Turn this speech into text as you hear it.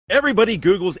Everybody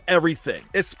Googles everything,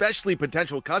 especially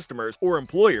potential customers or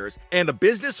employers, and a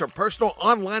business or personal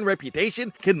online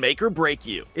reputation can make or break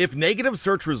you. If negative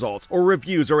search results or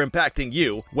reviews are impacting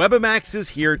you, Webamax is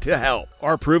here to help.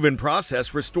 Our proven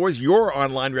process restores your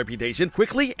online reputation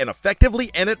quickly and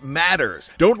effectively, and it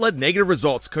matters. Don't let negative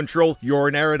results control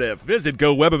your narrative. Visit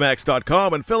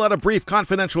GoWebamax.com and fill out a brief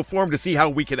confidential form to see how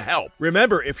we can help.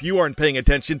 Remember, if you aren't paying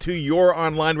attention to your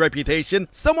online reputation,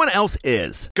 someone else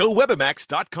is.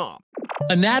 GoWebamax.com.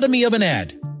 Anatomy of an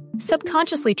ad.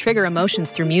 Subconsciously trigger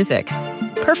emotions through music.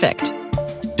 Perfect.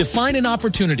 Define an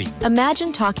opportunity.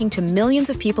 Imagine talking to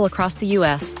millions of people across the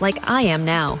U.S. like I am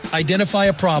now. Identify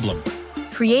a problem.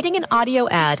 Creating an audio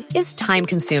ad is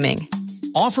time-consuming.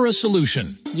 Offer a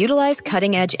solution. Utilize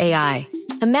cutting-edge AI.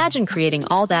 Imagine creating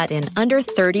all that in under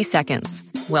 30 seconds.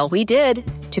 Well, we did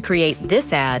to create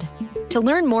this ad. To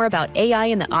learn more about AI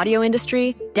in the audio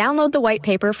industry, download the white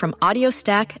paper from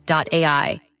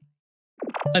audiostack.ai.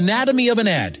 Anatomy of an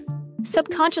ad.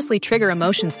 Subconsciously trigger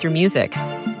emotions through music.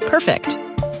 Perfect.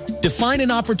 Define an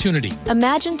opportunity.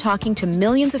 Imagine talking to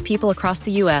millions of people across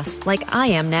the U.S. like I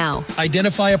am now.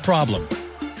 Identify a problem.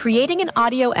 Creating an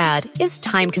audio ad is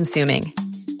time-consuming.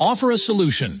 Offer a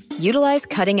solution. Utilize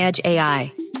cutting-edge AI.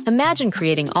 Imagine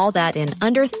creating all that in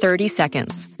under 30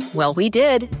 seconds. Well, we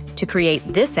did to create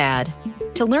this ad.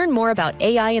 To learn more about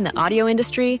AI in the audio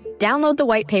industry, download the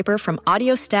white paper from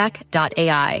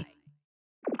audiostack.ai.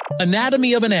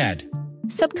 Anatomy of an ad.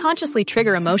 Subconsciously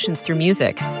trigger emotions through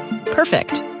music.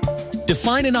 Perfect.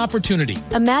 Define an opportunity.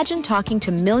 Imagine talking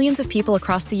to millions of people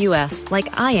across the U.S.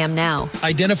 like I am now.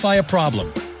 Identify a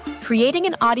problem. Creating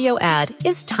an audio ad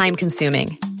is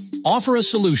time-consuming. Offer a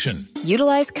solution.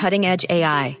 Utilize cutting-edge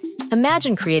AI.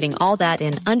 Imagine creating all that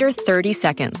in under 30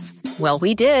 seconds. Well,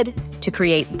 we did to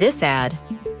create this ad.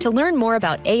 To learn more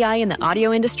about AI in the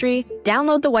audio industry,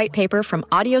 download the white paper from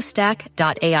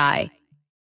audiostack.ai.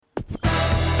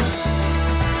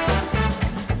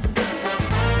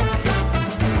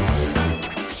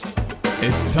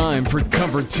 It's time for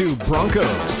Cover 2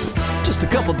 Broncos. Just a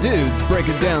couple dudes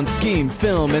breaking down scheme,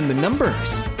 film, and the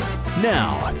numbers.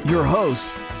 Now, your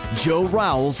hosts, Joe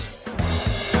Rowles.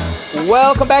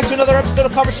 Welcome back to another episode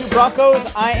of Cover 2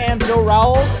 Broncos. I am Joe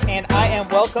Rowles, and I am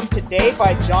welcomed today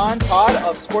by John Todd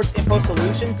of Sports Info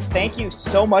Solutions. Thank you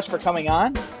so much for coming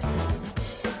on.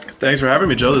 Thanks for having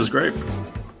me, Joe. This is great.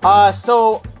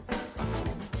 So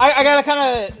I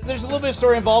gotta there's a little bit of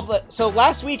story involved. So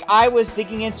last week I was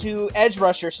digging into edge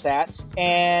rusher stats,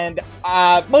 and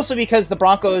mostly because the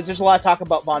Broncos, there's a lot of talk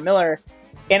about Von Miller,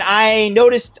 and I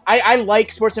noticed I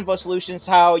like Sports Info Solutions,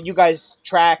 how you guys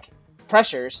track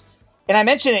pressures. And I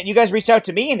mentioned it, and you guys reached out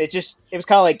to me, and it was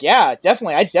kind of like, yeah,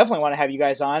 definitely. I definitely want to have you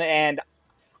guys on. And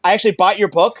I actually bought your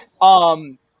book.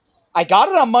 I got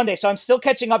it on Monday, so I'm still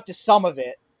catching up to some of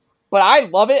it. But I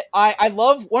love it. I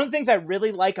love, one of the things I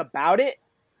really like about it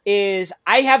is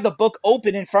I have the book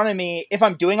open in front of me if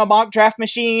I'm doing a mock draft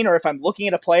machine or if I'm looking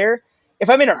at a player. If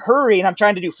I'm in a hurry and I'm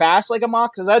trying to do fast like a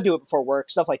mock, because I do it before work,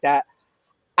 stuff like that,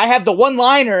 I have the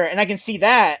one-liner and I can see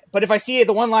that. But if I see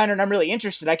the one-liner and I'm really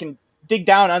interested, I can dig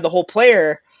down on the whole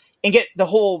player and get the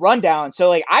whole rundown.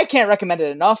 So I can't recommend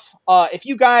it enough. If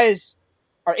you guys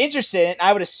are interested, and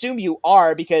I would assume you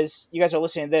are because you guys are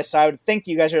listening to this, so I would think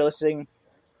you guys are listening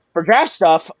for draft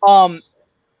stuff. It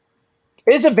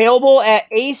is available at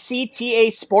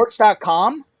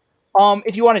actasports.com.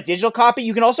 If you want a digital copy,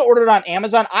 you can also order it on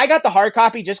Amazon. I got the hard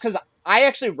copy just because I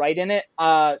actually write in it.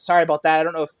 Sorry about that. I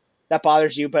don't know if that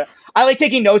bothers you, but I like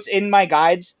taking notes in my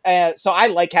guides. So I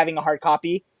like having a hard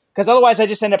copy, because otherwise I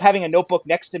just end up having a notebook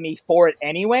next to me for it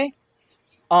anyway.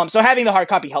 So having the hard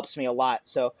copy helps me a lot.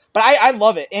 But I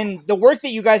love it. And the work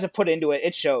that you guys have put into it,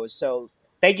 it shows. So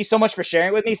thank you so much for sharing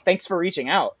it with me. Thanks for reaching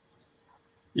out.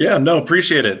 Yeah, no,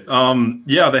 appreciate it.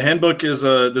 The handbook is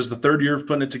this is the third year of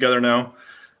putting it together now.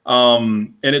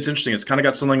 And it's interesting. It's kind of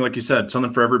got something, like you said,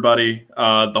 something for everybody.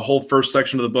 The whole first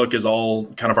section of the book is all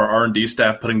kind of our R&D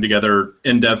staff putting together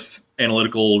in-depth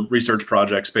analytical research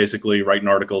projects, basically writing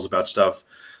articles about stuff.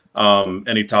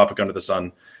 Any topic under the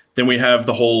sun. Then we have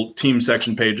the whole team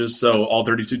section pages. So all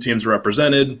 32 teams are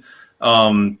represented,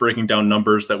 breaking down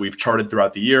numbers that we've charted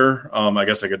throughout the year. I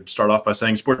guess I could start off by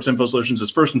saying Sports Info Solutions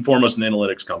is first and foremost an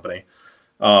analytics company.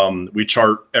 We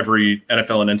chart every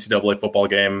NFL and NCAA football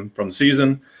game from the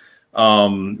season.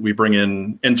 We bring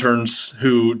in interns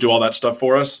who do all that stuff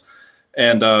for us.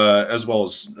 And as well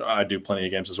as I do plenty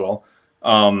of games as well.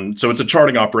 So it's a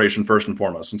charting operation first and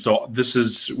foremost. And so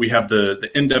we have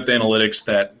the in-depth analytics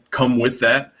that come with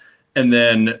that. And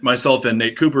then myself and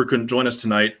Nate Cooper couldn't join us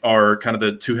tonight, are kind of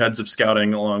the two heads of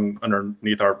scouting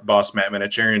underneath our boss, Matt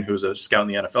Manacharian, who was a scout in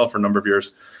the NFL for a number of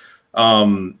years.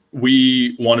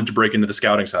 we wanted to break into the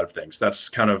scouting side of things. That's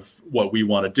kind of what we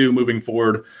want to do moving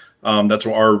forward. That's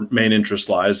where our main interest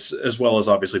lies, as well as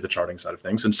obviously the charting side of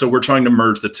things. And so we're trying to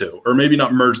merge the two, or maybe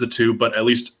not merge the two, but at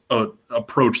least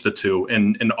approach the two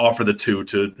and offer the two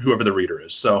to whoever the reader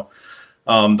is. So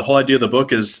the whole idea of the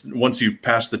book is once you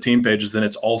pass the team pages, then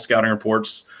it's all scouting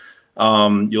reports.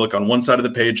 You look on one side of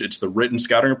the page, it's the written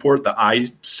scouting report, the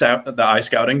eye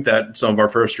scouting that some of our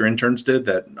first year interns did,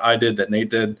 that I did, that Nate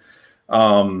did.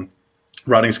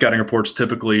 Writing scouting reports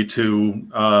typically to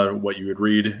what you would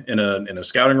read in a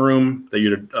scouting room that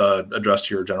you'd address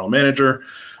to your general manager.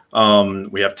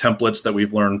 We have templates that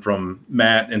we've learned from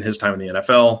Matt in his time in the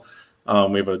NFL.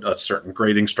 We have a certain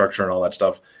grading structure and all that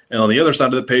stuff. And on the other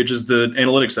side of the page is the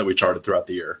analytics that we charted throughout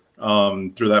the year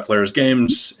through that player's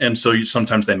games. And so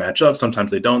sometimes they match up,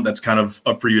 sometimes they don't. That's kind of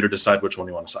up for you to decide which one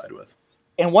you want to side with.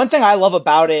 And one thing I love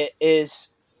about it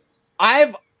is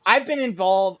I've been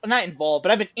not involved,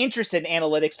 but I've been interested in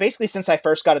analytics basically since I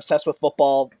first got obsessed with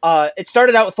football. It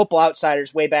started out with Football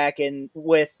Outsiders way back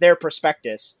with their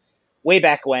prospectus way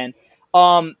back when.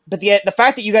 But the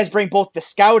fact that you guys bring both the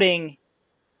scouting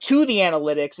to the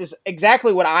analytics is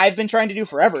exactly what I've been trying to do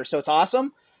forever. So it's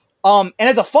awesome. And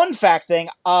as a fun fact thing,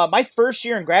 my first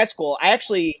year in grad school, I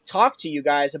actually talked to you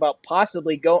guys about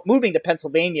possibly moving to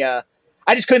Pennsylvania.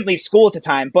 I just couldn't leave school at the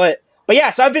time, but yeah,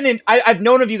 so I've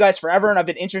known of you guys forever, and I've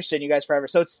been interested in you guys forever.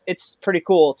 So it's pretty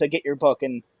cool to get your book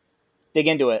and dig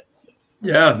into it.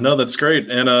 Yeah, no, that's great.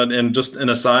 And just an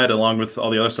aside, along with all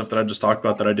the other stuff that I just talked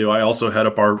about that I do, I also head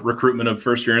up our recruitment of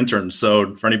first year interns.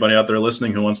 So for anybody out there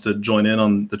listening who wants to join in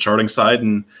on the charting side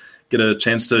and get a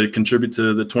chance to contribute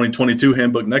to the 2022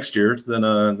 handbook next year, then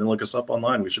look us up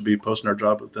online. We should be posting our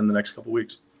job within the next couple of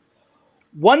weeks.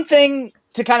 One thing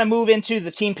to kind of move into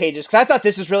the team pages, because I thought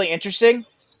this was really interesting.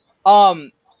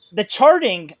 The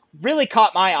charting really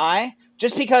caught my eye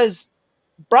just because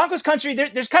Broncos country,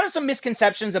 there's kind of some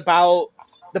misconceptions about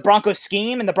the Broncos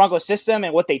scheme and the Broncos system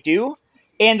and what they do.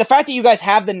 And the fact that you guys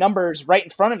have the numbers right in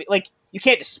front of you, like you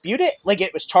can't dispute it. Like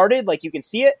it was charted, like you can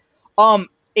see it.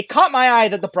 It caught my eye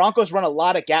that the Broncos run a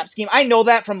lot of gap scheme. I know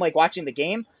that from like watching the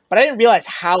game, but I didn't realize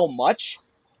how much.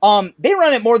 They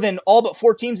run it more than all but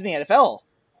 4 teams in the NFL.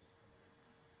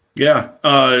 Yeah,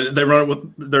 they run it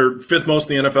with their 5th most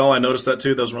in the NFL. I noticed that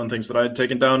too. Those were one things that I had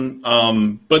taken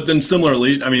down. But then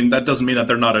similarly, I mean, that doesn't mean that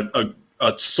they're not a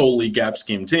solely gap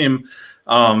scheme team.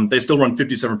 They still run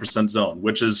 57% zone,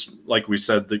 which is, like we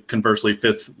said, the conversely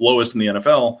 5th lowest in the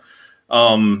NFL.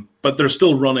 But they're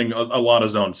still running a lot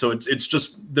of zone. So it's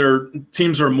just their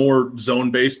teams are more zone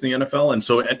based in the NFL. And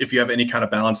so if you have any kind of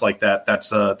balance like that,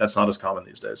 that's not as common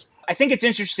these days. I think it's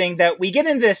interesting that we get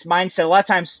into this mindset a lot of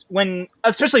times when,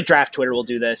 especially draft Twitter will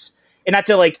do this, and not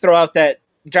to like throw out that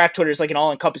draft Twitter is like an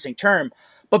all encompassing term,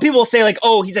 but people will say like,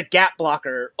 oh, he's a gap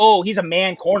blocker. Oh, he's a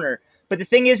man corner. But the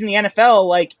thing is in the NFL,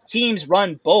 like teams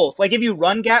run both. Like if you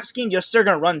run gap scheme, you're still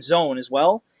going to run zone as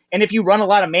well. And if you run a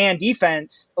lot of man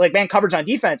defense, like man coverage on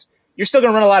defense, you're still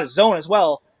going to run a lot of zone as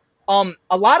well.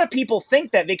 A lot of people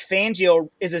think that Vic Fangio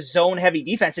is a zone-heavy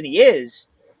defense, and he is.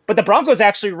 But the Broncos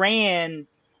actually ran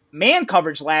man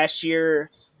coverage last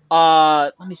year.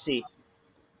 Let me see.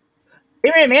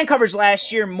 They ran man coverage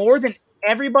last year more than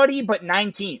everybody but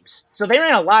 9 teams. So they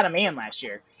ran a lot of man last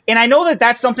year. And I know that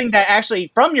that's something that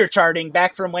actually, from your charting,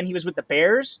 back from when he was with the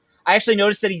Bears, I actually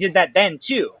noticed that he did that then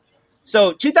too.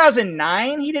 So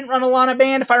 2009, he didn't run a lot of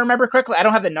man, if I remember correctly. I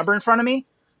don't have the number in front of me.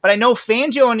 But I know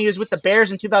Fangio, when he was with the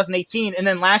Bears in 2018, and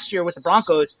then last year with the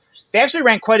Broncos, they actually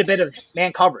ran quite a bit of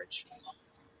man coverage.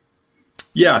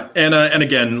 Yeah, and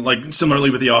again, like similarly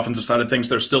with the offensive side of things,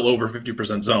 they're still over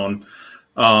 50% zone.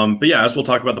 But yeah, as we'll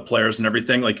talk about the players and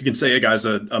everything, like you can say a guy's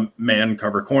a man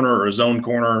cover corner or a zone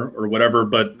corner or whatever,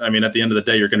 but I mean, at the end of the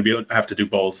day, you're going to have to do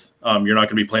both. You're not going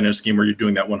to be playing in a scheme where you're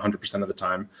doing that 100% of the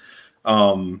time.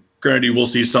 Granted, you will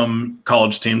see some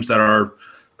college teams that are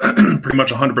pretty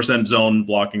much 100% zone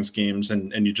blocking schemes,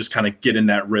 and you just kind of get in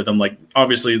that rhythm. Like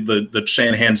obviously the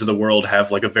Shanahans of the world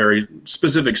have like a very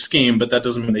specific scheme, but that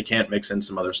doesn't mean they can't mix in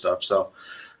some other stuff. So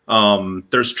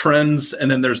there's trends.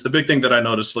 And then there's the big thing that I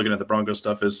noticed looking at the Broncos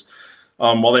stuff is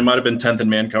while they might've been 10th in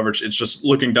man coverage, it's just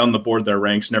looking down the board, their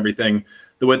ranks and everything,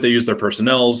 the way they use their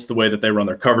personnels, the way that they run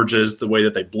their coverages, the way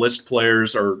that they blitzed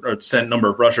players or sent number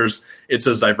of rushers, it's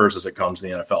as diverse as it comes in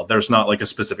the NFL. There's not like a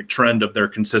specific trend of they're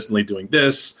consistently doing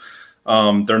this.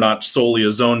 They're not solely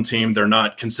a zone team. They're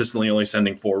not consistently only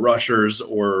sending 4 rushers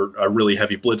or a really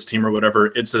heavy blitz team or whatever.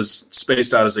 It's as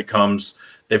spaced out as it comes.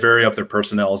 They vary up their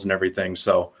personnels and everything.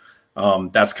 So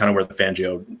that's kind of where the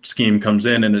Fangio scheme comes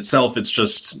in itself. It's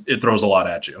just, it throws a lot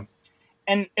at you.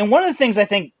 And one of the things I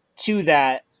think too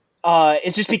that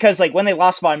is just because like when they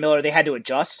lost Von Miller, they had to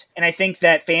adjust, and I think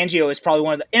that Fangio is probably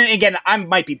one of the. And again, I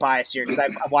might be biased here because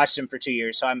I've watched him for 2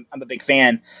 years, so I'm a big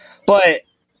fan. But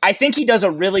I think he does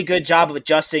a really good job of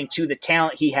adjusting to the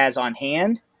talent he has on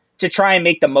hand to try and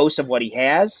make the most of what he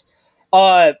has.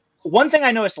 One thing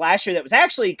I noticed last year that was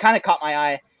actually kind of caught my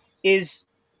eye is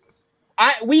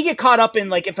we get caught up in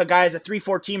like if a guy is a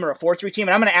 3-4 team or a 4-3 team,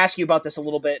 and I'm going to ask you about this a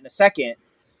little bit in a second.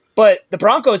 But the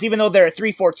Broncos, even though they're a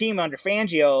 3-4 team under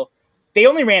Fangio, they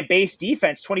only ran base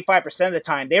defense 25% of the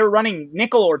time. They were running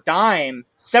nickel or dime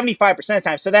 75% of the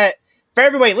time. So that, for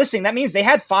everybody listening, that means they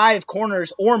had 5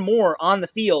 corners or more on the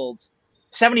field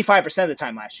 75% of the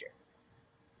time last year.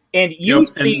 And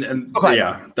usually,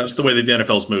 yeah, that's the way the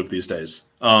NFL's moved these days.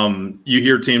 You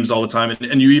hear teams all the time,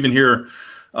 and you even hear,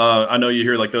 I know you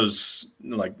hear like those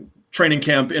like training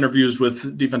camp interviews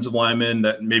with defensive linemen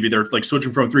that maybe they're like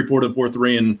switching from 3-4 to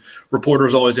 4-3, and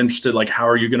reporters always interested, like, how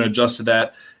are you going to adjust to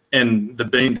that? And the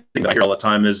main thing that I hear all the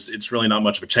time is it's really not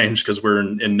much of a change because we're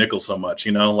in nickel so much,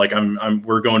 you know, like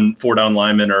we're going 4-down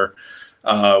linemen, or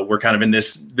we're kind of in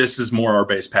this is more our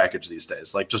base package these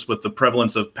days, like just with the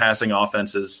prevalence of passing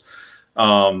offenses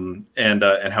and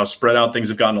how spread out things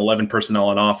have gotten. 11 personnel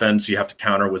on offense, you have to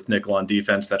counter with nickel on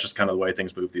defense. That's just kind of the way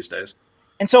things move these days.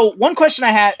 And so one question I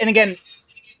had, and again,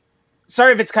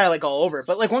 sorry if it's kind of like all over,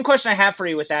 but like one question I have for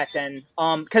you with that then,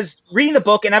 because reading the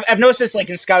book, and I've noticed this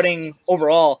like in scouting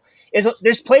overall, is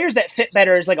there's players that fit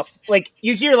better as like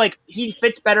you hear like he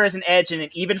fits better as an edge and an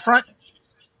even front.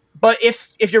 But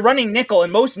if you're running nickel,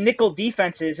 and most nickel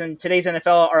defenses in today's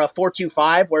NFL are a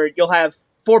 4-2-5, where you'll have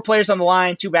 4 players on the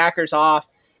line, 2 backers off,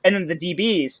 and then the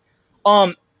DBs.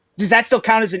 Does that still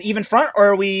count as an even front, or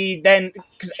are we then?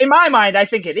 Because in my mind, I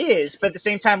think it is. But at the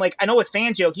same time, like I know with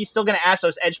Fangio, he's still going to ask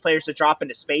those edge players to drop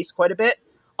into space quite a bit.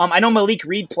 I know Malik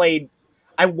Reed played,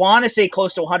 I want to say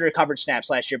close to 100 coverage snaps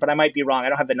last year, but I might be wrong. I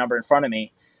don't have the number in front of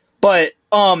me. But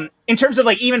in terms of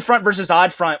like even front versus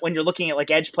odd front, when you're looking at like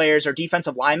edge players or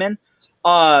defensive linemen,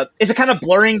 is it kind of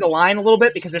blurring the line a little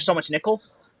bit because there's so much nickel?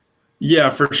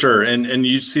 Yeah, for sure. And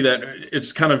you see that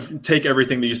it's kind of take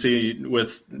everything that you see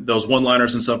with those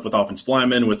one-liners and stuff with offensive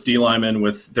linemen, with D linemen,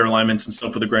 with their alignments and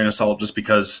stuff with a grain of salt, just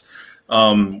because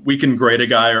we can grade a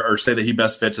guy or say that he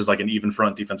best fits as like an even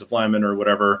front defensive lineman or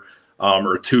whatever,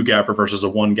 or a 2-gapper versus a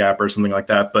 1-gapper or something like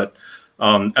that. But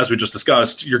as we just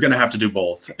discussed, you're going to have to do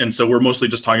both. And so we're mostly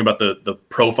just talking about the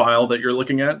profile that you're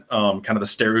looking at, kind of the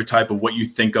stereotype of what you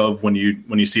think of when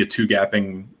you see a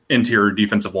 2-gapping interior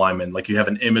defensive lineman. Like you have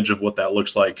an image of what that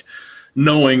looks like,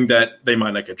 knowing that they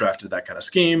might not get drafted to that kind of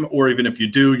scheme, or even if you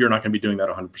do, you're not going to be doing that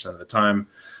 100% of the time.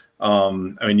 I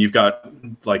mean, you've got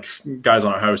like guys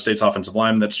on Ohio State's offensive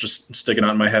line that's just sticking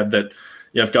out in my head that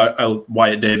you've got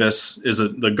Wyatt Davis is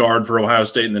the guard for Ohio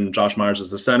State, and then Josh Myers is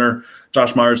the center.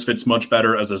 Josh Myers fits much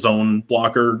better as a zone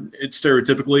blocker. It's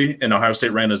stereotypically, and Ohio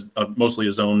State ran mostly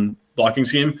a zone blocking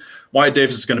scheme. Wyatt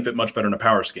Davis is going to fit much better in a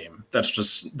power scheme. That's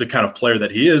just the kind of player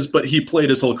that he is, but he played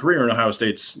his whole career in Ohio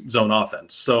State's zone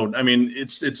offense. So, I mean,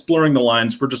 it's blurring the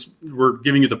lines. We're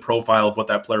giving you the profile of what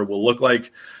that player will look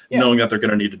like, knowing that they're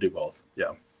going to need to do both.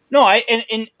 Yeah. No, I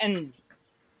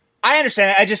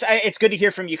understand. It's good to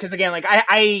hear from you because again, like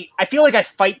I feel like I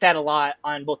fight that a lot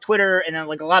on both Twitter and then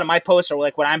like a lot of my posts or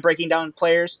like when I'm breaking down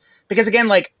players, because again,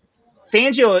 like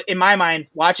Fangio, in my mind,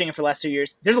 watching it for the last 2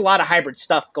 years, there's a lot of hybrid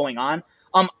stuff going on.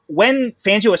 When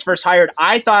Fangio was first hired,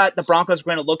 I thought the Broncos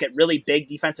were going to look at really big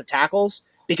defensive tackles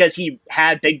because he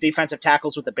had big defensive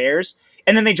tackles with the Bears,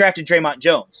 and then they drafted Draymond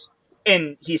Jones,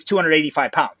 and he's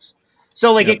 285 pounds.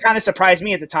 So like It kind of surprised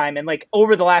me at the time, and like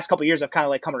over the last couple of years, I've kind of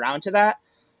like come around to that.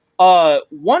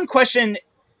 One question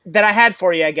that I had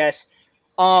for you, I guess,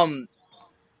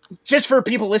 just for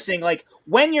people listening, like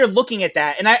when you're looking at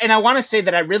that, and I want to say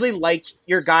that I really like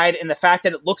your guide in the fact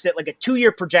that it looks at like a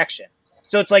 2-year projection.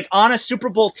 So it's like on a Super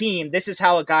Bowl team, this is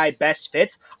how a guy best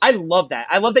fits. I love that.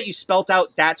 I love that you spelt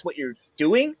out that's what you're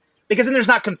doing, because then there's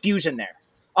not confusion there.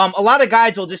 A lot of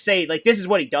guides will just say like, this is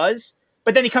what he does,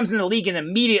 but then he comes in the league and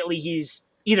immediately he's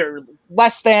either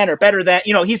less than or better than,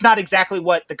 he's not exactly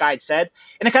what the guide said.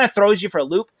 And it kind of throws you for a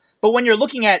loop. But when you're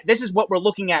looking at, this is what we're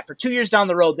looking at for 2 years down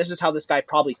the road, this is how this guy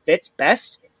probably fits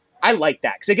best. I like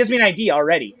that because it gives me an idea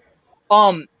already.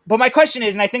 But my question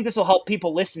is, and I think this will help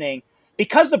people listening,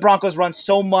 because the Broncos run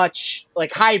so much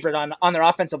like hybrid on their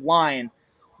offensive line,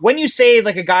 when you say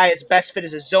like a guy is best fit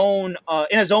as a zone,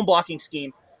 in a zone blocking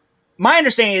scheme, my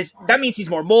understanding is that means he's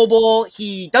more mobile.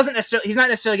 He's not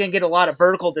necessarily going to get a lot of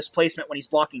vertical displacement when he's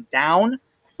blocking down,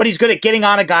 but he's good at getting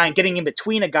on a guy and getting in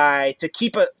between a guy to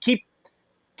keep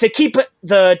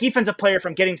the defensive player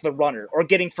from getting to the runner or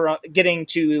getting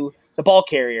to the ball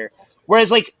carrier.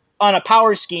 Whereas like on a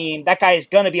power scheme, that guy is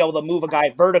going to be able to move a guy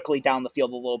vertically down the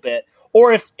field a little bit.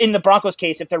 Or if in the Broncos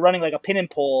case, if they're running like a pin and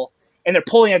pull and they're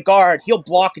pulling a guard, he'll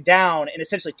block down and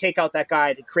essentially take out that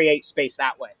guy to create space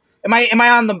that way. Am I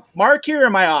on the mark here or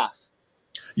am I off?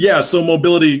 Yeah, so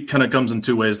mobility kind of comes in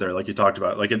two ways there, like you talked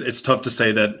about. Like it's tough to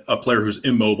say that a player who's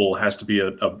immobile has to be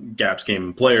a gap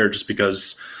scheme player just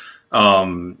because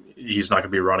he's not going to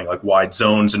be running like wide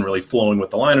zones and really flowing with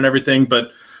the line and everything.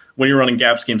 But when you're running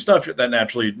gap scheme stuff, that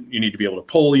naturally you need to be able to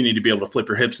pull, you need to be able to flip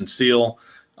your hips and seal,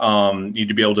 you need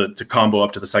to be able to combo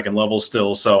up to the second level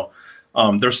still. So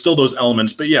there's still those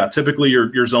elements. But yeah, typically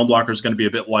your zone blocker is going to be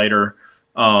a bit lighter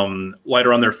on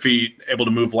their feet, able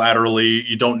to move laterally.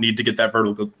 You don't need to get that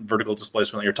vertical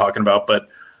displacement that you're talking about, but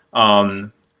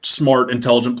smart,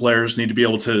 intelligent players need to be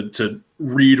able to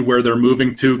read where they're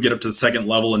moving to, get up to the second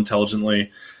level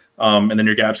intelligently. And then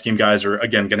your gap scheme guys are,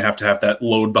 again, going to have that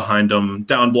load behind them,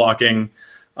 down blocking,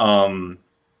 come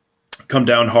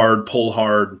down hard, pull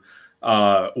hard,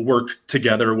 work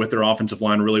together with their offensive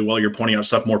line really well. You're pointing out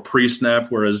stuff more pre-snap,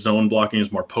 whereas zone blocking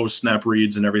is more post-snap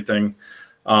reads and everything.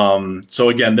 So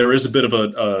again, there is a bit of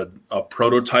a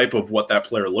prototype of what that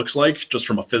player looks like, just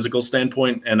from a physical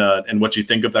standpoint, and what you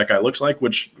think of that guy looks like,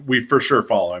 which we for sure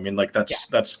follow. I mean, like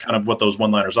that's kind of what those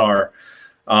one-liners are.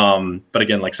 But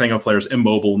again, like saying a player's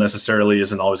immobile necessarily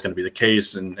isn't always going to be the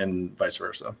case, and vice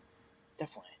versa.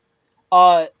 Definitely.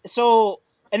 So,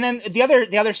 and then the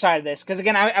other side of this, because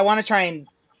again, I want to try and.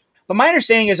 But my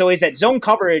understanding is always that zone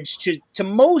coverage to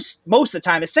most of the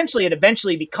time, essentially, it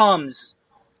eventually becomes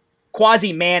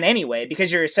quasi-man anyway,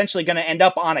 because you're essentially going to end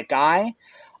up on a guy.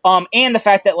 And the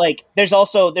fact that like there's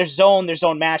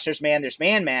zone match, there's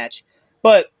man match.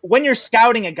 But when you're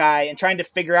scouting a guy and trying to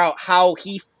figure out how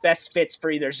he best fits for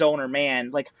either zone or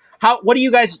man, like what do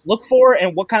you guys look for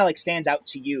and what kind of like stands out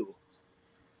to you?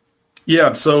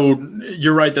 Yeah, so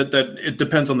you're right that it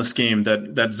depends on the scheme,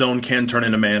 that zone can turn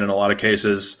into man in a lot of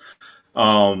cases.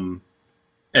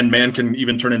 And man can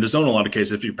even turn into zone in a lot of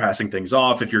cases if you're passing things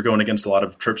off, if you're going against a lot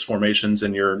of trips formations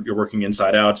and you're working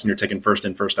inside outs and you're taking first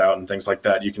in, first out and things like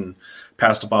that. You can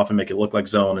pass stuff off and make it look like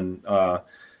zone. And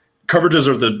coverages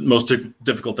are the most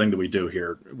difficult thing that we do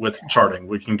here with charting.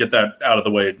 We can get that out of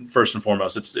the way first and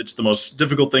foremost. It's the most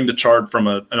difficult thing to chart from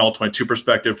an all-22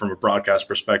 perspective, from a broadcast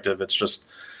perspective. It's just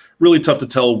really tough to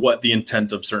tell what the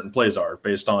intent of certain plays are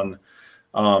based on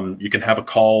you can have a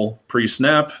call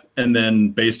pre-snap, and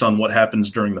then based on what happens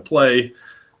during the play,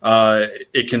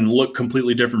 it can look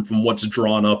completely different from what's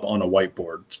drawn up on a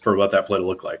whiteboard for what that play to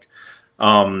look like.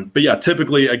 But yeah,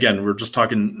 typically, again, we're just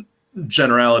talking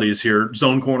generalities here.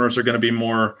 Zone corners are going to be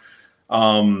more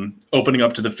opening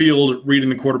up to the field, reading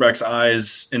the quarterback's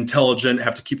eyes, intelligent,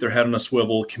 have to keep their head on a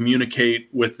swivel, communicate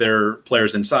with their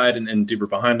players inside and deeper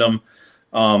behind them.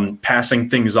 Passing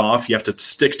things off, you have to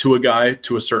stick to a guy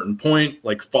to a certain point,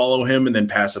 like follow him and then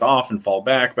pass it off and fall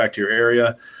back to your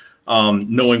area.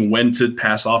 Knowing when to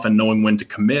pass off and knowing when to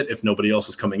commit if nobody else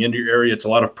is coming into your area. It's a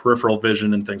lot of peripheral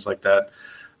vision and things like that.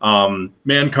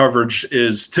 Man coverage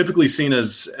is typically seen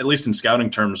as, at least in scouting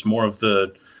terms, more of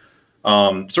the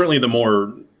certainly the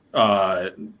more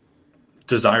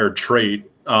desired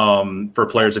trait for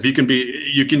players. If you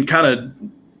can kind of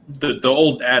the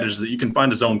old adage that you can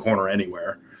find a zone corner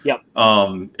anywhere. Yep.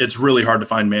 It's really hard to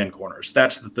find man corners.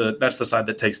 That's the side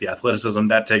that takes the athleticism.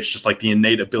 That takes just like the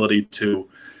innate ability to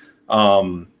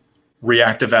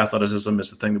reactive athleticism is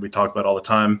the thing that we talk about all the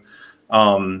time.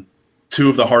 Two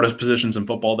of the hardest positions in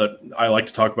football that I like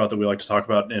to talk about, that we like to talk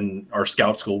about in our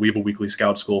scout school. We have a weekly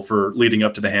scout school for leading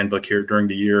up to the handbook here during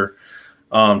the year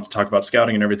to talk about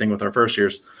scouting and everything with our first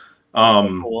years.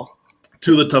 Cool.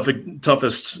 Two of the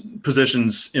toughest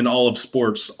positions in all of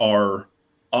sports are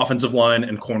offensive line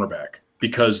and cornerback,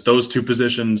 because those two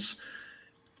positions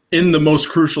in the most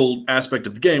crucial aspect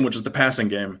of the game, which is the passing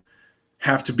game,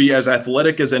 have to be as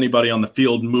athletic as anybody on the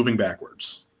field moving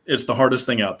backwards. It's the hardest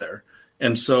thing out there.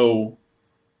 And so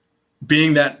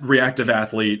being that reactive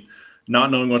athlete,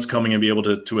 not knowing what's coming and be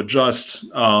able to adjust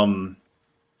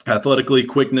athletically,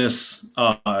 quickness,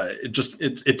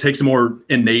 it takes a more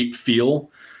innate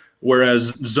feel.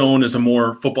 Whereas zone is a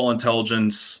more football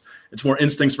intelligence. It's more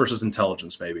instincts versus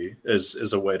intelligence, maybe,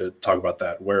 is a way to talk about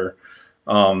that, where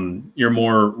you're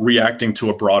more reacting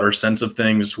to a broader sense of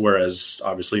things, whereas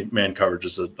obviously man coverage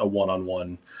is a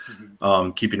one-on-one,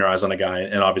 keeping your eyes on a guy.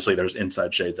 And obviously there's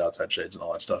inside shades, outside shades, and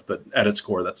all that stuff. But at its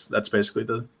core, that's basically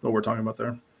what we're talking about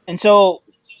there. And so,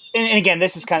 and again,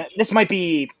 this might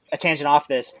be a tangent off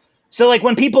this. So like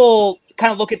when people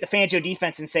kind of look at the Fangio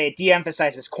defense and say it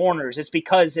de-emphasizes corners, it's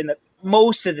because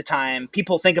most of the time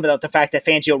people think about the fact that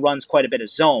Fangio runs quite a bit of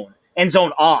zone and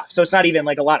zone off. So it's not even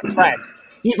like a lot of press.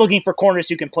 He's looking for corners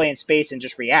who can play in space and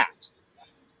just react.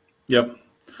 Yep.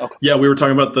 Okay. Yeah, we were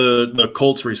talking about the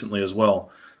Colts recently as well.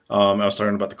 I was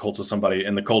talking about the Colts with somebody,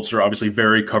 and the Colts are obviously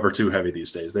very cover 2 heavy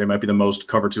these days. They might be the most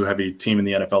cover 2 heavy team in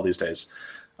the NFL these days.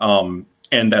 And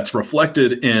that's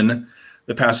reflected in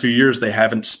the past few years. They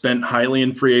haven't spent highly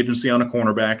in free agency on a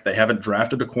cornerback. They haven't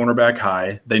drafted a cornerback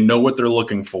high. They know what they're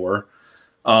looking for.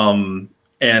 And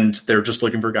they're just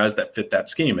looking for guys that fit that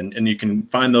scheme. And you can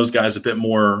find those guys a bit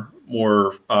more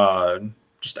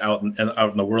just out in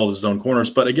the world as zone corners.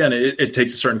 But again, it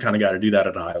takes a certain kind of guy to do that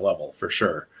at a high level for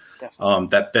sure.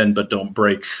 That bend but don't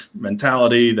break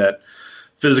mentality, that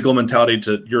physical mentality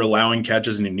to you're allowing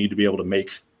catches and you need to be able to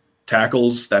make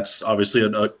tackles. That's obviously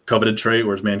a coveted trait,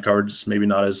 whereas man coverage is maybe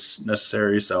not as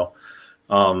necessary. So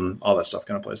all that stuff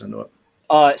kind of plays into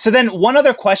it. So then one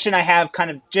other question I have kind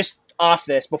of just off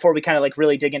this before we kind of like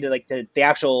really dig into like the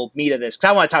actual meat of this, because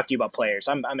I want to talk to you about players.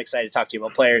 I'm excited to talk to you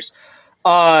about players.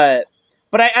 But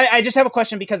I just have a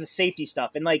question because of safety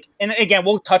stuff. And again,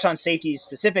 we'll touch on safeties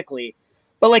specifically.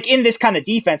 But like in this kind of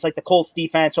defense, like the Colts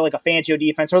defense or like a Fangio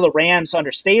defense or the Rams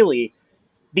under Staley,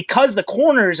 because the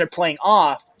corners are playing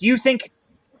off, do you think,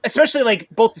 especially like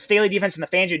both the Staley defense and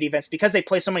the Fangio defense, because they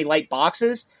play so many light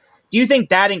boxes, do you think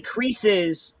that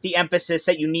increases the emphasis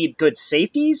that you need good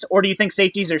safeties? Or do you think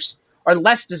safeties are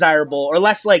less desirable or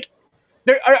less like,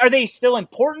 are they still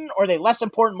important or are they less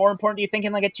important, more important, do you think,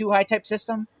 in like a 2-high type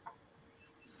system?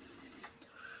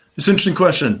 It's an interesting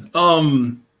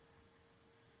question.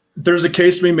 There's a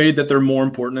case to be made that they're more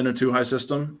important in a 2-high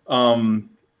system.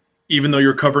 Even though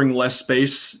you're covering less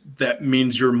space, that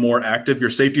means you're more active. Your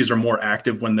safeties are more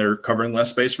active when they're covering less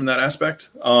space from that aspect.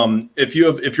 If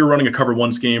you're running a cover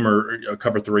 1 scheme or a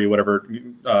cover 3, whatever,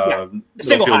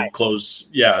 single high close,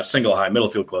 single high, middle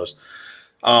field close.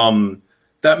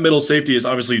 That middle safety is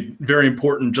obviously very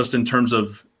important just in terms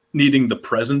of needing the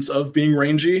presence of being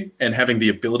rangy and having the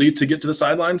ability to get to the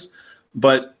sidelines.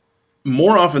 But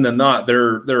more often than not,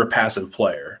 they're a passive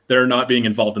player. They're not being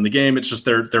involved in the game. It's just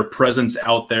their presence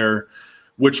out there,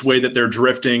 which way that they're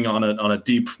drifting on a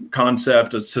deep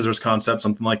concept, a scissors concept,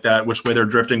 something like that, which way they're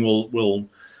drifting will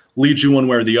lead you one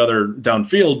way or the other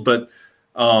downfield. But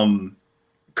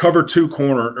cover 2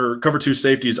 corner or cover 2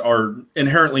 safeties are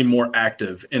inherently more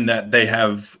active in that they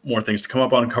have more things to come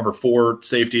up on. Cover 4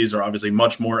 safeties are obviously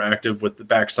much more active with the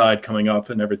backside coming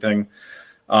up and everything.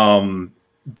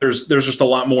 There's just a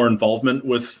lot more involvement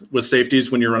with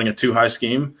safeties when you're running a 2-high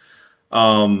scheme.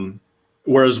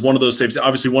 Whereas one of those safeties,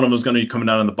 obviously one of them is going to be coming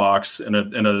down in the box in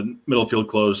a middle field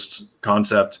closed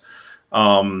concept.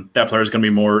 That player is going to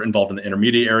be more involved in the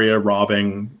intermediate area,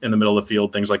 robbing in the middle of the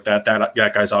field, things like that.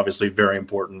 That guy's obviously very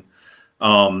important.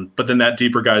 But then that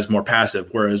deeper guy is more passive.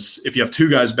 Whereas if you have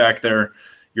 2 guys back there,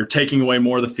 you're taking away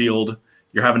more of the field.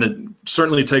 You're having to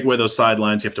certainly take away those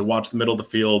sidelines. You have to watch the middle of the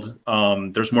field.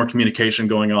 There's more communication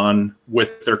going on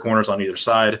with their corners on either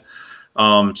side.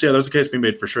 There's a case to be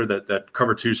made for sure that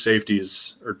cover 2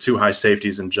 safeties or 2-high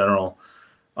safeties in general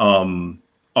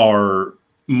are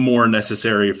more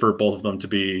necessary for both of them to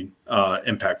be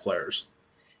impact players.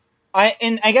 I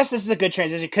guess this is a good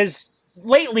transition because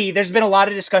lately there's been a lot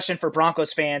of discussion for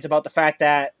Broncos fans about the fact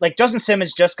that like Justin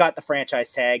Simmons just got the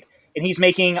franchise tag. And he's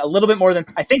making a little bit more than,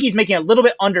 I think he's making a little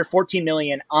bit under $14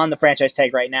 million on the franchise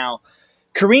tag right now.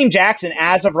 Kareem Jackson,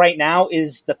 as of right now,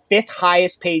 is the 5th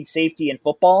highest paid safety in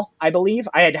football, I believe.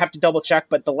 I had to have to double check,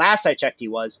 but the last I checked he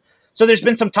was. So there's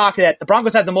been some talk that the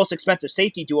Broncos have the most expensive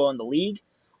safety duo in the league.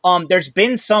 There's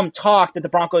been some talk that the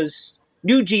Broncos'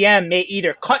 new GM may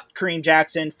either cut Kareem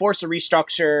Jackson, force a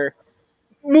restructure,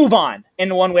 move on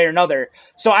in one way or another.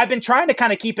 So I've been trying to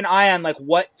kind of keep an eye on like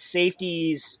what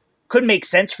safeties could make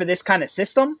sense for this kind of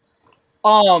system.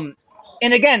 And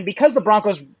again, because the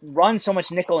Broncos run so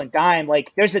much nickel and dime,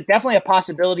 like there's definitely a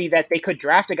possibility that they could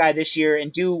draft a guy this year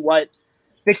and do what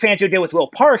Vic Fangio did with Will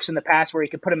Parks in the past, where he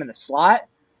could put him in the slot.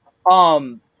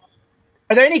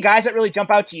 Are there any guys that really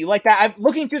jump out to you like that? I'm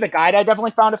looking through the guide. I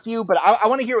definitely found a few, but I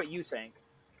want to hear what you think.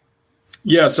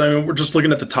 Yeah. So I mean, we're just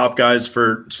looking at the top guys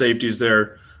for safeties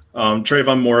there.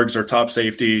 Trayvon Morg's our top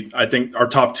safety. I think our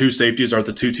top 2 safeties are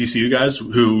the 2 TCU guys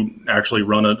who actually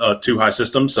run a 2-high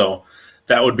system. So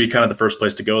that would be kind of the first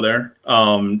place to go there.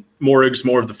 Morg's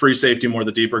more of the free safety, more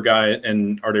the deeper guy,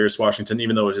 and Ardarius Washington,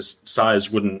 even though his size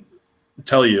wouldn't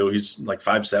tell you, he's like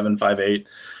 5'7",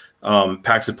 5'8".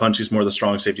 Packs a punch, he's more the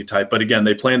strong safety type. But again,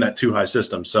 they play in that 2-high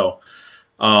system. So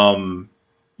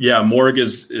Morg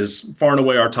is far and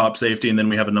away our top safety, and then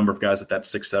we have a number of guys at that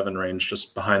 6'7" range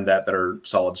just behind that are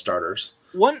solid starters.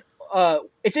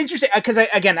 It's interesting because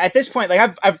again, at this point,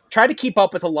 like I've tried to keep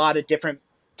up with a lot of different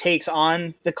takes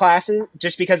on the classes,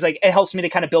 just because like it helps me to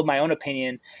kind of build my own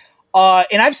opinion.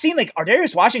 And I've seen like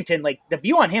Ardarius Washington, like the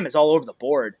view on him is all over the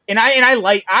board. And I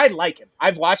like him.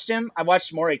 I've watched him. I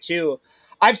watched Morey too.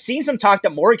 I've seen some talk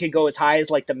that Morey could go as high as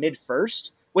like the mid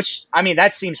first, which I mean,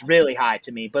 that seems really high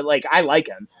to me, but like, I like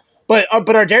him. But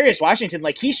Ardarius Washington,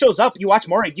 like he shows up, you watch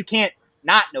Morey, you can't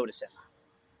not notice him.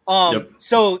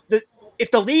 So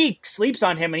if the league sleeps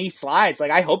on him and he slides,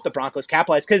 like I hope the Broncos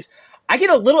capitalize, because I get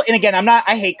a little, and again,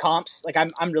 I hate comps. Like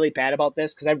I'm really bad about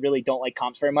this because I really don't like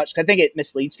comps very much. I think it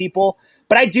misleads people,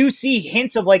 but I do see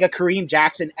hints of like a Kareem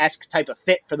Jackson-esque type of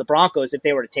fit for the Broncos if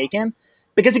they were to take him,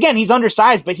 because again, he's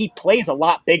undersized, but he plays a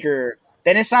lot bigger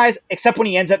than his size, except when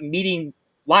he ends up meeting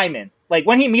linemen. Like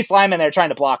when he meets linemen that are trying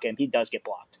to block him, he does get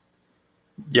blocked.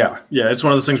 Yeah. It's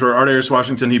one of those things where Ardarius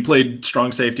Washington, he played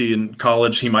strong safety in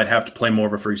college. He might have to play more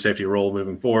of a free safety role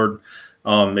moving forward.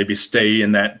 Maybe stay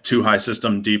in that too high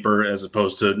system deeper as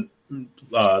opposed to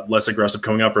less aggressive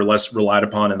coming up or less relied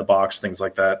upon in the box, things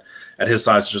like that. At his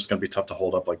size, it's just going to be tough to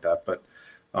hold up like that. But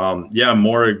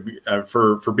more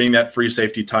for being that free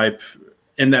safety type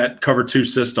in that cover 2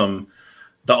 system,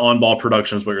 the on-ball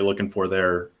production is what you're looking for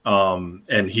there.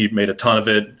 And he made a ton of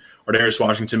it. Ardarius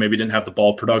Washington maybe didn't have the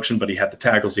ball production, but he had the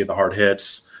tackles, he had the hard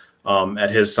hits. At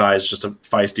his size, just a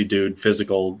feisty dude,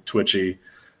 physical, twitchy.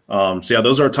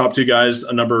 Those are our top 2 guys.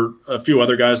 A few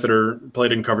other guys that are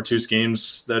played in cover 2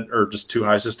 schemes that are just too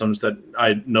high systems that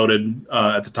I noted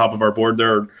at the top of our board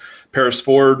there. Paris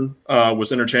Ford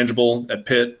was interchangeable at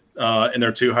Pitt in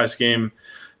their 2 high scheme.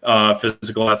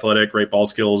 Physical, athletic, great ball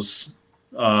skills.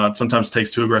 Sometimes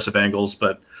takes too aggressive angles,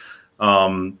 but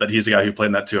he's the guy who played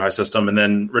in that 2 high system. And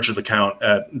then Richard LeCount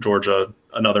at Georgia,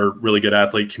 another really good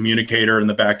athlete, communicator in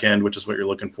the back end, which is what you're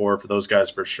looking for those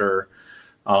guys for sure.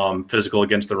 Physical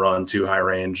against the run, 2 high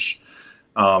range.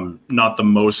 Not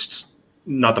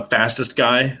the fastest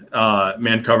guy,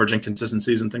 man coverage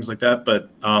inconsistencies and things like that. But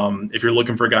if you're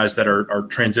looking for guys that are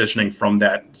transitioning from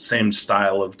that same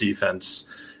style of defense,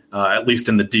 at least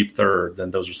in the deep third, then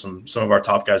those are some of our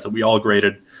top guys that we all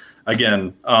graded.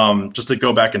 Again, just to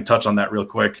go back and touch on that real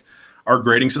quick, our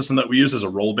grading system that we use is a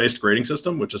role-based grading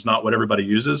system, which is not what everybody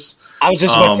uses. I was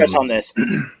just about to touch on this.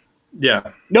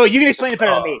 Yeah. No, you can explain it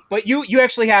better than me. But you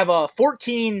actually have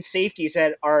 14 safeties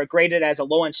that are graded as a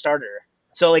low-end starter.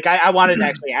 So, like, I wanted to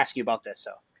actually ask you about this.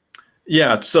 So.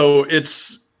 Yeah, so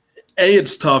it's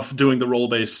tough doing the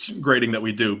role-based grading that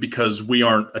we do because we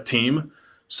aren't a team.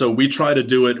 So we try to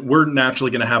do it. We're naturally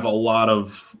going to have a lot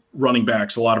of running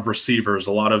backs, a lot of receivers,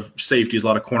 a lot of safeties, a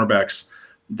lot of cornerbacks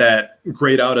that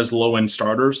grade out as low-end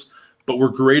starters, but we're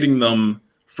grading them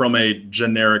from a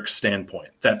generic standpoint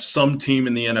that some team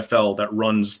in the NFL that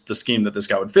runs the scheme that this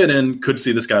guy would fit in could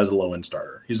see this guy as a low-end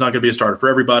starter. He's not going to be a starter for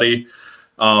everybody.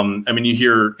 You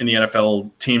hear in the NFL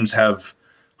teams have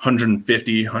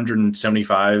 150,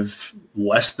 175,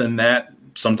 less than that,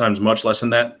 sometimes much less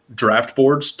than that, draft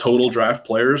boards, total draft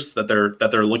players that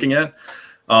they're looking at.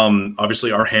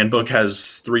 Obviously, our handbook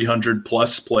has 300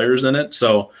 plus players in it,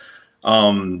 so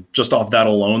just off that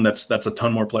alone, that's a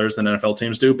ton more players than NFL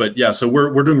teams do. But yeah, so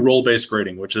we're doing role-based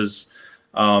grading, which is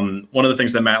one of the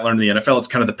things that Matt learned in the NFL. It's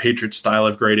kind of the Patriots style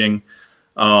of grading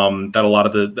that a lot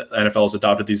of the NFL has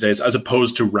adopted these days, as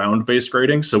opposed to round-based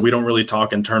grading. So we don't really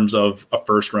talk in terms of a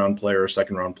first-round player or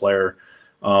second-round player.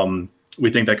 We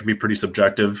think that can be pretty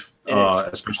subjective,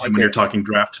 especially when you're talking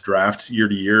draft to draft, year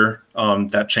to year.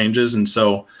 That changes. And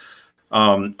so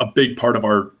a big part of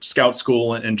our scout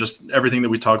school and just everything that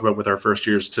we talk about with our first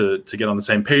years to get on the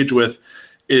same page with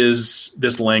is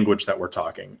this language that we're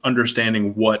talking,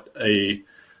 understanding what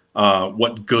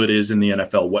good is in the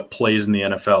NFL, what plays in the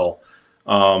NFL.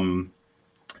 And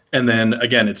then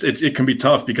again, it can be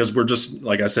tough because we're just,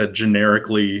 like I said,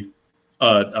 generically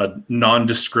a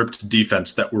nondescript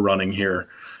defense that we're running here.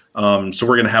 So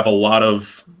we're going to have a lot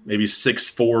of maybe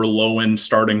 6'4" low-end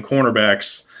starting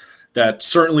cornerbacks that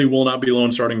certainly will not be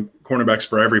low-end starting cornerbacks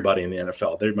for everybody in the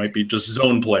NFL. They might be just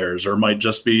zone players or might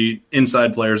just be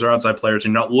inside players or outside players.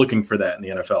 You're not looking for that in the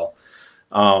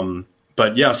NFL.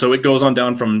 But yeah, so it goes on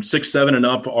down from 6'7" and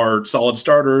up are solid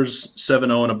starters,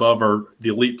 7'0" and above are the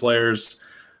elite players.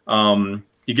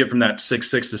 You get from that 6'6"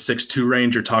 to 6'2"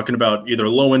 range, you're talking about either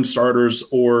low-end starters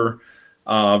or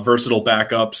versatile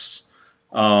backups,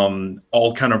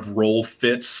 all kind of role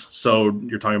fits. So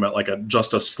you're talking about like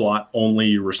just a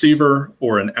slot-only receiver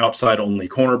or an outside-only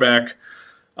cornerback.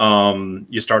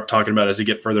 You start talking about as you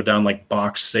get further down, like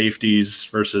box safeties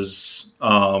versus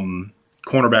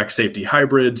cornerback safety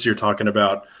hybrids. You're talking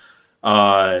about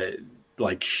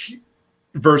like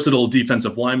versatile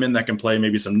defensive linemen that can play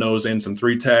maybe some nose in, some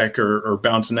 3-tech or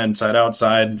bouncing inside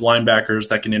outside, linebackers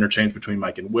that can interchange between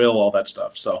Mike and Will, all that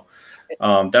stuff. So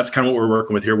That's kind of what we're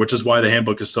working with here, which is why the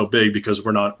handbook is so big, because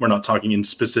we're not talking in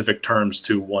specific terms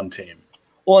to one team.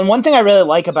 Well, and one thing I really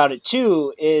like about it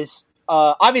too is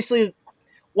obviously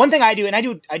one thing I do, and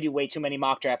I do way too many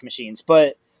mock draft machines,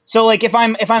 but so like if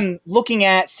I'm looking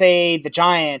at, say, the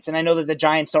Giants, and I know that the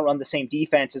Giants don't run the same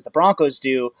defense as the Broncos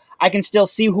do, I can still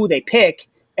see who they pick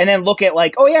and then look at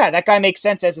like, oh yeah, that guy makes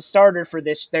sense as a starter for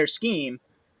their scheme.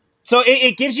 So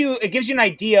it gives you an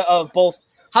idea of both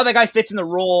how that guy fits in the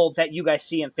role that you guys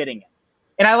see him fitting in.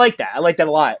 And I like that. I like that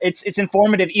a lot. It's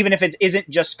informative, even if it isn't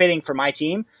just fitting for my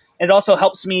team. And it also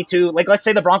helps me to, like, let's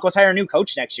say the Broncos hire a new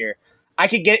coach next year. I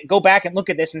could go back and look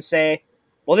at this and say,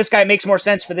 well, this guy makes more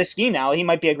sense for this scheme now. He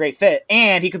might be a great fit,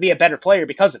 and he could be a better player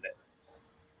because of it.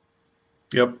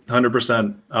 Yep,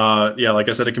 100%. Yeah, like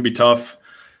I said, it can be tough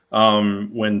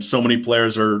when so many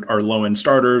players are low-end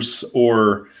starters,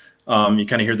 or you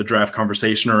kind of hear the draft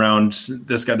conversation around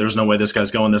this guy. There's no way this guy's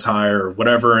going this high or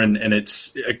whatever. And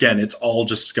it's all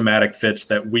just schematic fits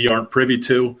that we aren't privy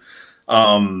to.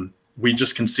 We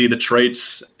just can see the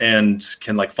traits and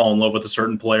can like fall in love with a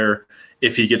certain player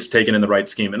if he gets taken in the right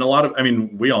scheme.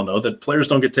 And we all know that players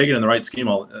don't get taken in the right scheme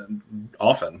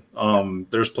often.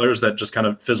 There's players that just kind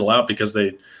of fizzle out because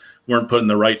they weren't put in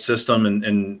the right system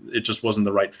and it just wasn't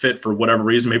the right fit for whatever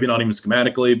reason, maybe not even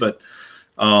schematically, but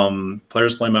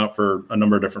players flame out for a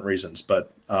number of different reasons.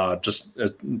 But just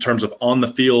in terms of on the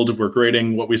field, we're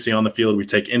grading what we see on the field. We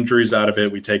take injuries out of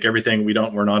it. We take everything.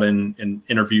 We're not in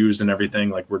interviews and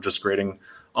everything. Like, we're just grading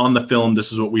on the film.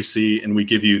 This is what we see. And we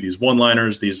give you these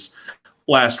one-liners, these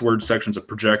last word sections of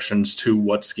projections to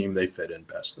what scheme they fit in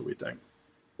best that we think.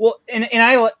 Well, and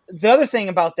the other thing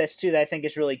about this too that I think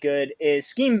is really good is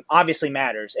scheme obviously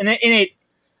matters. And it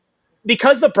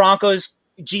because the Broncos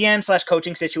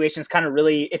GM/coaching situation is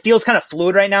it feels kind of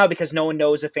fluid right now, because no one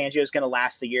knows if Fangio is going to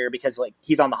last the year, because like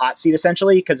he's on the hot seat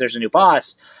essentially because there's a new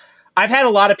boss. I've had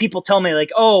a lot of people tell me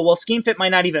like, oh, well, scheme fit might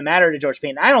not even matter to George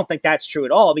Paton. I don't think that's true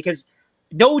at all, because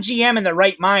no GM in their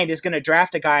right mind is going to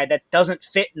draft a guy that doesn't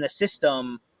fit in the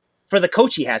system for the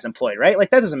coach he has employed, right? Like,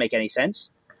 that doesn't make any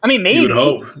sense. I mean, maybe. You would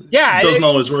hope. Yeah. It doesn't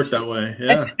always work that way.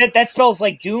 Yeah. That spells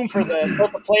like doom for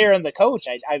both the player and the coach,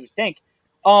 I would think.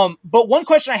 But one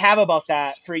question I have about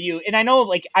that for you, and I know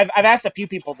like I've asked a few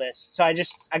people this, so I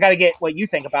got to get what you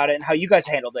think about it and how you guys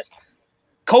handle this.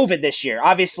 COVID this year,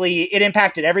 obviously it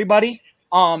impacted everybody.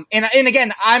 And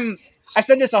again, I've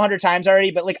said this 100 times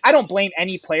already, but like, I don't blame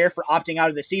any player for opting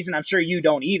out of the season. I'm sure you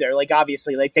don't either. Like,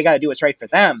 obviously, like, they got to do what's right for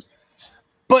them.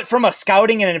 But from a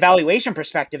scouting and an evaluation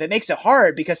perspective, it makes it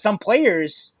hard, because some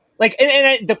players, like,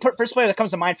 and the first player that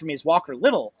comes to mind for me is Walker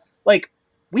Little. Like,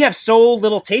 we have so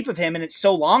little tape of him, and it's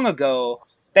so long ago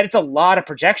that it's a lot of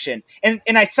projection. And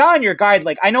I saw in your guide,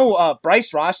 like, I know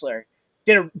Bryce Rossler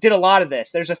did a lot of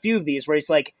this. There's a few of these where he's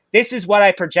like, this is what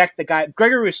I project the guy.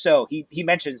 Gregory Rousseau, he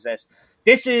mentions this.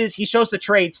 He shows the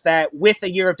traits that with a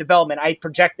year of development, I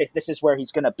project that this is where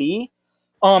he's going to be.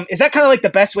 Is that kind of like the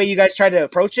best way you guys try to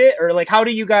approach it? Or like, how'd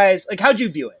you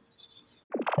view it?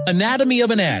 Anatomy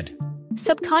of an ad.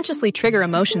 Subconsciously trigger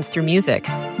emotions through music.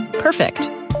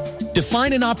 Perfect.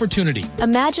 Define an opportunity.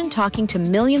 Imagine talking to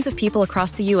millions of people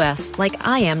across the U.S. like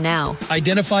I am now.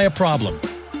 Identify a problem.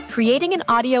 Creating an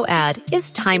audio ad is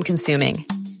time-consuming.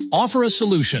 Offer a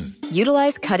solution.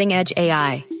 Utilize cutting-edge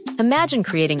AI. Imagine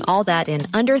creating all that in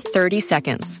under 30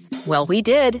 seconds. Well, we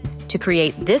did, to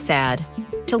create this ad.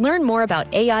 To learn more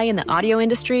about AI in the audio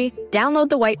industry, download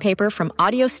the white paper from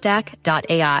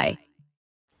audiostack.ai.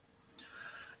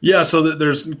 Yeah, so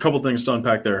there's a couple things to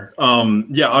unpack there.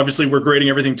 Obviously we're grading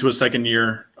everything to a second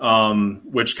year,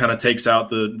 which kind of takes out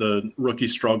the rookie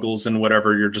struggles and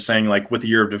whatever. You're just saying, like, with a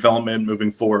year of development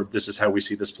moving forward, this is how we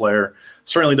see this player.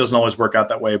 Certainly doesn't always work out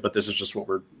that way, but this is just what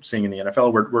we're seeing in the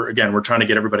NFL. We're trying to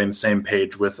get everybody on the same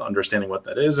page with understanding what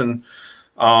that is. And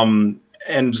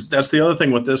that's the other thing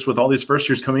with this, with all these first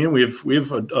years coming in, we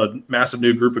have a massive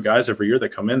new group of guys every year that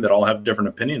come in that all have different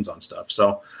opinions on stuff.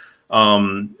 So,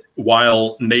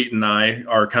 while Nate and I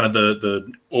are kind of the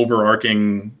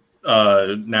overarching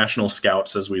national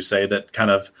scouts, as we say, that kind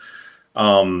of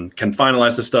can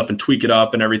finalize this stuff and tweak it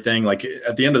up and everything. Like,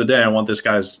 at the end of the day, I want this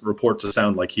guy's report to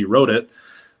sound like he wrote it.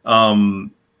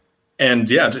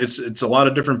 It's a lot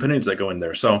of different opinions that go in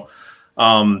there. So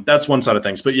that's one side of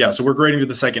things. But yeah, so we're grading to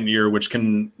the second year, which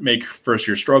can make first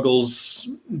year struggles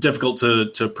difficult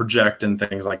to project and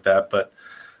things like that. But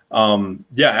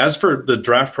as for the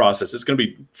draft process, it's going to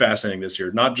be fascinating this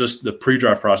year, not just the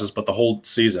pre-draft process, but the whole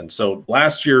season. So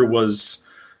last year was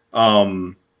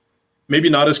maybe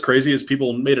not as crazy as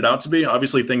people made it out to be.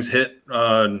 Obviously things hit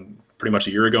pretty much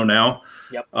a year ago now.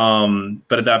 Yep.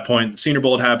 But at that point, Senior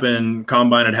Bowl had happened,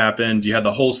 Combine had happened. You had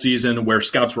the whole season where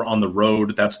scouts were on the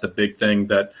road. That's the big thing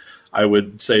that I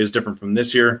would say is different from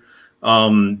this year.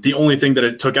 The only thing that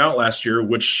it took out last year,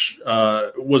 which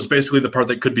was basically the part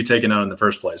that could be taken out in the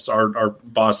first place. Our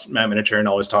boss, Matt Minicherian,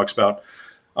 always talks about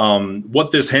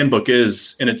what this handbook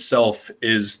is in itself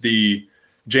is the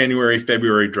January,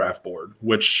 February draft board,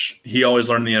 which he always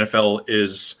learned in the NFL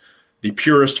is the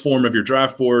purest form of your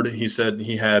draft board. He said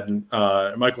he had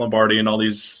Michael Lombardi and all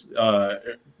these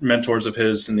mentors of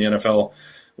his in the NFL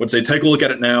would say, take a look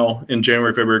at it now in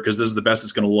January, February, because this is the best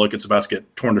it's going to look. It's about to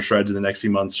get torn to shreds in the next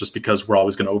few months just because we're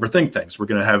always going to overthink things. We're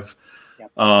going to have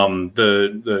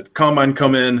the Combine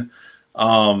come in.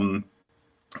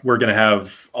 We're going to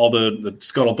have all the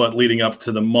scuttlebutt leading up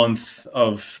to the month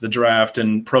of the draft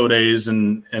and pro days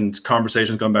and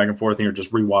conversations going back and forth, and you're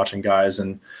just rewatching guys.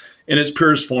 And in its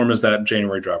purest form is that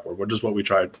January draft board, which is what we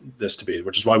tried this to be,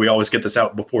 which is why we always get this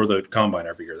out before the Combine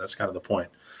every year. That's kind of the point.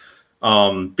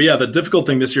 But yeah, the difficult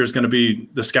thing this year is going to be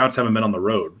the scouts haven't been on the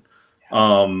road.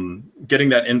 Getting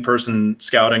that in-person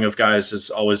scouting of guys is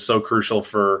always so crucial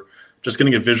for just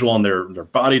getting a visual on their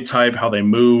body type, how they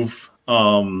move.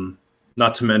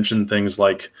 Not to mention things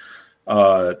like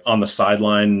on the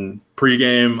sideline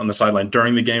pregame, on the sideline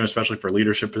during the game, especially for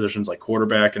leadership positions like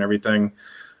quarterback and everything.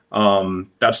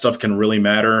 That stuff can really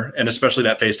matter, and especially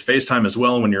that face-to-face time as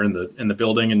well when you're in the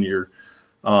building and you're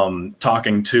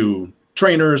talking to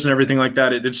trainers and everything like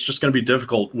that. It's just going to be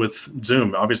difficult with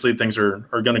Zoom. Obviously, things are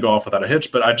going to go off without a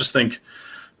hitch, but I just think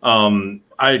I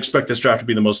expect this draft to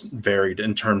be the most varied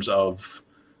in terms of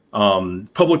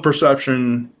public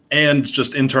perception and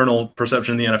just internal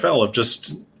perception in the NFL of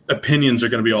just opinions are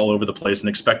going to be all over the place and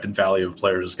expected value of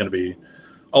players is going to be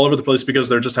all over the place because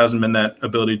there just hasn't been that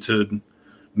ability to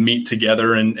meet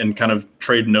together and kind of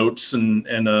trade notes and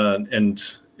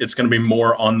it's going to be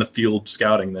more on the field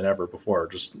scouting than ever before,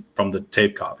 just from the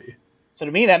tape copy. So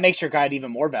to me, that makes your guide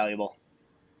even more valuable.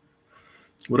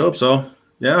 Would hope so.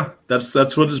 Yeah, that's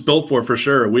what it's built for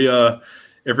sure. We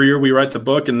every year we write the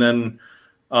book, and then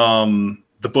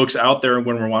the book's out there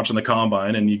when we're watching the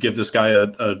Combine, and you give this guy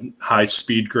a high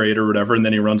speed grade or whatever, and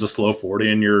then he runs a slow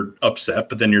 40, and you're upset.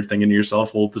 But then you're thinking to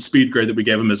yourself, well, the speed grade that we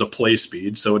gave him is a play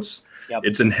speed, so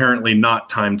it's inherently not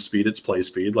timed speed; it's play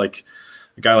speed. Like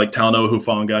a guy like Talanoa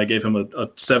Hufanga, I gave him a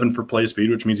 7 for play speed,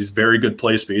 which means he's very good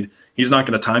play speed. He's not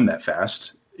going to time that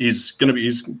fast. He's going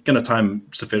to time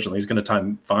sufficiently. He's going to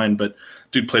time fine, but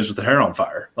dude plays with the hair on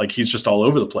fire. Like he's just all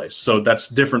over the place. So that's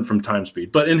different from time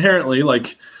speed. But inherently,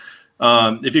 like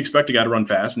if you expect a guy to run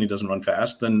fast and he doesn't run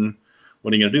fast, then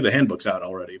what are you going to do? The handbook's out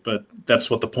already. But that's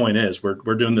what the point is.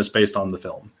 We're doing this based on the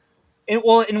film. And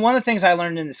one of the things I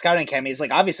learned in the scouting academy is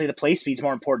like obviously the play speed's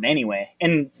more important anyway,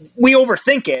 and we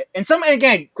overthink it. And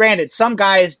again, granted, some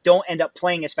guys don't end up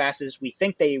playing as fast as we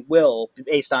think they will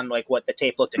based on like what the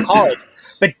tape looked in college.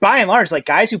 But by and large, like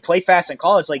guys who play fast in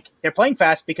college, like they're playing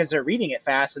fast because they're reading it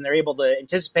fast and they're able to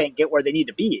anticipate and get where they need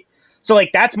to be. So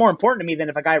like that's more important to me than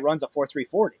if a guy runs a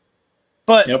 4.340.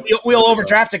 But we'll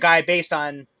overdraft a guy based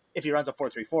on if he runs a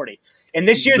 4.340. And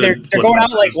this year they're going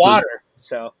out like water.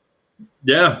 So.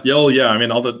 Yeah. I mean,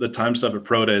 all the time stuff at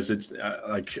pro days, it's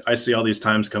like I see all these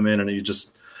times come in and you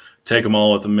just take them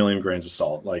all with a million grains of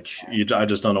salt. Like I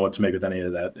just don't know what to make with any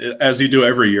of that, as you do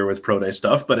every year with pro day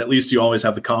stuff. But at least you always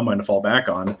have the Combine to fall back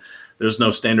on. There's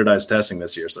no standardized testing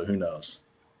this year, so who knows?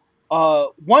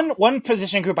 One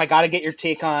position group I got to get your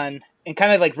take on and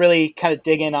kind of like really kind of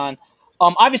dig in on.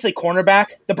 Obviously,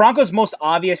 cornerback. The Broncos' most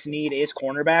obvious need is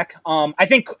cornerback. I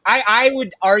think I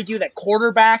would argue that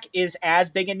quarterback is as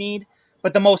big a need,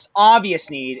 but the most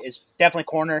obvious need is definitely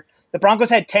corner. The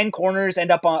Broncos had 10 corners end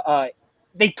up on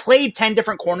they played 10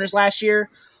 different corners last year.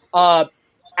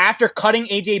 After cutting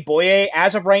AJ Boye,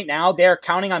 as of right now, they're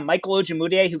counting on Michael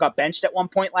Ojemudia, who got benched at one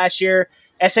point last year,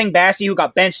 Essang Bassey, who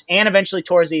got benched and eventually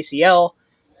tore his ACL,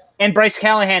 and Bryce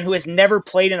Callahan, who has never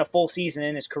played in a full season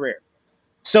in his career.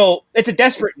 So it's a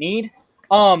desperate need.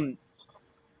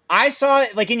 I saw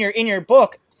it like in your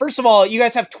book. First of all, you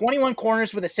guys have 21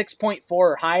 corners with a 6.4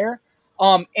 or higher.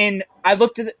 And I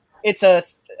looked at it's a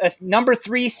number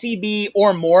 3 CB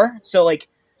or more. So like,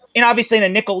 and obviously in a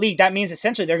nickel league, that means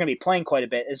essentially they're going to be playing quite a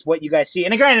bit is what you guys see.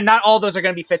 And granted, not all those are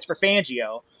going to be fits for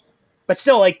Fangio, but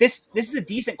still like this is a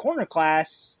decent corner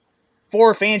class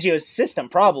for Fangio's system.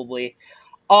 Probably.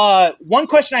 One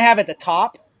question I have at the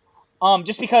top,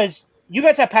 just because you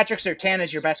guys have Patrick Surtain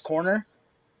as your best corner.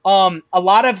 I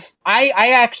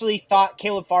actually thought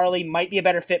Caleb Farley might be a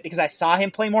better fit because I saw him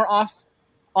play more off.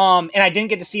 And I didn't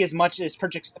get to see as much as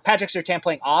Patrick Surtain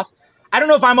playing off. I don't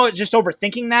know if I'm just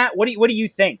overthinking that. What do you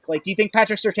think? Like, do you think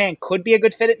Patrick Surtain could be a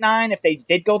good fit at 9 if they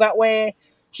did go that way?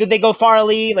 Should they go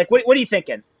Farley? Like, what are you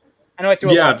thinking? I know I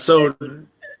threw a lot. So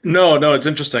no, it's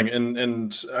interesting,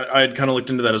 and I had kind of looked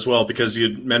into that as well because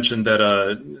you mentioned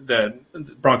that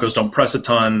Broncos don't press a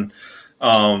ton,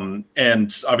 and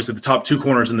obviously the top 2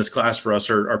 corners in this class for us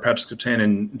are Patrick Surtain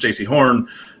and J.C. Horn,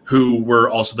 who were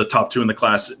also the top 2 in the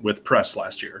class with press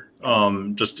last year.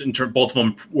 Just in terms, both of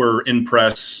them were in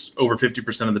press over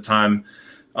 50% of the time.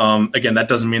 Again, that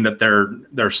doesn't mean that they're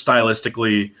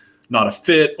stylistically not a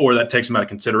fit or that takes them out of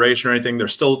consideration or anything. They're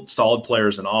still solid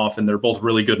players and off, and they're both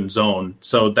really good in zone.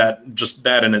 So that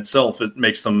in itself, it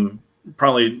makes them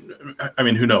probably, I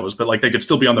mean, who knows, but like they could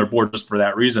still be on their board just for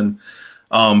that reason.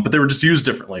 But they were just used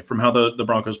differently from how the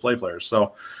Broncos play players.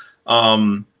 So,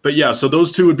 but yeah, so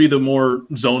those 2 would be the more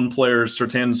zone players.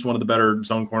 Surtain's one of the better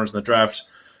zone corners in the draft.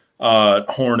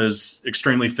 Horn is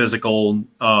extremely physical,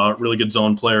 really good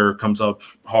zone player, comes up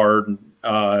hard.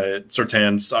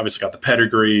 Surtain's obviously got the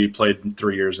pedigree, played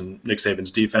 3 years in Nick Saban's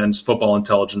defense, football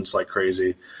intelligence like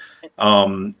crazy.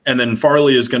 And then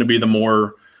Farley is going to be the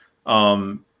more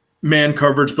man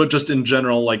coverage, but just in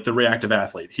general, like the reactive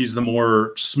athlete. He's the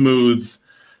more smooth,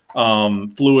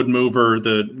 fluid mover,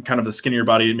 the kind of the skinnier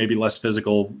body, maybe less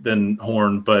physical than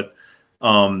Horn, but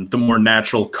the more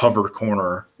natural cover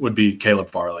corner would be Caleb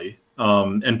Farley,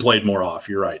 and played more off.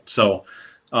 You're right. So,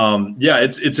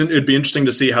 it'd be interesting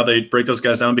to see how they break those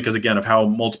guys down because, again, of how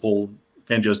multiple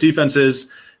Fangio's defense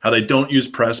is, how they don't use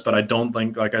press, but I don't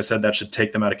think, like I said, that should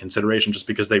take them out of consideration just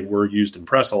because they were used in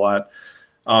press a lot.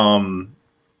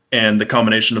 And the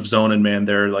combination of zone and man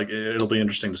there, like it'll be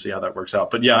interesting to see how that works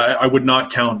out. But yeah, I would not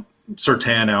count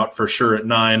Surtain out for sure at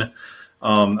 9.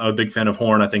 I'm a big fan of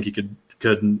Horn. I think he could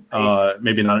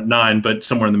maybe not at 9, but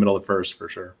somewhere in the middle at first for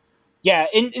sure. Yeah,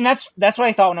 and that's what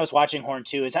I thought when I was watching Horn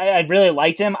too. Is I really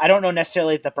liked him. I don't know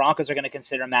necessarily if the Broncos are going to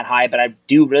consider him that high, but I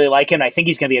do really like him. I think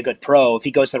he's going to be a good pro if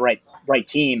he goes to the right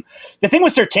team. The thing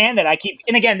with Surtain that I keep,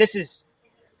 and again,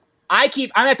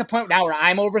 I'm at the point now where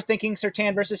I'm overthinking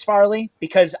Surtain versus Farley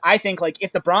because I think like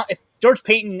if George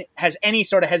Paton has any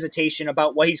sort of hesitation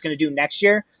about what he's going to do next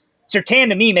year, Surtain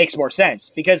to me makes more sense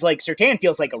because like Surtain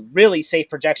feels like a really safe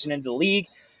projection into the league.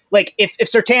 Like if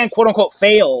Surtain quote unquote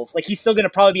fails, like he's still going to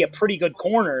probably be a pretty good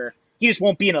corner. He just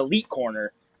won't be an elite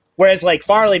corner. Whereas like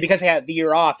Farley, because they had the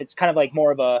year off, it's kind of like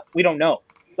more of a, we don't know.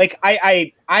 Like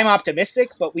I'm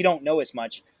optimistic, but we don't know as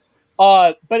much.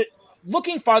 But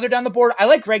looking farther down the board, I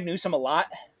like Greg Newsome a lot.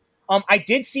 I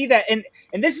did see that, and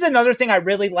this is another thing I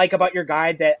really like about your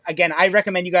guide that, again, I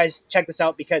recommend you guys check this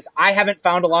out because I haven't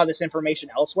found a lot of this information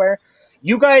elsewhere.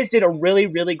 You guys did a really,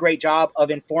 really great job of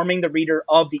informing the reader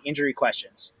of the injury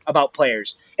questions about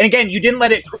players. And again, you didn't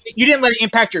let it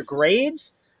impact your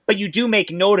grades, but you do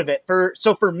make note of it.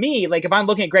 So for me, like if I'm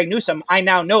looking at Greg Newsome, I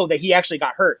now know that he actually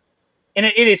got hurt.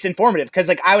 And it's informative because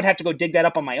like I would have to go dig that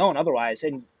up on my own otherwise,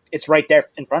 and it's right there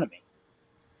in front of me.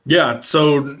 Yeah,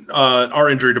 so our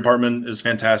injury department is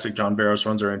fantastic. John Barros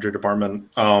runs our injury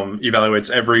department,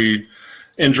 evaluates every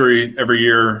injury every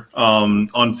year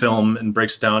on film and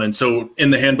breaks it down. And so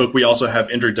in the handbook, we also have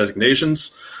injury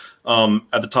designations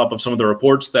at the top of some of the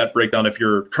reports that break down if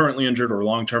you're currently injured or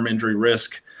long-term injury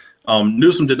risk.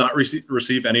 Newsome did not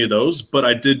receive any of those, but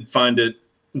I did find it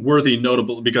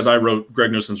notable because I wrote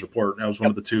Greg Newsome's report. And I was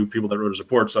one of the 2 people that wrote his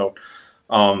report. So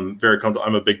very comfortable.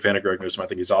 I'm a big fan of Greg Newsome. I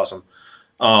think he's awesome.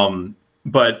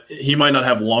 But he might not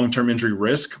have long-term injury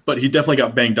risk, but he definitely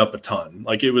got banged up a ton.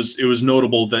 Like it was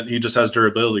notable that he just has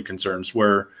durability concerns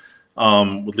where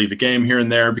would leave a game here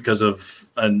and there because of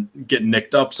getting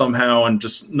nicked up somehow and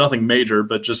just nothing major,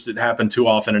 but just it happened too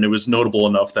often. And it was notable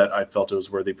enough that I felt it was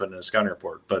worthy put in a scouting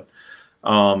report. But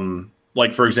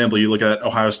like, for example, you look at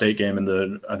Ohio State game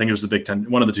in I think it was the Big Ten,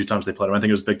 one of the 2 times they played him. I think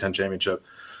it was the Big Ten championship.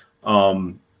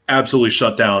 Absolutely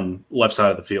shut down left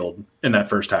side of the field in that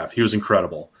first half. He was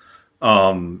incredible.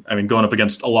 I mean, going up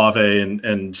against Olave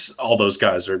and all those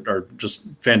guys are just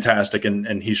fantastic,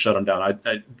 and he shut him down.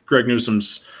 Greg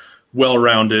Newsome's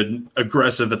well-rounded,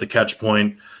 aggressive at the catch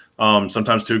point,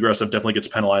 sometimes too aggressive, definitely gets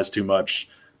penalized too much,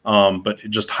 but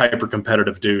just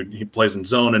hyper-competitive dude. He plays in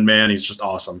zone and man, he's just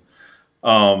awesome.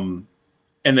 And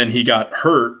then he got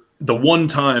hurt. The one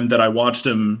time that I watched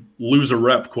him lose a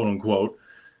rep, quote-unquote,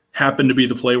 happened to be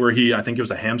the play where I think it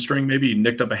was a hamstring, maybe he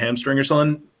nicked up a hamstring or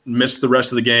something, missed the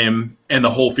rest of the game, and the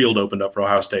whole field opened up for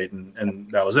Ohio State,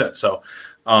 and that was it. So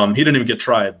he didn't even get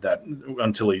tried that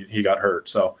until he got hurt.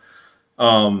 So,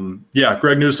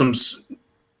 Greg Newsome's,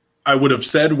 I would have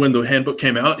said when the handbook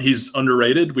came out, he's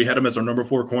underrated. We had him as our number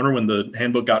 4 corner when the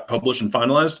handbook got published and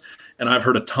finalized, and I've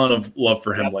heard a ton of love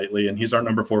for him lately, and he's our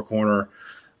number 4 corner.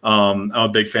 I'm a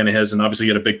big fan of his, and obviously he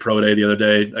had a big pro day the other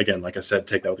day. Again, like I said,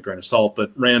 take that with a grain of salt,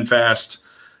 but ran fast.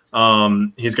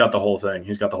 He's got the whole thing.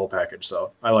 He's got the whole package,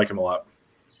 so I like him a lot.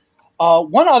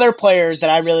 One other player that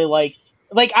I really like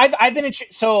I've been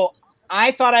so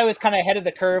I thought I was kind of ahead of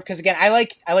the curve because again I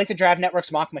like the Draft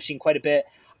Network's mock machine quite a bit.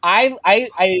 I've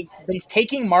been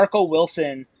taking Marco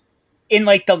Wilson in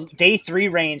like the day 3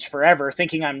 range forever,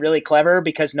 thinking I'm really clever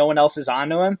because no one else is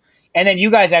onto him, and then you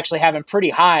guys actually have him pretty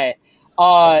high.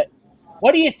 What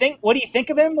do you think? What do you think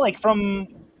of him? Like from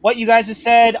what you guys have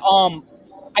said,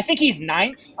 I think he's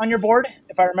 9th on your board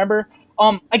if I remember.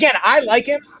 Again, I like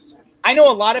him. I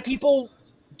know a lot of people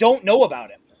don't know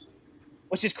about him,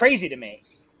 which is crazy to me.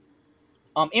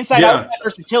 Inside out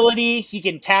versatility, he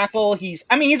can tackle. He's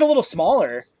a little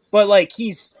smaller, but like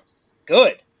he's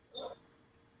good.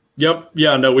 Yep.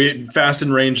 Yeah. No, we fast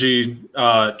and rangy,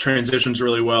 transitions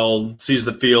really well, sees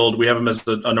the field. We have him as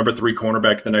a number 3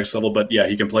 cornerback at the next level, but yeah,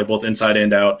 he can play both inside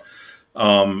and out,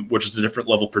 which is a different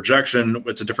level projection.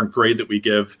 It's a different grade that we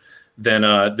give than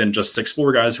just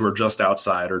 6'4" guys who are just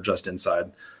outside or just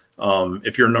inside.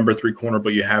 If you're a number 3 corner,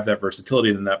 but you have that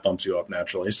versatility, then that bumps you up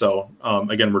naturally. So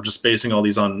again, we're just basing all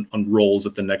these on roles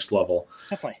at the next level.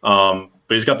 Definitely.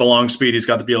 But he's got the long speed. He's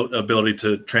got the ability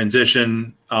to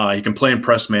transition. He can play in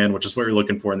press man, which is what you're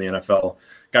looking for in the NFL.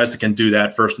 Guys that can do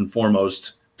that first and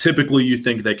foremost. Typically, you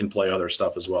think they can play other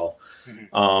stuff as well.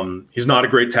 Mm-hmm. He's not a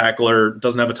great tackler.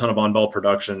 Doesn't have a ton of on-ball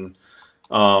production.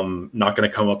 Not going to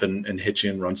come up and hit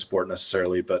you in run support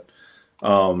necessarily, but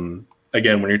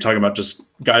again, when you're talking about just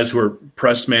guys who are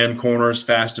press man corners,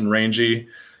 fast and rangy,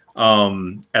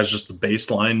 as just the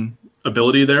baseline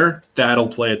ability there, that'll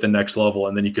play at the next level,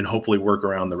 and then you can hopefully work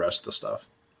around the rest of the stuff.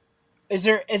 Is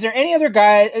there any other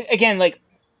guy, again, like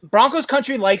Broncos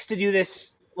country likes to do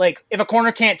this, like if a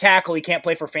corner can't tackle, he can't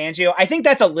play for Fangio. I think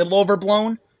that's a little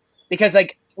overblown because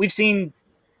like we've seen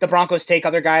the Broncos take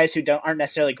other guys who aren't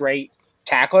necessarily great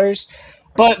tacklers.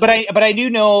 But I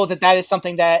do know that is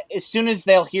something that as soon as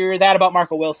they'll hear that about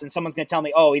Marco Wilson, someone's going to tell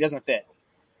me, oh, he doesn't fit.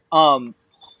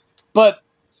 But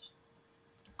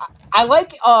I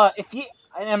like if he.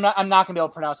 I'm not going to be able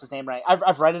to pronounce his name right.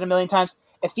 I've read it a million times.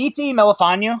 Ifeatu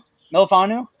Melifonwu.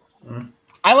 Mm-hmm.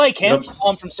 I like him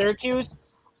from Syracuse.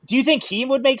 Do you think he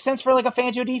would make sense for like a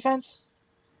Fangio defense?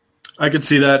 I could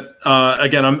see that.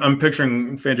 Again, I'm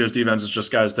picturing Fangio's defense as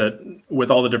just guys that,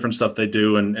 with all the different stuff they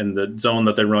do and the zone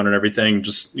that they run and everything,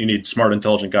 just you need smart,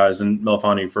 intelligent guys. And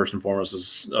Melifonwu, first and foremost,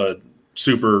 is a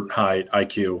super high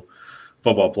IQ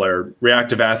football player,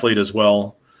 reactive athlete as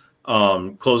well.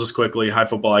 Closes quickly, high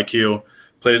football IQ.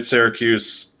 Played at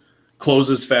Syracuse,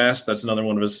 closes fast. That's another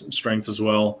one of his strengths as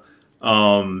well.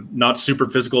 Not super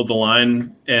physical at the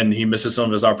line, and he misses some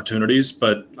of his opportunities.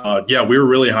 But yeah, we were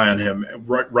really high on him.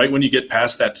 Right when you get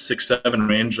past that 6-7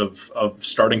 range of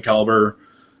starting caliber,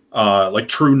 like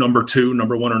true number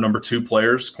 1 or number 2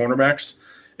 players, cornerbacks,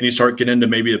 and you start getting into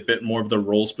maybe a bit more of the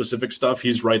role specific stuff,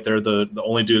 he's right there, the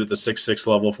only dude at the 6'6"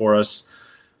 level for us.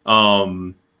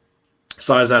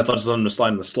 Size and athleticism to slide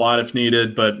in the slot if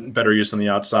needed, but better use on the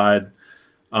outside.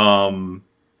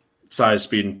 Size,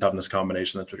 speed, and toughness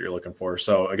combination. That's what you're looking for.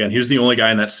 So again, he was the only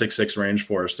guy in that 6'6" range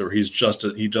for us. So he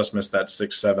just missed that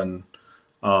 6'7"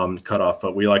 cutoff,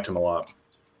 but we liked him a lot.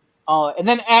 And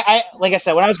then I like I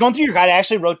said, when I was going through your guide, I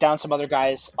actually wrote down some other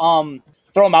guys. Throw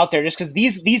them out there just because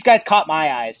these guys caught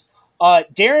my eyes.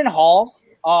 Darren Hall,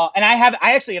 and I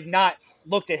actually have not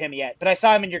looked at him yet, but I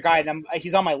saw him in your guide, and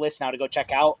he's on my list now to go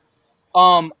check out.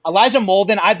 Elijah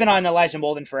Molden, I've been on Elijah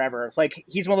Molden forever. Like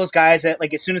he's one of those guys that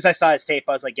like as soon as I saw his tape,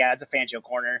 I was like, yeah, it's a Fangio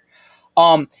corner.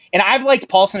 And I've liked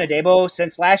Paulson Adebo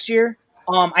since last year.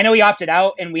 I know he opted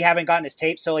out and we haven't gotten his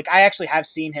tape, so like I actually have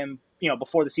seen him,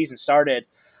 before the season started.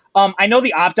 I know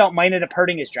the opt out might end up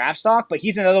hurting his draft stock, but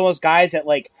he's another one of those guys that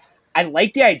like I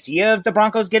like the idea of the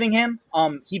Broncos getting him.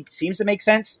 He seems to make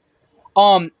sense.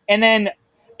 I want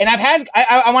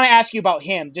to ask you about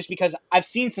him just because I've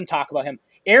seen some talk about him.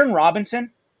 Aaron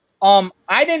Robinson,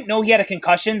 I didn't know he had a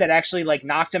concussion that actually like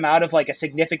knocked him out of like a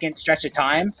significant stretch of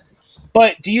time.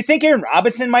 But do you think Aaron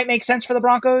Robinson might make sense for the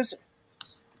Broncos?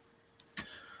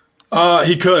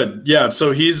 He could, yeah.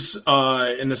 So he's in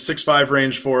the 6'5"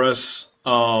 range for us,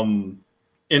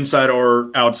 inside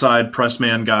or outside press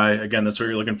man guy. Again, that's what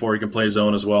you're looking for. He can play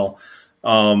zone as well.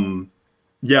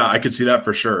 Yeah, I could see that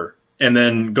for sure. And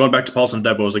then going back to Paulson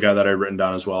Adebo is a guy that I've written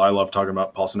down as well. I love talking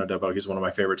about Paulson Adebo. He's one of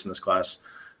my favorites in this class.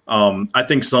 I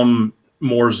think some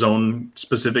more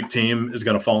zone-specific team is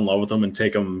going to fall in love with him and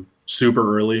take him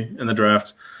super early in the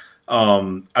draft.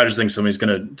 I just think somebody's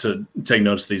going to take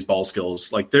notice of these ball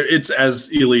skills. Like it's as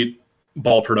elite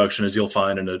ball production as you'll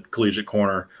find in a collegiate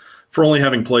corner. For only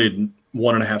having played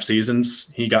 1.5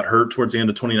 seasons. He got hurt towards the end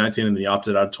of 2019 and he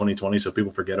opted out of 2020, so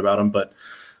people forget about him. But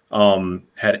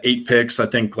had 8 picks, I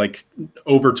think like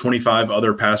over 25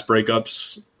 other pass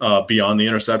breakups beyond the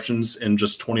interceptions in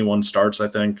just 21 starts, I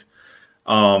think.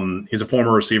 He's a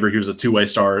former receiver. He was a two-way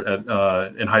star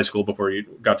in high school before he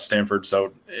got to Stanford.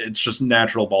 So it's just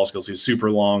natural ball skills. He's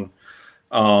super long.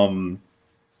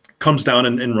 Comes down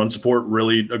and run support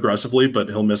really aggressively, but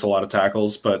he'll miss a lot of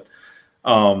tackles. But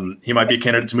he might be a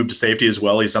candidate to move to safety as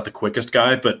well. He's not the quickest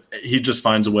guy, but he just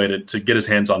finds a way to get his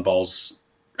hands on balls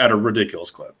at a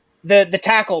ridiculous clip. The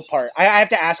tackle part, I have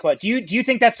to ask about. Do you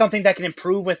think that's something that can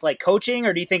improve with like coaching,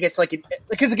 or do you think it's like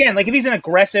because again, like if he's an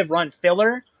aggressive run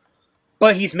filler,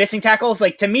 but he's missing tackles,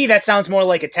 like to me that sounds more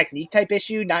like a technique type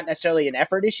issue, not necessarily an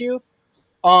effort issue.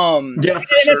 Yeah,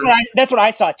 that's what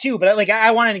I saw too. But like I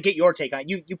wanted to get your take on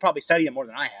it. You probably studied it more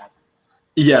than I have.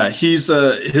 Yeah, he's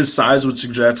his size would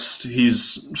suggest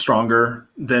he's stronger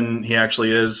than he actually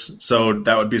is. So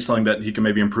that would be something that he can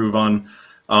maybe improve on.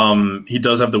 He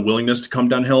does have the willingness to come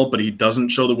downhill, but he doesn't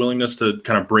show the willingness to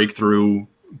kind of break through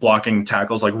blocking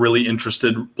tackles, like really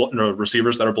interested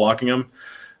receivers that are blocking him.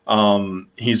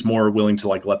 He's more willing to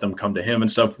like let them come to him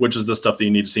and stuff, which is the stuff that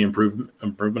you need to see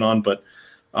improvement on. But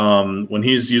when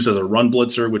he's used as a run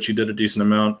blitzer, which he did a decent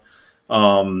amount,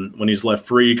 when he's left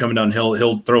free coming downhill,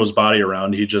 he'll throw his body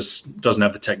around. He just doesn't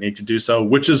have the technique to do so,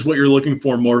 which is what you're looking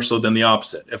for more so than the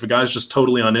opposite. If a guy's just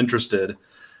totally uninterested,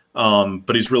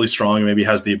 but he's really strong and maybe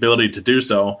has the ability to do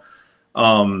so,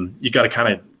 you got to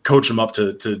kind of coach him up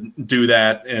to do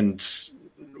that and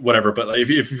whatever. But if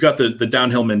you've got the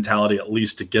downhill mentality at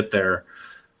least to get there,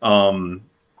 and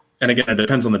again, it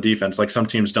depends on the defense. Like some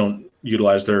teams don't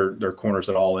utilize their corners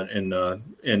at all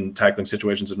in tackling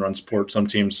situations and run support. Some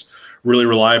teams really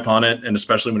rely upon it, and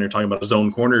especially when you're talking about a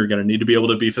zone corner, you're going to need to be able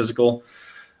to be physical.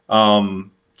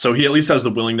 So he at least has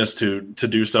the willingness to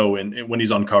do so when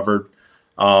he's uncovered.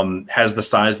 Has the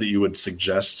size that you would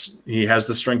suggest. He has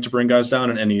the strength to bring guys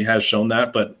down, and he has shown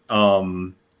that. But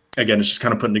again, it's just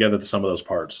kind of putting together the sum of those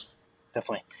parts.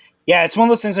 Definitely. Yeah, it's one of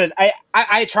those things that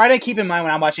I try to keep in mind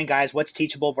when I'm watching guys what's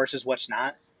teachable versus what's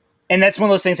not. And that's one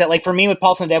of those things that, like, for me with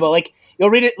Paulson Adebo, like, you'll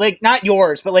read it, like, not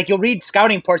yours, but, like, you'll read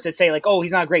scouting reports that say, like, oh,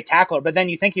 he's not a great tackler. But then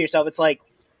you think to yourself, it's like,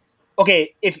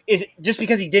 okay, just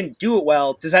because he didn't do it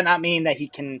well, does that not mean that he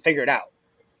can figure it out?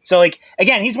 So, like,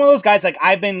 again, he's one of those guys, like,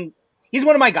 he's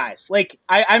one of my guys. Like,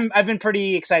 I've been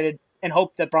pretty excited and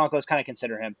hope that Broncos kind of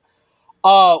consider him.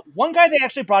 One guy they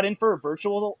actually brought in for a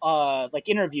virtual like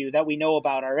interview that we know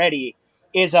about already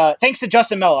is thanks to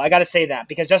Justin Mello. I got to say that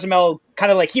because Justin Mello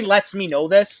kind of like he lets me know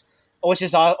this, which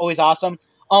is always awesome.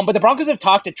 But the Broncos have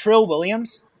talked to Trill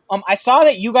Williams. I saw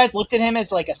that you guys looked at him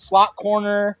as like a slot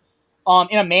corner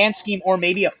in a man scheme or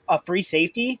maybe a free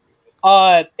safety.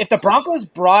 If the Broncos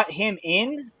brought him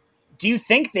in, do you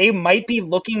think they might be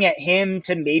looking at him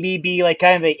to maybe be like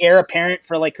kind of the heir apparent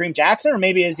for like Kareem Jackson, or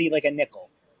maybe is he like a nickel?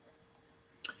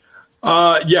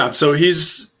 Yeah, so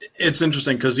it's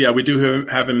interesting because, yeah, we do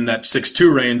have him in that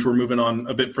 6'2" range. We're moving on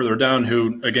a bit further down,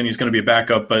 who, again, he's going to be a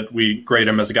backup, but we grade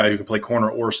him as a guy who can play corner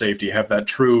or safety, have that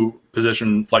true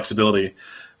position flexibility.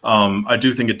 I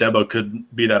do think Adebo could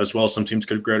be that as well. Some teams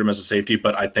could grade him as a safety,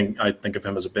 but I think of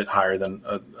him as a bit higher than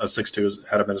a 6'2",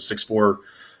 had him at a 6'4",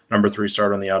 number 3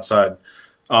 starter on the outside.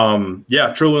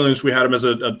 Yeah, Trill Williams, we had him as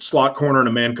a slot corner in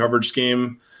a man coverage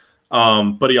scheme.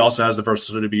 But he also has the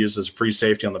versatility to be used as free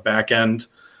safety on the back end.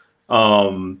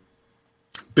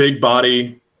 Big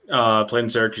body, played in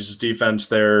Syracuse's defense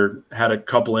there, had a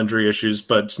couple injury issues,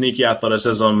 but sneaky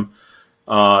athleticism,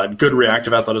 good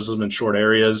reactive athleticism in short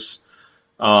areas,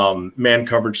 man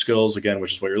coverage skills, again,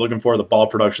 which is what you're looking for, the ball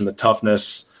production, the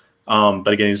toughness. But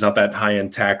again, he's not that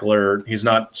high-end tackler. He's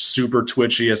not super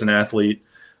twitchy as an athlete.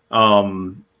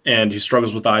 And he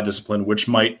struggles with eye discipline, which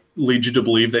might lead you to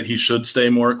believe that he should stay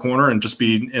more at corner and just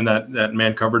be in that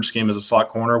man coverage scheme as a slot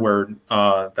corner where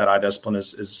that eye discipline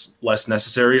is less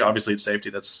necessary. Obviously, at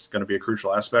safety, that's going to be a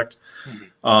crucial aspect.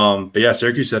 Mm-hmm. But yeah,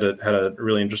 Syracuse had a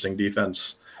really interesting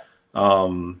defense.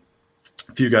 A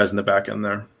few guys in the back end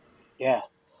there. Yeah.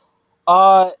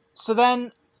 So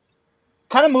then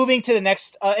kind of moving to the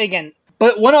next, again,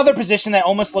 but one other position that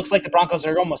almost looks like the Broncos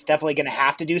are almost definitely going to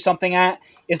have to do something at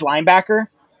is linebacker.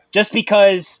 Just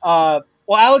because,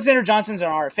 Alexander Johnson's an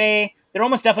RFA. They're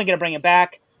almost definitely going to bring him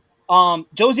back.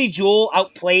 Josey Jewell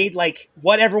outplayed like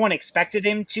what everyone expected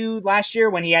him to last year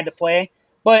when he had to play.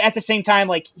 But at the same time,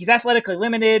 like he's athletically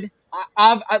limited.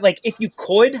 Like if you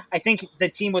could, I think the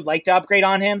team would like to upgrade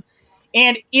on him.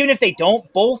 And even if they don't,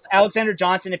 both Alexander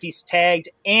Johnson, if he's tagged,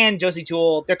 and Josey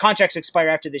Jewell, their contracts expire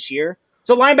after this year.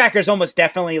 So linebacker is almost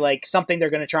definitely like something they're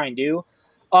going to try and do.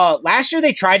 Last year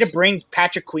they tried to bring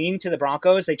Patrick Queen to the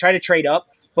Broncos. They tried to trade up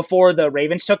before the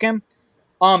Ravens took him.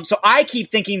 So I keep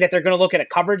thinking that they're going to look at a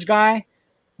coverage guy.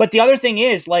 But the other thing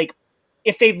is, like,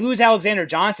 if they lose Alexander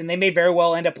Johnson, they may very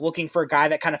well end up looking for a guy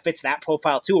that kind of fits that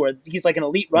profile too, where he's like an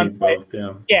elite run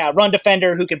run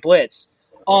defender who can blitz.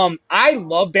 I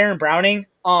love Baron Browning.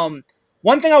 One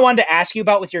thing I wanted to ask you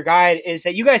about with your guide is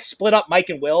that you guys split up Mike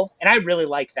and Will, and I really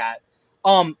like that.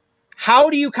 How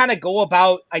do you kind of go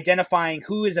about identifying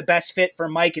who is a best fit for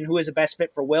Mike and who is a best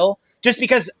fit for Will? Just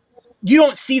because you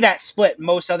don't see that split in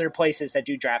most other places that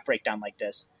do draft breakdown like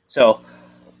this. So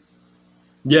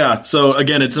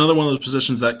again, it's another one of those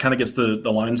positions that kind of gets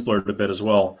the lines blurred a bit as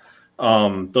well.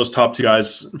 Those top two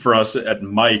guys for us at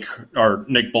Mike are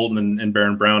Nick Bolton and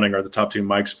Baron Browning are the top two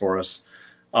Mikes for us.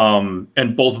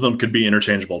 And both of them could be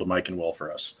interchangeable to Mike and Will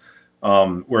for us.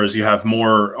 Whereas you have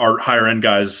our higher end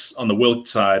guys on the Will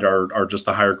side are just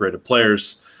the higher graded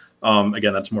players.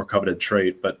 Again, that's a more coveted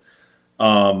trait, but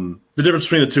the difference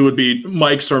between the two would be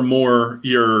Mikes are more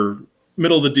your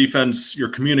middle of the defense, your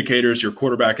communicators, your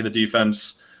quarterback of the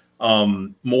defense,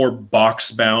 more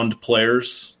box bound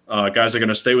players, guys are going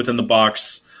to stay within the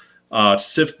box,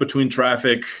 sift between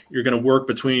traffic. You're going to work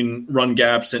between run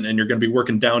gaps and you're going to be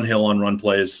working downhill on run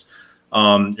plays.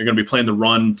 You're going to be playing the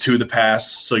run to the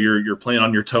pass. So you're playing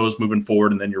on your toes moving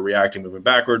forward and then you're reacting moving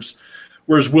backwards.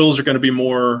 Whereas Wills are going to be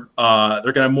more, they're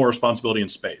going to have more responsibility in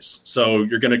space. So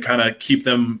you're going to kind of keep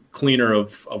them cleaner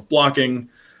of blocking,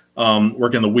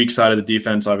 working the weak side of the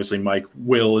defense. Obviously,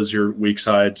 Will is your weak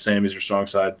side. Sam is your strong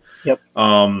side. Yep.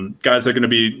 Guys that are going to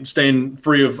be staying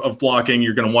free of blocking.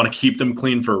 You're going to want to keep them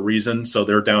clean for a reason. So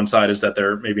their downside is that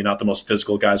they're maybe not the most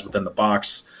physical guys within the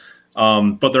box,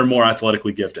 but they're more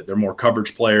athletically gifted. They're more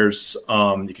coverage players.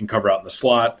 You can cover out in the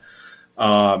slot.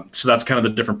 So that's kind of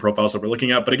the different profiles that we're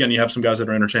looking at. But again, you have some guys that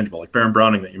are interchangeable, like Baron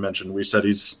Browning that you mentioned. We said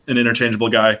he's an interchangeable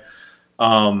guy.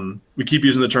 We keep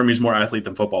using the term he's more athlete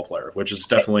than football player, which is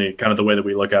definitely kind of the way that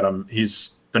we look at him.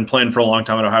 He's been playing for a long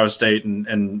time at Ohio State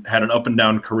and had an up and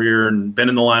down career and been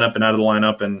in the lineup and out of the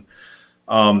lineup. And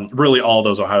really all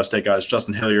those Ohio State guys,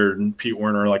 Justin Hilliard and Pete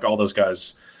Werner, like all those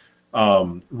guys,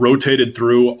 rotated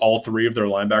through all three of their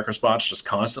linebacker spots just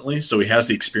constantly. So he has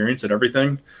the experience at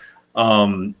everything.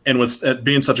 And with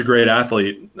being such a great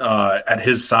athlete at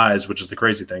his size, which is the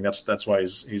crazy thing, that's why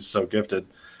he's so gifted.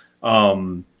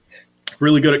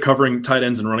 Really good at covering tight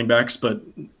ends and running backs, but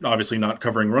obviously not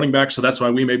covering running backs. So that's why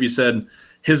we maybe said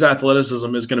his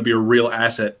athleticism is going to be a real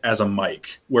asset as a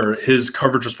Mike, where his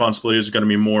coverage responsibilities are going to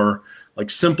be more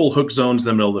like simple hook zones in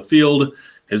the middle of the field.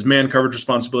 His man coverage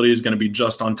responsibility is going to be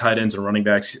just on tight ends and running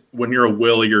backs. When you're a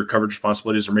Will, your coverage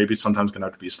responsibilities are maybe sometimes going to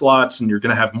have to be slots, and you're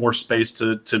going to have more space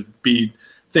to be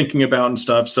thinking about and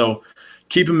stuff. So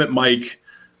keep him at Mike.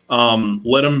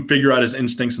 Let him figure out his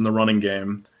instincts in the running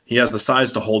game. He has the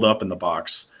size to hold up in the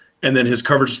box. And then his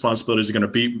coverage responsibilities are going to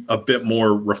be a bit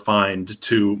more refined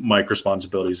to Mike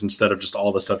responsibilities instead of just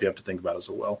all the stuff you have to think about as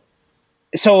a Will.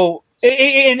 So,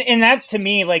 and that to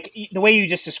me, like the way you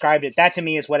just described it, that to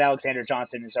me is what Alexander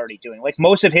Johnson is already doing. Like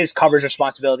most of his coverage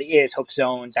responsibility is hook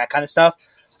zone, that kind of stuff.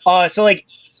 So like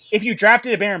if you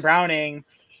drafted a Baron Browning,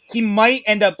 he might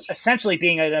end up essentially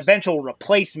being an eventual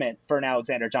replacement for an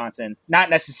Alexander Johnson. Not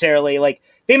necessarily like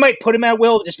they might put him at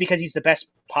Will just because he's the best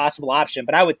possible option.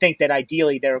 But I would think that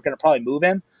ideally they're going to probably move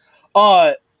him.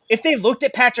 If they looked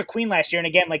at Patrick Queen last year, and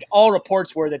again, like all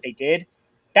reports were that they did,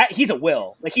 that he's a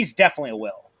Will. Like he's definitely a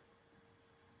Will.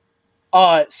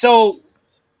 So,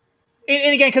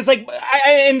 and again, because like,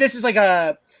 and this is like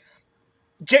a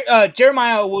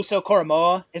Jeremiah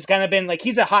Owusu-Koramoah has kind of been like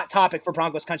he's a hot topic for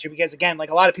Broncos country because again, like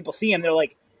a lot of people see him, they're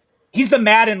like, he's the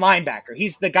Madden linebacker.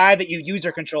 He's the guy that you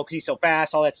user control because he's so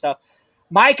fast, all that stuff.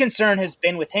 My concern has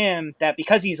been with him that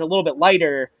because he's a little bit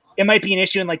lighter, it might be an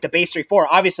issue in like the base 3-4.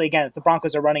 Obviously, again, if the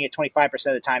Broncos are running at 25%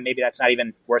 of the time, maybe that's not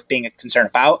even worth being a concern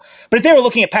about. But if they were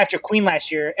looking at Patrick Queen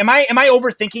last year, am I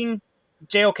overthinking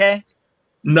JOK?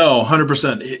 No,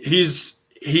 100%.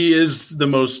 He is the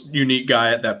most unique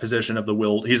guy at that position of the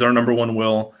Will. He's our number one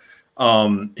Will.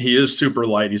 He is super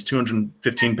light. He's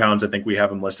 215 pounds. I think we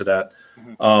have him listed at.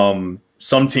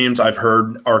 Some teams I've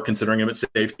heard are considering him at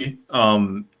safety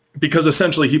because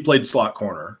essentially he played slot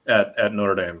corner at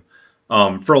Notre Dame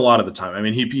for a lot of the time. I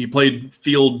mean, he played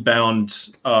field-bound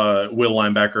will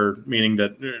linebacker, meaning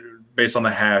that based on the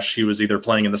hash, he was either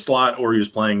playing in the slot or he was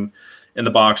playing in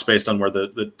the box based on where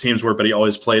the teams were, but he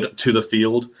always played to the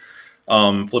field,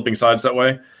 flipping sides that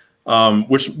way,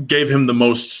 which gave him the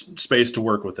most space to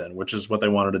work within, which is what they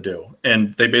wanted to do.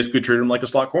 And they basically treated him like a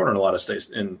slot corner in a lot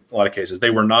of cases. They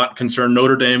were not concerned.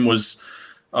 Notre Dame was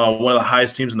one of the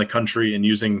highest teams in the country in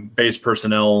using base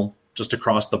personnel just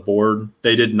across the board.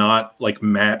 They did not like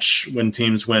match when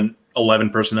teams went 11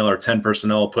 personnel or 10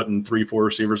 personnel, putting 3-4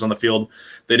 receivers on the field.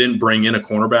 They didn't bring in a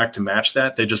cornerback to match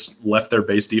that. They just left their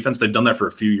base defense. They've done that for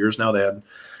a few years now. They had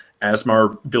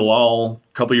Asmar Bilal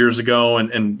a couple years ago,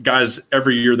 and guys,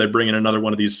 every year they bring in another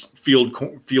one of these field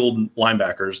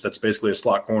linebackers that's basically a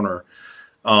slot corner.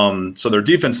 So their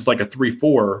defense is like a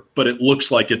 3-4, but it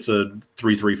looks like it's a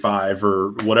 3-3-5 or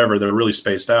whatever. They're really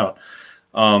spaced out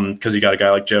because you got a guy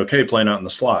like JOK playing out in the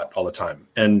slot all the time.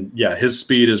 And yeah, his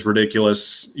speed is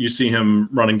ridiculous. You see him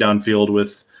running downfield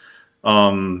with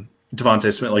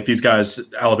Devontae Smith, like these guys,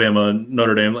 Alabama,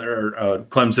 Notre Dame, or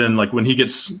Clemson, like when he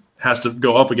has to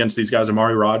go up against these guys,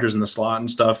 Amari Rodgers in the slot and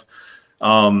stuff.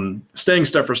 Staying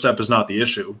step for step is not the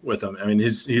issue with him. I mean,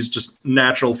 he's just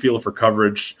natural feel for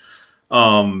coverage.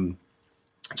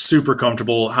 Super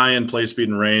comfortable, high end play speed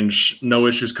and range, no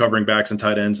issues covering backs and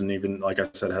tight ends, and even, like I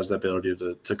said, has the ability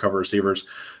to cover receivers.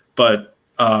 But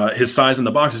his size in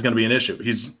the box is going to be an issue.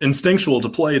 He's instinctual to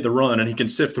play the run, and he can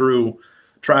sift through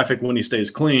traffic when he stays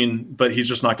clean, but he's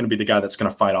just not going to be the guy that's going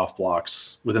to fight off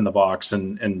blocks within the box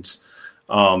and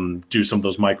do some of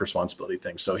those Mike responsibility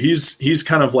things. So he's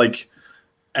kind of like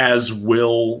as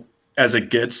Will as it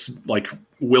gets, like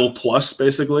Will plus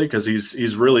basically, because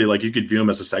he's really like, you could view him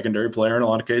as a secondary player in a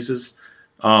lot of cases.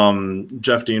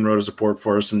 Jeff Dean wrote a report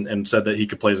for us and said that he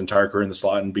could play his entire career in the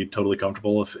slot and be totally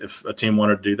comfortable if a team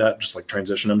wanted to do that, just like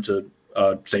transition him to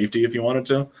safety if you wanted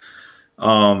to.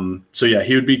 So yeah,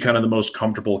 he would be kind of the most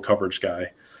comfortable coverage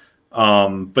guy.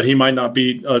 But he might not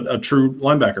be a true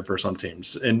linebacker for some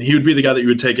teams, and he would be the guy that you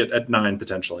would take it at 9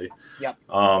 potentially. Yep.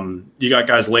 You got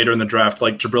guys later in the draft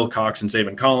like Jabril Cox and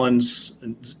Zaven Collins.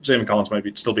 Zaven Collins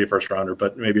might still be a first rounder,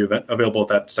 but maybe available at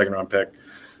that second round pick.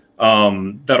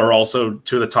 That are also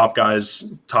two of the top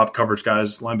coverage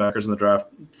guys, linebackers in the draft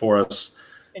for us,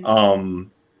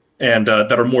 and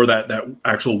that are more that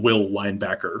actual will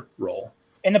linebacker role.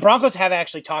 And the Broncos have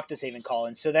actually talked to Zaven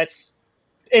Collins, so that's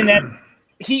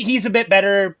he's a bit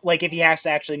better. Like if he has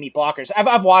to actually meet blockers,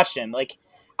 I've watched him. Like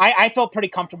I felt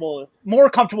more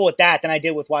comfortable with that than I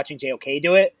did with watching JOK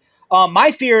do it.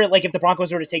 My fear, like if the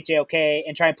Broncos were to take JOK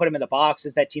and try and put him in the box,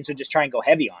 is that teams would just try and go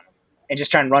heavy on him and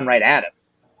just try and run right at him.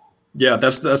 Yeah,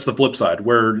 that's the flip side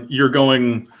where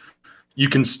you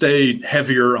can stay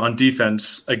heavier on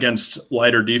defense against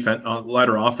lighter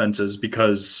offenses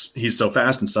because he's so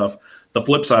fast and stuff. The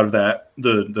flip side of that,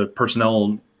 the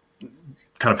personnel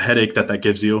kind of headache that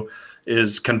gives you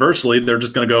is conversely, they're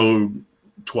just going to go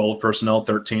 12 personnel,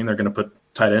 13. They're going to put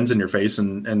tight ends in your face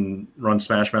and run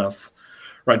smash mouth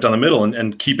right down the middle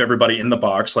and keep everybody in the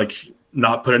box, like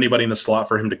not put anybody in the slot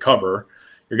for him to cover.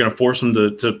 You're going to force him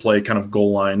to play kind of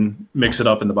goal line, mix it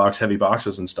up in the box, heavy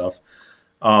boxes and stuff.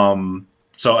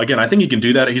 So again, I think he can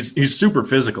do that. He's super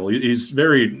physical. He's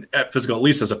very physical, at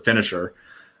least as a finisher.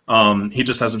 He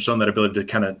just hasn't shown that ability to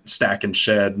kind of stack and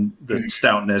shed the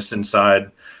stoutness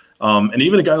inside. And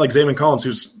even a guy like Zaven Collins,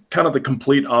 who's kind of the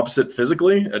complete opposite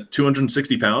physically at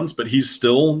 260 pounds, but he's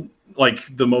still like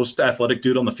the most athletic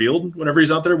dude on the field whenever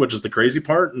he's out there, which is the crazy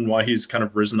part and why he's kind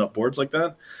of risen up boards like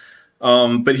that.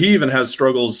 But he even has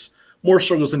more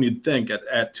struggles than you'd think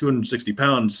at 260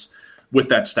 pounds with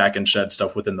that stack and shed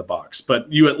stuff within the box. But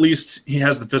he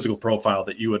has the physical profile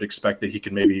that you would expect that he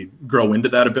could maybe grow into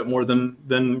that a bit more than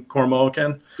Cormo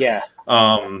can. Yeah.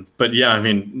 But yeah, I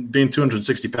mean, being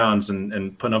 260 pounds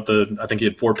and putting up I think he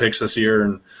had 4 picks this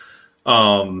year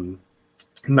and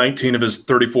 19 of his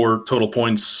 34 total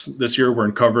points this year were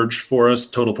in coverage for us.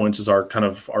 Total points is our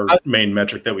main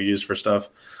metric that we use for stuff.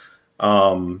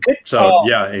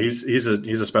 Yeah, he's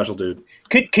a special dude.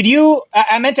 Could you?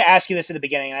 I meant to ask you this at the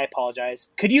beginning, and I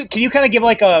apologize. Could you kind of give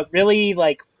like a really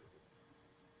like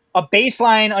a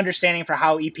baseline understanding for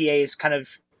how EPA is kind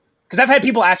of? Because I've had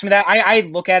people ask me that. I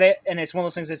look at it, and it's one of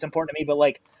those things that's important to me. But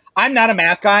like, I'm not a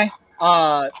math guy.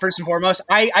 First and foremost,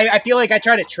 I feel like I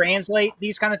try to translate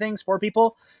these kind of things for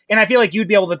people, and I feel like you'd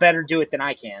be able to better do it than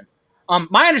I can.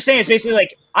 My understanding is basically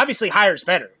like obviously higher is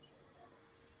better.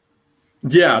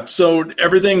 Yeah, so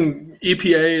everything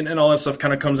EPA and all that stuff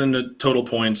kind of comes into total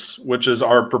points, which is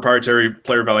our proprietary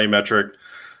player value metric.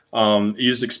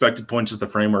 Use expected points as the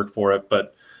framework for it,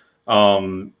 but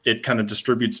it kind of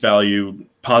distributes value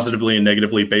positively and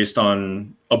negatively based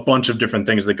on a bunch of different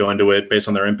things that go into it, based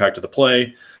on their impact to the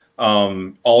play.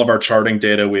 All of our charting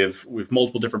data, we have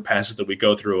multiple different passes that we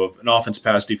go through of an offense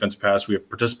pass, defense pass. We have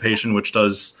participation, which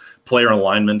does player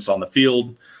alignments on the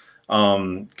field.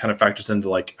 Kind of factors into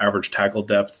like average tackle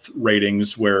depth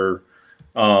ratings where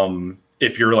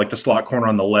if you're like the slot corner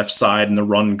on the left side and the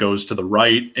run goes to the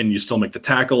right and you still make the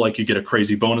tackle, like you get a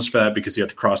crazy bonus for that because you have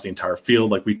to cross the entire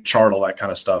field. Like we chart all that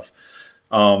kind of stuff.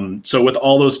 So with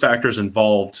all those factors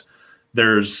involved,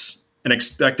 there's an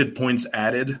expected points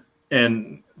added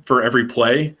and for every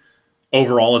play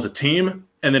overall as a team.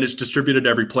 And then it's distributed to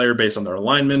every player based on their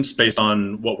alignments, based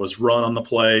on what was run on the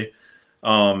play,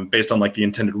 based on like the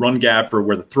intended run gap or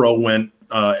where the throw went,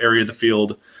 area of the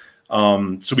field.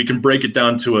 So we can break it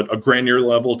down to a granular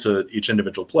level to each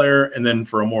individual player. And then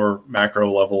for a more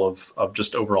macro level of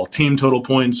just overall team total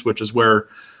points, which is where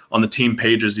on the team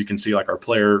pages, you can see like our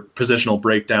player positional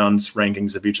breakdowns,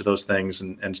 rankings of each of those things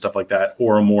and stuff like that,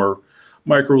 or a more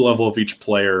micro level of each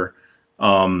player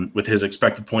with his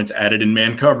expected points added in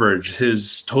man coverage,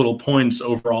 his total points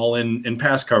overall in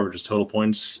pass coverage, his total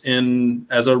points in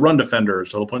as a run defender, his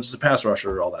total points as a pass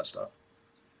rusher, all that stuff.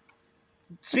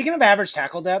 Speaking of average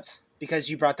tackle depth,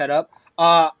 because you brought that up,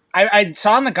 I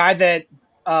saw in the guide that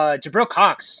Jabril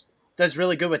Cox does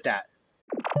really good with that.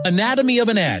 Anatomy of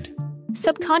an ad.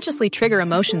 Subconsciously trigger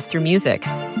emotions through music.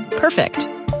 Perfect.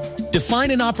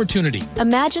 Define an opportunity.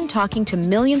 Imagine talking to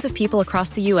millions of people across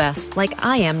the U.S. like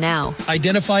I am now.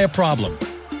 Identify a problem.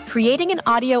 Creating an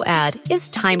audio ad is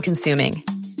time-consuming.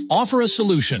 Offer a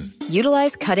solution.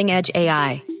 Utilize cutting-edge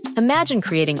AI. Imagine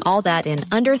creating all that in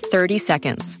under 30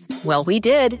 seconds. Well, we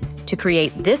did to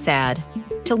create this ad.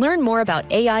 To learn more about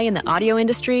AI in the audio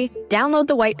industry, download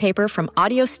the white paper from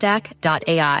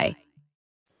audiostack.ai.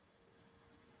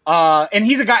 And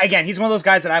he's a guy, again, he's one of those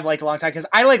guys that I've liked a long time because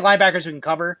I like linebackers who can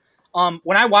cover.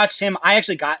 When I watched him, I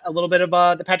actually got a little bit of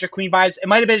the Patrick Queen vibes. It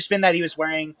might have just been that he was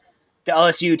wearing the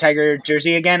LSU Tiger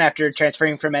jersey again after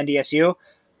transferring from NDSU.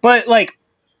 But, like,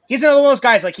 he's another one of those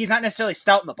guys, like, he's not necessarily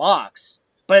stout in the box,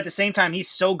 but at the same time, he's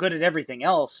so good at everything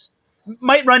else.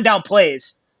 Might run down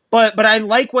plays, but I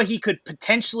like what he could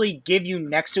potentially give you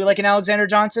next to, like, an Alexander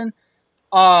Johnson.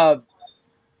 And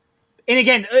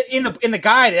again, in the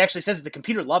guide, it actually says that the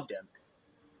computer loved him.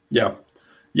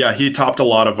 Yeah, he topped a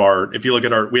lot of our. If you look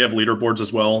at we have leaderboards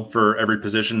as well for every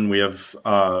position. We have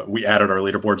we added our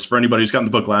leaderboards for anybody who's gotten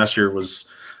the book last year was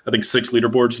I think 6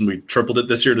 leaderboards, and we tripled it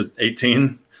this year to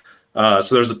 18. So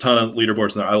there's a ton of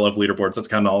leaderboards in there. I love leaderboards. That's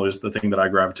kind of always the thing that I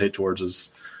gravitate towards.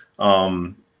 Is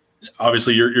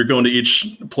obviously you're going to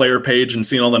each player page and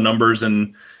seeing all the numbers,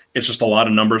 and it's just a lot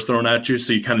of numbers thrown at you.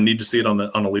 So you kind of need to see it on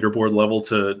a leaderboard level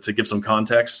to give some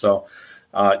context. So.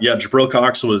 Jabril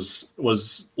Cox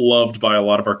was loved by a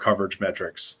lot of our coverage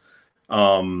metrics.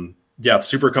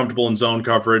 Super comfortable in zone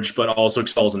coverage, but also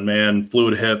excels in man,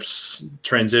 fluid hips,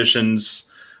 transitions,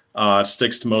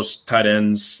 sticks to most tight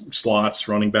ends, slots,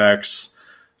 running backs.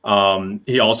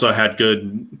 He also had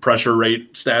good pressure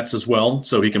rate stats as well,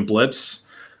 so he can blitz.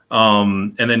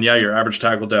 And then, your average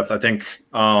tackle depth, I think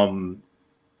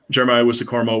Jeremiah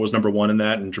Wusu-Koramoah was number 1 in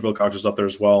that, and Jabril Cox was up there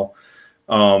as well.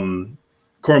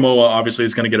 Koramoah obviously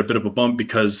is going to get a bit of a bump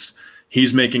because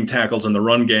he's making tackles in the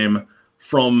run game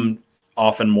from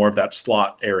often more of that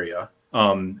slot area.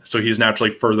 So he's naturally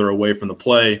further away from the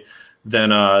play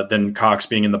than Cox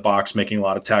being in the box making a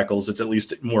lot of tackles. It's at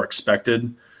least more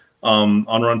expected on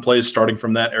run plays starting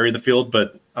from that area of the field.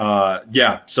 But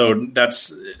so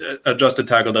that's adjusted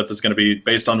tackle depth is going to be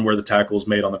based on where the tackle is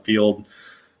made on the field,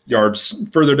 yards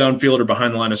further downfield or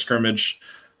behind the line of scrimmage,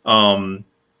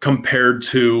 compared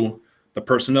to the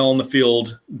personnel in the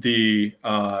field, the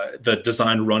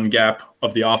designed run gap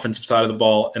of the offensive side of the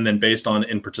ball, and then based on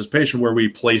in participation where we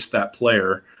place that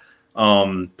player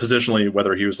positionally,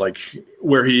 whether he was like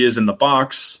where he is in the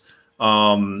box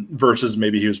versus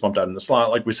maybe he was bumped out in the slot.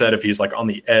 Like we said, if he's like on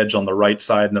the edge on the right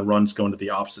side and the run's going to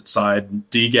the opposite side,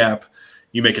 D gap,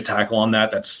 you make a tackle on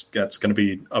that. That's going to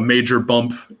be a major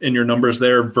bump in your numbers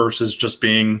there versus just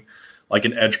being like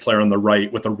an edge player on the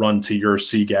right with a run to your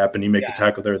C gap and you make the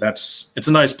tackle there. It's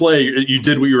a nice play. You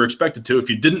did what you were expected to. If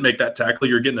you didn't make that tackle,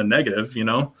 you're getting a negative,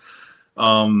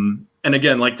 And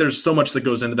again, like there's so much that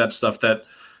goes into that stuff that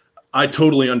I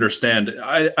totally understand.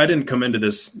 I didn't come into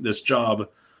this job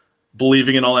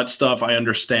believing in all that stuff. I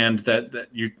understand that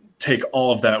you take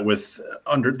all of that with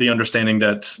under the understanding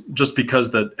that just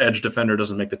because the edge defender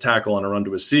doesn't make the tackle on a run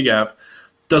to his C gap,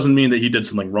 doesn't mean that he did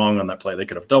something wrong on that play. They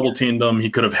could have double teamed him. He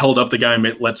could have held up the guy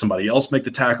and let somebody else make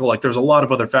the tackle. Like there's a lot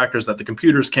of other factors that the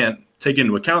computers can't take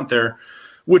into account there,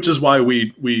 which is why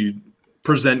we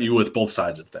present you with both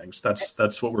sides of things.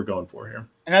 That's what we're going for here.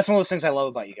 And that's one of those things I love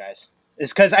about you guys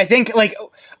is because I think like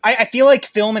I feel like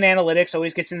film and analytics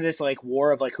always gets into this like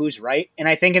war of like who's right. And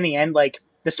I think in the end, like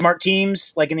the smart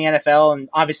teams, like in the NFL and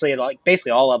obviously at like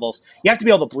basically all levels, you have to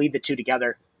be able to bleed the two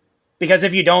together because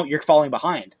if you don't, you're falling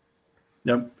behind.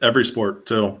 Yep, every sport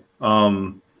too.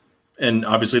 And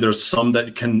obviously there's some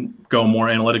that can go more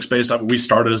analytics based. We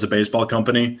started as a baseball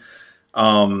company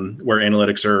where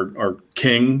analytics are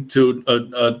king to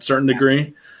a certain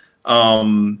degree.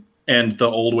 And and the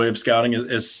old way of scouting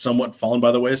is somewhat fallen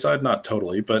by the wayside. Not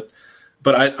totally, but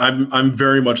I'm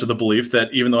very much of the belief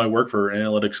that even though I work for an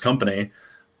analytics company,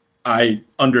 I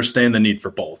understand the need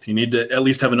for both. You need to at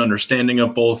least have an understanding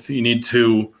of both. You need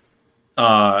to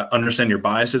understand your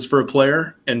biases for a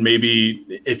player, and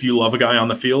maybe if you love a guy on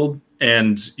the field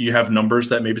and you have numbers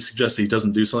that maybe suggest that he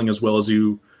doesn't do something as well as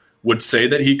you would say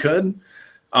that he could,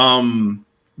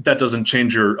 that doesn't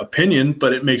change your opinion,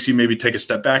 but it makes you maybe take a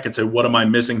step back and say, what am I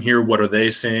missing here? What are they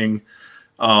seeing?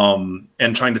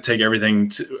 And trying to take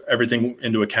everything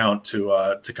into account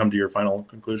to come to your final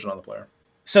conclusion on the player.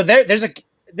 So this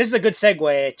is a good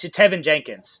segue to Tevin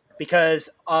Jenkins, because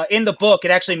in the book,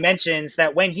 it actually mentions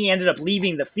that when he ended up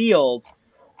leaving the field,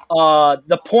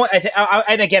 the point,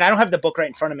 and again, I don't have the book right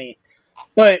in front of me,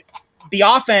 but the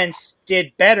offense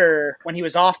did better when he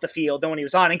was off the field than when he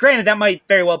was on. And granted, that might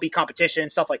very well be competition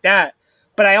and stuff like that.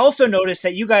 But I also noticed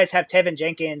that you guys have Tevin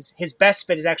Jenkins. His best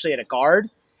fit is actually at a guard.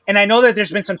 And I know that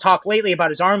there's been some talk lately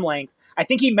about his arm length. I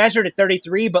think he measured at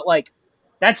 33, but like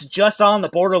that's just on the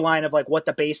borderline of like what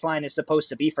the baseline is supposed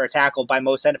to be for a tackle by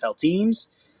most NFL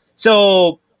teams.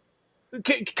 So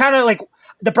kind of like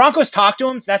the Broncos talk to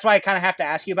him. So that's why I kind of have to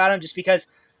ask you about him, just because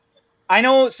I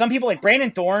know some people like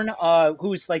Brandon Thorne,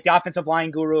 who's like the offensive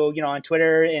line guru, on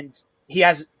Twitter, and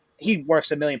he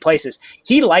works a million places.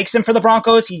 He likes him for the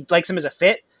Broncos. He likes him as a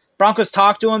fit. Broncos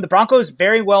talk to him. The Broncos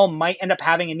very well might end up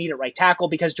having a need at right tackle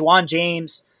because Juwan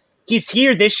James, he's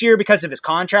here this year because of his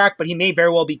contract, but he may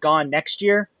very well be gone next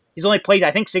year. He's only played,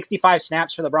 I think, 65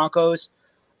 snaps for the Broncos.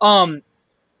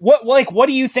 What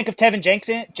do you think of Tevin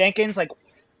Jenkins? Like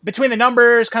between the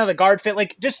numbers, kind of the guard fit,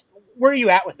 like just where are you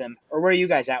at with him, or where are you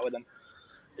guys at with him?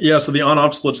 Yeah, so the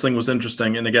on-off splits thing was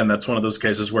interesting. And again, that's one of those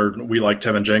cases where we like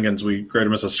Tevin Jenkins. We grade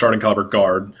him as a starting caliber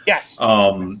guard. Yes.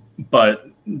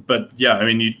 But yeah, I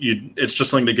mean, it's just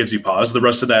something that gives you pause. The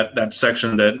rest of that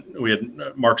section that we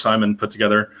had Mark Simon put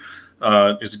together,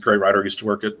 he's a great writer. He used to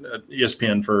work at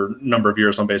ESPN for a number of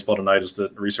years on Baseball Tonight as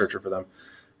the researcher for them.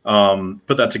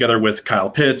 Put that together with Kyle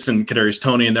Pitts and Kadarius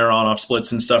Toney and their on-off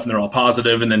splits and stuff, and they're all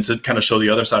positive. And then to kind of show the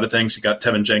other side of things, you got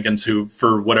Tevin Jenkins, who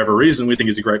for whatever reason we think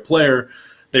is a great player.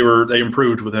 They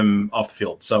improved with him off the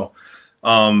field. So,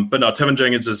 but no, Tevin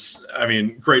Jenkins is,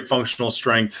 great functional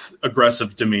strength,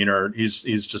 aggressive demeanor. He's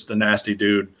just a nasty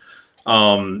dude.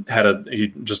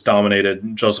 He just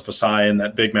dominated Joseph Ossai in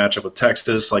that big matchup with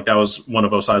Texas. Like that was one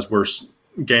of Ossai's worst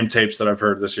game tapes that I've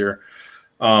heard this year.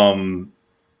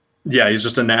 Yeah, he's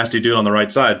just a nasty dude on the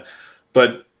right side.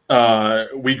 But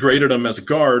we graded him as a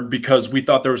guard because we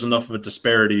thought there was enough of a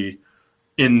disparity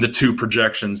in the two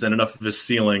projections and enough of his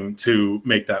ceiling to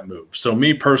make that move. So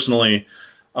me personally,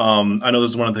 I know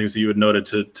this is one of the things that you had noted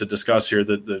to discuss here,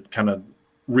 the kind of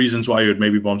reasons why you would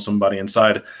maybe bump somebody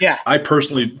inside. Yeah. I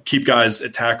personally keep guys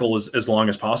at tackle as long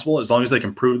as possible. As long as they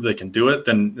can prove they can do it,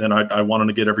 then I want them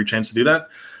to get every chance to do that.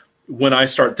 When I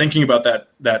start thinking about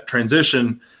that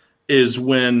transition is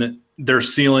when their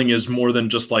ceiling is more than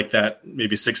just like that,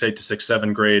 maybe 6'8" to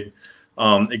 6'7" grade.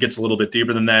 It gets a little bit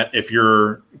deeper than that. If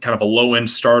you're kind of a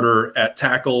low-end starter at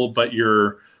tackle, but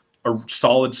you're a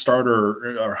solid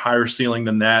starter or higher ceiling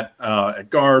than that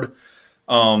at guard,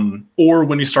 or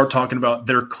when you start talking about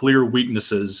their clear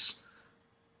weaknesses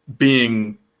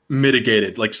being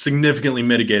mitigated, like significantly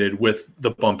mitigated with the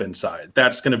bump inside,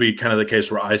 that's going to be kind of the case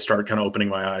where I start kind of opening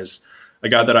my eyes. A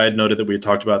guy that I had noted that we had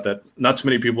talked about that not too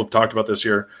many people have talked about this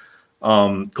year,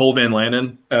 Cole Van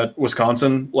Lanen at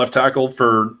Wisconsin, left tackle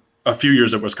for a few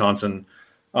years at Wisconsin,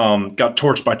 got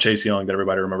torched by Chase Young that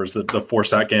everybody remembers, the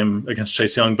 4-sack game against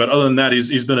Chase Young. But other than that,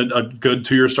 he's been a good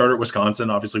 2-year starter at Wisconsin,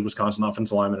 obviously Wisconsin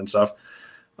offensive lineman and stuff.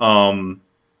 I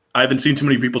haven't seen too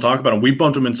many people talk about him. We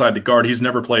bumped him inside to guard. He's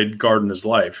never played guard in his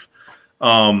life.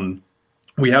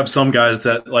 We have some guys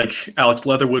that, like Alex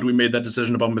Leatherwood, we made that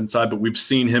decision to bump him inside, but we've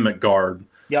seen him at guard.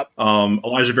 Yep.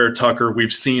 Elijah Vera Tucker,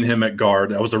 we've seen him at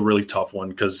guard. That was a really tough one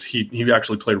because he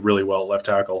actually played really well at left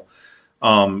tackle.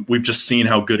 We've just seen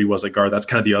how good he was at guard. That's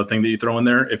kind of the other thing that you throw in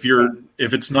there. If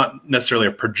it's not necessarily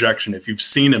a projection, if you've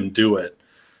seen him do it,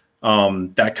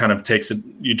 that kind of takes it.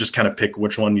 You just kind of pick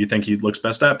which one you think he looks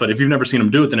best at. But if you've never seen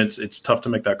him do it, then it's tough to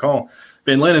make that call.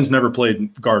 Van Lanen's never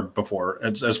played guard before,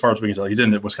 as far as we can tell. He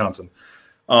didn't at Wisconsin.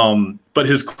 But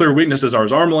his clear weaknesses are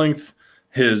his arm length,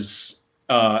 his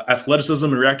athleticism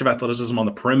and reactive athleticism on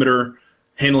the perimeter,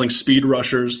 handling speed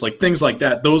rushers, like things like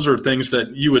that. Those are things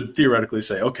that you would theoretically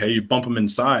say, okay, you bump them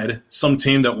inside. Some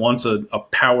team that wants a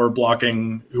power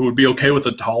blocking, who would be okay with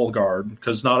a tall guard,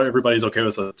 because not everybody's okay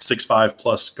with a 6'5"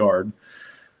 plus guard.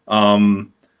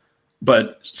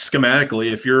 But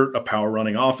schematically, if you're a power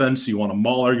running offense, you want a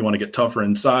mauler, you want to get tougher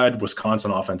inside,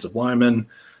 Wisconsin offensive lineman,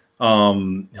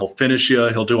 He'll finish you.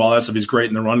 He'll do all that stuff. He's great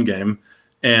in the run game.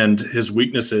 And his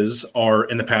weaknesses are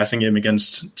in the passing game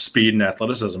against speed and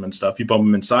athleticism and stuff. You bump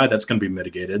him inside, that's going to be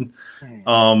mitigated.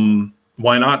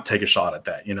 Why not take a shot at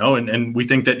that, And we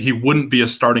think that he wouldn't be a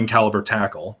starting caliber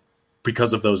tackle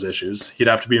because of those issues. He'd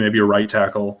have to be maybe a right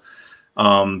tackle,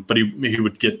 but he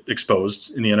would get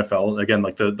exposed in the NFL. Again,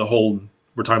 like the whole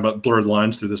 – we're talking about blurred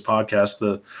lines through this podcast.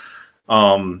 The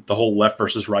whole left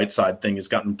versus right side thing has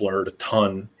gotten blurred a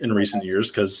ton in recent years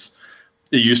because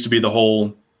it used to be the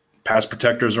whole – pass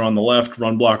protectors are on the left,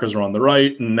 run blockers are on the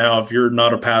right. And now if you're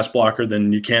not a pass blocker,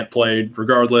 then you can't play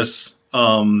regardless.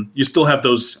 You still have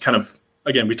those kind of,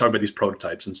 again, we talk about these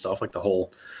prototypes and stuff like the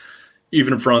whole,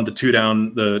 even in front, the two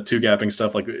down, the two gapping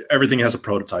stuff, like everything has a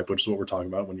prototype, which is what we're talking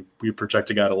about when you project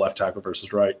a guy to left tackle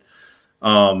versus right.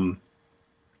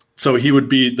 So he would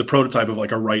be the prototype of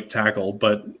like a right tackle,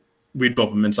 but we'd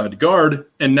bump him inside to guard.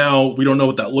 And now we don't know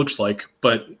what that looks like,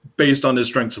 but based on his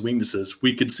strengths and weaknesses,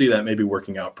 we could see that maybe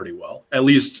working out pretty well, at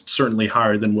least certainly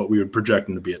higher than what we would project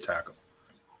him to be a tackle.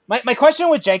 My question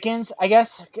with Jenkins, I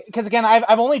guess, because again,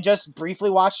 I've only just briefly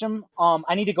watched him.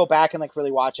 I need to go back and like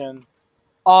really watch him.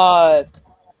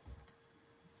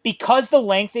 Because the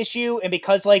length issue and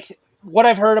because like what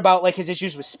I've heard about like his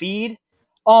issues with speed,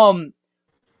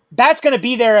 that's going to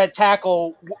be there at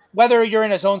tackle, whether you're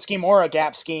in a zone scheme or a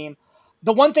gap scheme.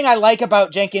 The one thing I like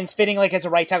about Jenkins fitting like as a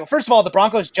right tackle, first of all, the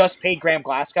Broncos just paid Graham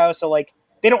Glasgow, so like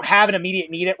they don't have an immediate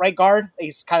need at right guard.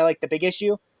 He's kind of like the big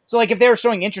issue. So like if they were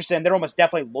showing interest in him, they're almost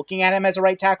definitely looking at him as a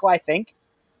right tackle, I think.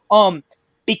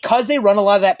 Because they run a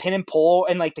lot of that pin and pull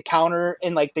and like the counter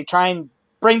and like they try and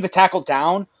bring the tackle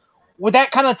down, would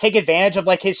that kind of take advantage of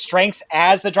like his strengths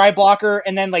as the drive blocker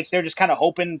and then like they're just kind of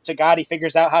hoping to God he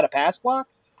figures out how to pass block?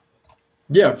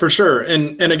 Yeah, for sure.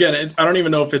 And again, I don't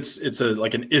even know if it's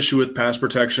like an issue with pass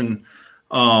protection.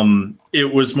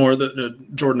 It was more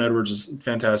that Jordan Edwards is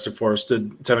fantastic for us,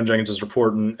 did Tevin Jenkins'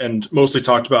 report and mostly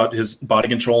talked about his body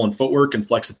control and footwork and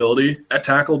flexibility at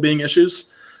tackle being issues.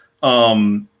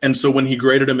 And so when he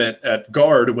graded him at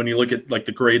guard, when you look at like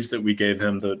the grades that we gave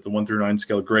him, the 1 through 9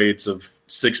 scale grades of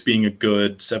 6 being a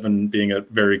good, 7 being a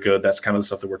very good, that's kind of the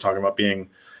stuff that we're talking about being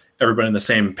everybody on the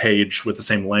same page with the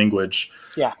same language.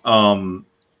 Yeah.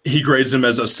 He grades him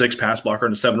as a 6 pass blocker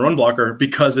and a 7 run blocker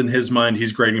because in his mind,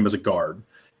 he's grading him as a guard.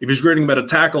 If he's grading him at a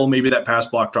tackle, maybe that pass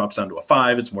block drops down to a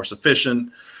 5. It's more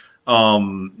sufficient,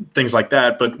 things like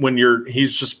that. But when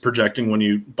he's just projecting when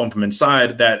you bump him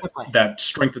inside that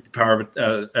strength at the power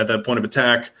of at that point of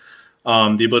attack,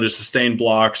 the ability to sustain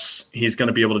blocks. He's going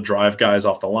to be able to drive guys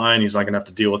off the line. He's not going to have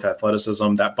to deal with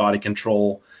athleticism. That body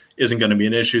control isn't going to be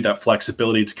an issue. That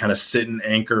flexibility to kind of sit and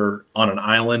anchor on an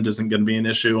island isn't going to be an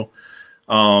issue.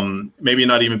 Maybe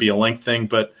not even be a length thing,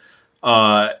 but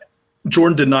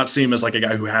Jordan did not seem as like a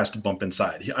guy who has to bump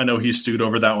inside. I know he stewed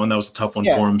over that one. That was a tough one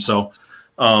for him. So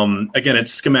again,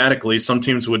 it's schematically, some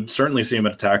teams would certainly see him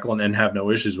at a tackle and have no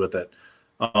issues with it.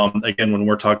 Again, when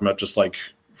we're talking about just like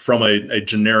from a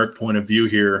generic point of view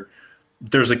here,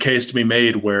 there's a case to be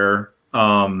made where,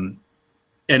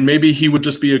 and maybe he would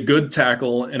just be a good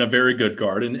tackle and a very good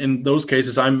guard. And in those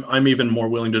cases, I'm even more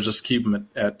willing to just keep him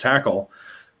at tackle,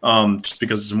 just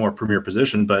because it's a more premier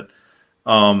position. But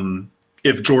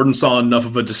if Jordan saw enough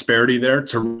of a disparity there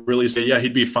to really say, yeah,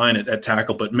 he'd be fine at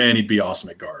tackle, but man, he'd be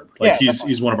awesome at guard. Like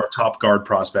he's one of our top guard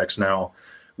prospects now,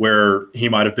 where he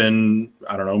might have been,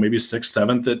 I don't know, maybe 6th,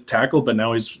 7th at tackle, but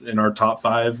now he's in our top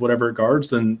 5, whatever guards,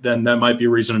 then that might be a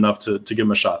reason enough to give him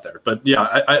a shot there. But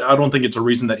yeah, I don't think it's a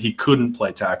reason that he couldn't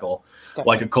play tackle. Definitely.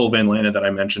 Like a Cole Van Lannon that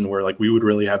I mentioned, where like we would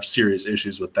really have serious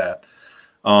issues with that.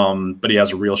 But he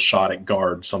has a real shot at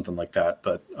guard, something like that.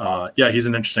 But yeah, he's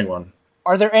an interesting one.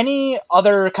 Are there any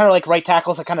other kind of like right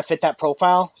tackles that kind of fit that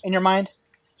profile in your mind?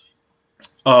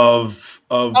 Of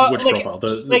which profile?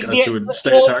 The guys who would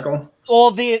stay at tackle?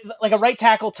 Well, like a right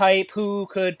tackle type who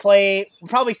could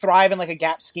probably thrive in like a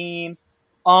gap scheme,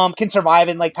 can survive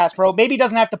in like pass pro. Maybe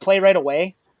doesn't have to play right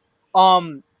away.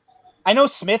 I know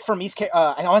Smith from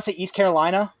I want to say East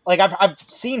Carolina. Like I've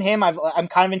seen him. I'm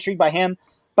kind of intrigued by him,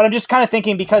 but I'm just kind of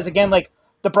thinking because again, like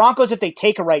the Broncos, if they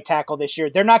take a right tackle this year,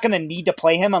 they're not going to need to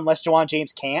play him unless Juwan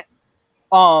James can't.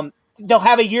 They'll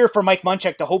have a year for Mike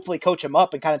Munchak to hopefully coach him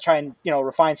up and kind of try and,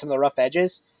 refine some of the rough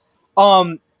edges.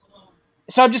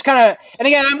 So I'm just kind of, and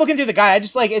again, I'm looking through the guy. I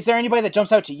just like, is there anybody that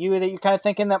jumps out to you that you're kind of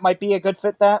thinking that might be a good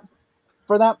fit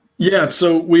for that? Yeah.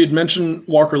 So we had mentioned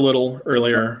Walker Little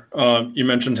earlier. You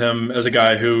mentioned him as a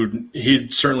guy who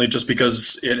he certainly, just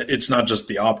because it's not just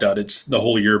the opt-out, it's the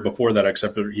whole year before that,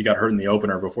 except for he got hurt in the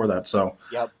opener before that. So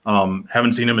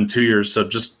haven't seen him in 2 years. So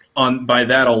just by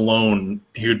that alone,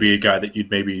 he would be a guy that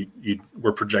you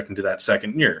were projecting to that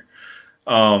second year.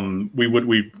 I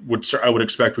would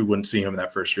expect we wouldn't see him in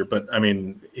that first year. But I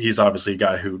mean, he's obviously a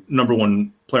guy who number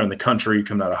one player in the country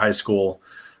coming out of high school,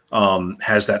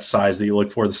 has that size that you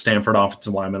look for, the Stanford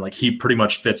offensive lineman. Like, he pretty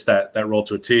much fits that role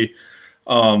to a T.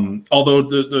 Although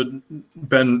the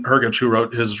Ben Hergich, who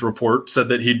wrote his report, said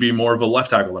that he'd be more of a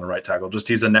left tackle than a right tackle. Just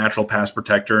he's a natural pass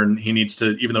protector, and he needs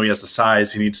to, even though he has the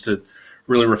size, he needs to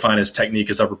really refine his technique,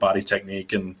 his upper body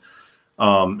technique, and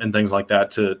things like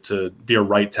that to be a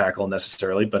right tackle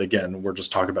necessarily. But again, we're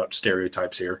just talking about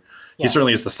stereotypes here. Yeah. He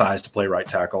certainly has the size to play right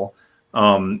tackle.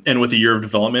 And with a year of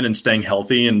development and staying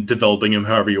healthy and developing him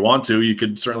however you want to, you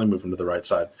could certainly move him to the right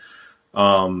side.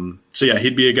 So yeah,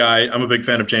 he'd be a guy. I'm a big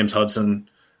fan of James Hudson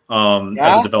as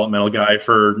a developmental guy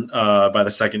for by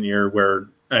the second year, where,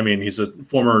 I mean, he's a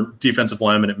former defensive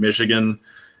lineman at Michigan,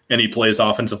 and he plays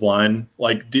offensive line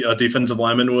like a defensive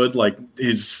lineman would. Like,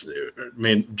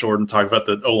 Jordan talked about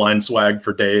the O-line swag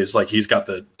for days. Like, he's got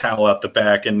the towel out the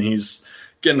back, and he's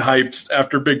getting hyped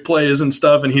after big plays and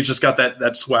stuff, and he's just got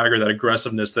that swagger, that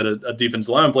aggressiveness that a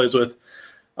defensive lineman plays with,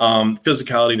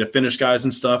 physicality to finish guys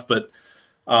and stuff. But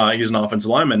he's an offensive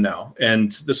lineman now,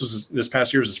 and this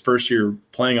past year was his first year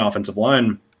playing offensive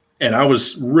line, and I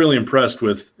was really impressed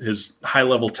with his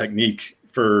high-level technique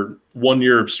for 1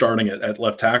 year of starting at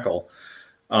left tackle.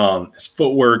 His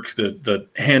footwork, the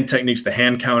hand techniques, the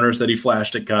hand counters that he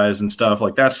flashed at guys and stuff,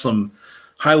 like, that's some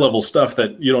high-level stuff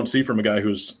that you don't see from a guy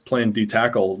who's playing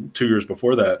D-tackle 2 years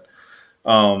before that.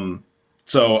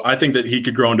 So I think that he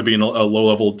could grow into being a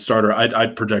low-level starter.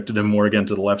 I'd projected him more again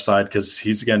to the left side because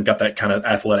he's, again, got that kind of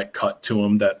athletic cut to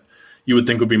him that you would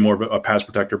think would be more of a pass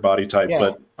protector body type.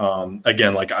 Yeah. But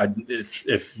again, like,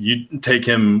 if you take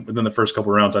him within the first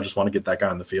couple of rounds, I just want to get that guy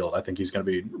on the field. I think he's going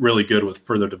to be really good with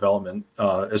further development,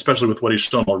 especially with what he's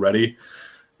shown already.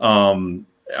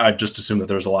 I just assume that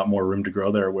there's a lot more room to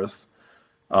grow there with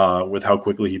how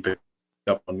quickly he picked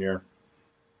up 1 year.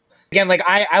 Again, like,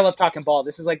 I love talking ball.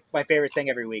 This is like my favorite thing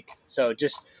every week. So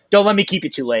just don't let me keep you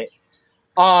too late.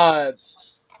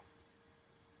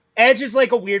 Edge is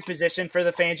like a weird position for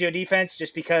the Fangio defense,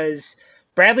 just because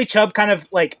Bradley Chubb kind of,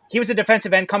 like, he was a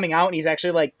defensive end coming out, and he's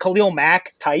actually like Khalil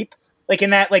Mack type, like, in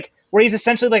that, like, where he's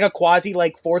essentially like a quasi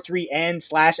like 4-3 end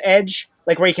 / edge,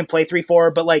 like, where he can play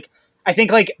 3-4. But, like, I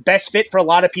think, like, best fit for a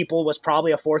lot of people was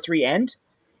probably a 4-3 end.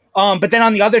 But then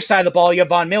on the other side of the ball, you have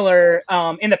Von Miller.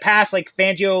 In the past, like,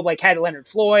 Fangio, like, had Leonard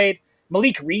Floyd.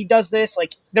 Malik Reed does this.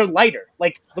 Like, they're lighter.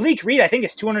 Like, Malik Reed, I think,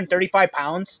 is 235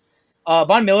 pounds.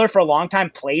 Von Miller for a long time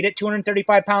played at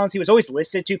 235 pounds. He was always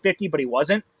listed at 250, but he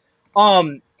wasn't.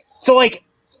 So, like,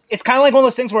 it's kind of like one of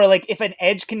those things where, like, if an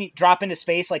edge can drop into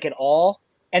space, like, at all,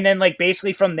 and then, like,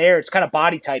 basically from there, it's kind of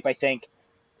body type, I think.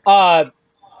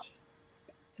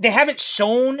 They haven't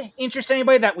shown interest in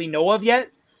anybody that we know of yet.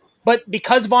 But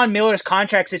because Von Miller's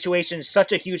contract situation is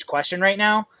such a huge question right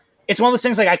now, it's one of those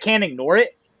things, like, I can't ignore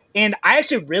it. And I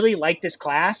actually really like this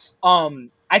class.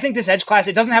 I think this edge class,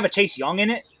 it doesn't have a Chase Young in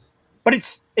it, but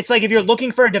it's like, if you're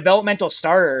looking for a developmental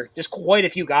starter, there's quite a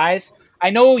few guys.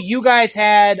 I know you guys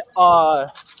had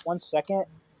 1 second.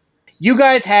 You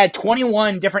guys had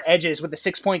 21 different edges with a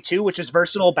 6.2, which is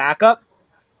versatile backup,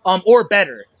 or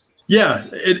better. Yeah,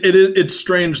 it's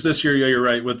strange this year. Yeah, you're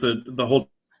right, with the whole.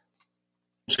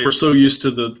 We're so used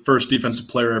to the first defensive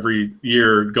player every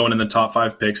year going in the top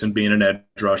 5 picks and being an edge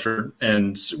rusher,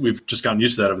 and we've just gotten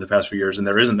used to that over the past few years, and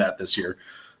there isn't that this year.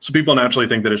 So people naturally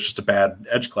think that it's just a bad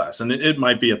edge class, and it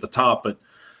might be at the top, but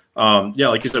yeah,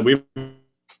 like you said, we have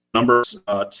numbers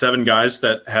 7 guys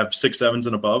that have 6.7s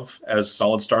and above as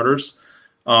solid starters,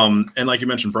 and like you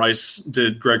mentioned, Bryce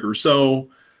did Greg Rousseau.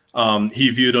 He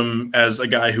viewed him as a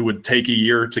guy who would take a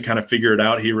year to kind of figure it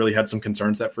out. He really had some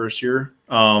concerns that first year.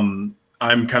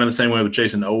 I'm kind of the same way with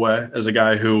Jason Owe, as a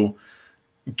guy who,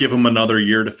 give him another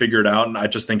year to figure it out. And I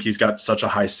just think he's got such a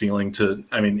high ceiling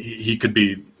he could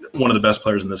be one of the best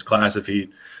players in this class if he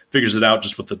figures it out,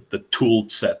 just with the tool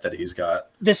set that he's got.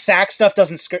 The sack stuff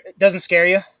doesn't scare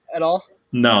you at all?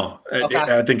 No, okay.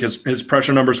 I think his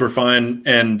pressure numbers were fine.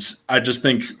 And I just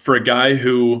think for a guy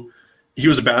who, he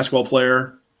was a basketball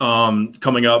player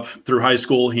coming up through high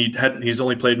school, he's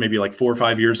only played maybe like 4 or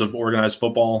 5 years of organized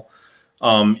football.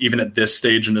 Even at this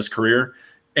stage in his career.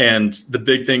 And the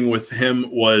big thing with him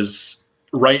was,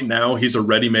 right now, he's a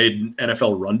ready-made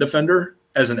NFL run defender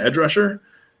as an edge rusher.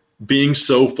 Being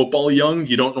so football young,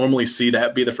 you don't normally see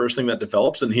that be the first thing that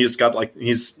develops. And he's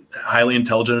highly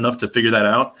intelligent enough to figure that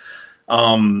out.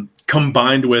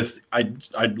 Combined with, I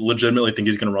legitimately think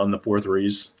he's going to run the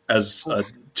 4.3s as a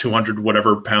 200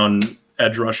 whatever pound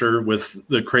edge rusher with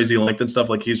the crazy length and stuff.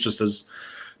 Like, he's just as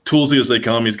toolsy as they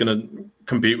come. He's going to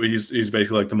compete with, he's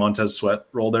basically like the Montez Sweat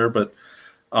role there. But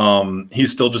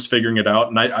He's still just figuring it out.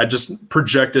 And I just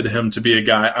projected him to be a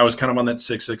guy. I was kind of on that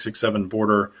 6'6", 6'7"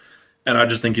 border. And I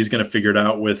just think he's going to figure it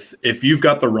out with, if you've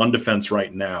got the run defense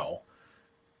right now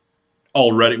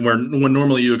already, when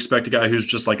normally you expect a guy who's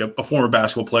just like a former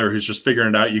basketball player who's just figuring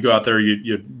it out, you go out there,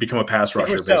 you become a pass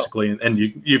rusher basically, and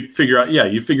you figure out,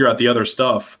 you figure out the other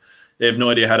stuff. They have no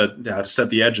idea how to set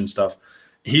the edge and stuff.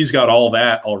 He's got all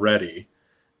that already.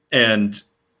 And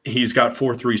he's got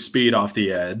 4.3 speed off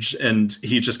the edge, and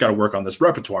he's just got to work on this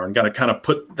repertoire and got to kind of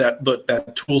put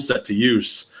that tool set to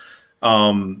use.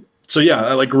 So yeah,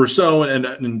 I like Rousseau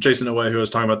and Jason Owe, who I was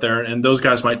talking about there, and those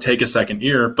guys might take a second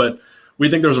year, but we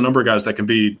think there's a number of guys that can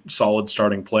be solid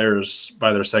starting players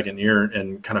by their second year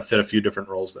and kind of fit a few different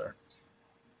roles there.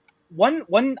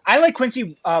 One, I like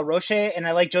Quincy Roche, and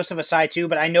I like Joseph Osai too,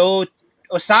 but I know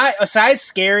Osai's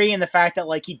scary in the fact that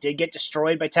like he did get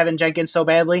destroyed by Tevin Jenkins so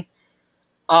badly.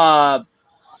 I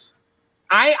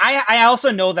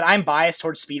also know that I'm biased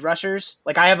towards speed rushers.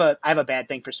 Like I have a bad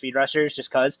thing for speed rushers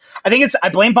just because I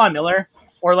blame Von Miller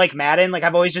or like Madden. Like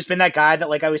I've always just been that guy that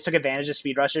like I always took advantage of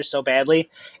speed rushers so badly.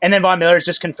 And then Von Miller's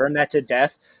just confirmed that to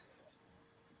death.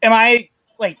 Should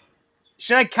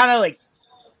I kind of like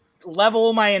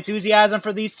level my enthusiasm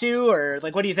for these two, or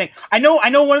like, what do you think? I know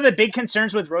one of the big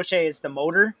concerns with Roche is the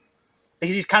motor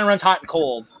because he kind of runs hot and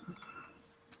cold.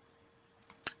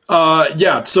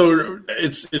 Yeah, so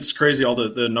it's crazy all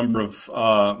the number of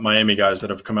Miami guys that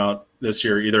have come out this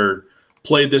year, either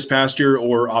played this past year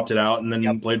or opted out and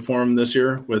then played for him this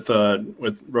year with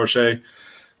Roche.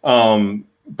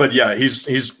 But yeah,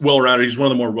 he's well-rounded. He's one of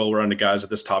the more well-rounded guys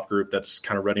at this top group that's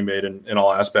kind of ready-made in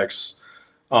all aspects.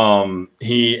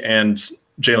 He and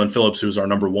Jalen Phillips, who's our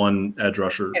number one edge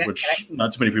rusher, which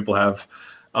not too many people have,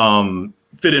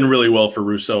 fit in really well for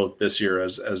Rousseau this year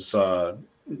as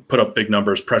put up big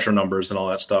numbers, pressure numbers, and all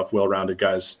that stuff. Well-rounded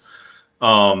guys.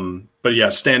 But yeah,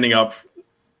 standing up,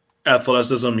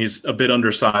 athleticism, he's a bit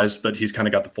undersized, but he's kind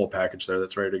of got the full package there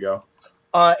that's ready to go.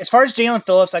 As far as Jalen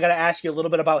Phillips, I got to ask you a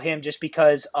little bit about him just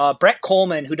because Brett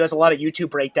Coleman, who does a lot of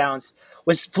YouTube breakdowns,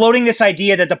 was floating this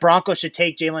idea that the Broncos should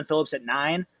take Jalen Phillips at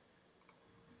 9.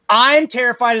 I'm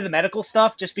terrified of the medical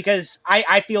stuff just because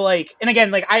I feel like, and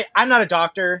again, like I'm not a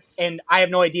doctor and I have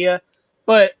no idea,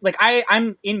 but like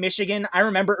I'm in Michigan. I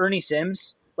remember Ernie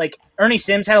Sims. Like Ernie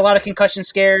Sims had a lot of concussion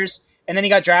scares, and then he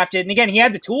got drafted. And again, he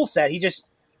had the tool set.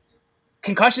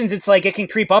 Concussions, it's like it can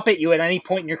creep up at you at any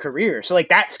point in your career. So like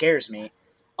that scares me.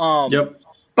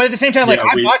 But at the same time, like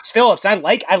I watched Phillips. I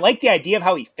like the idea of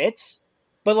how he fits.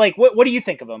 But like, what do you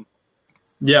think of him?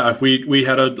 Yeah, we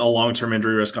had a long-term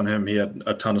injury risk on him. He had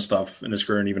a ton of stuff in his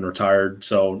career and even retired.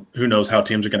 So who knows how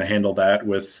teams are going to handle that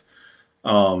with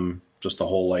just the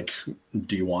whole, like,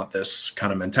 do you want this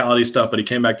kind of mentality stuff? But he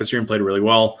came back this year and played really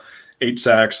well. 8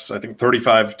 sacks, I think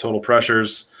 35 total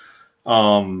pressures.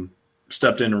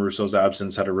 Stepped in Rousseau's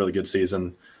absence, had a really good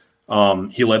season.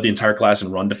 He led the entire class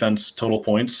in run defense total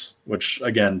points, which,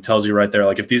 again, tells you right there,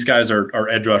 like, if these guys are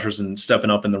edge rushers and stepping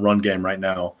up in the run game right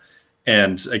now,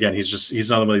 and, again, he's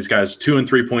another one of these guys, 2 and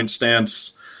 3 point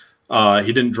stance.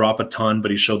 He didn't drop a ton, but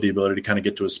he showed the ability to kind of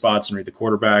get to his spots and read the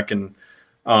quarterback. And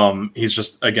he's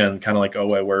just, again, kind of like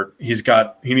Owe, where he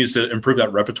needs to improve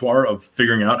that repertoire of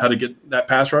figuring out how to get that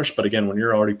pass rush. But again, when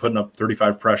you're already putting up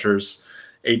 35 pressures,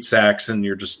 8 sacks, and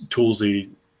you're just toolsy,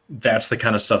 that's the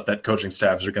kind of stuff that coaching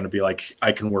staffs are going to be like,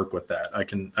 I can work with that. I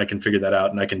can figure that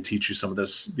out, and I can teach you some of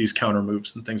these counter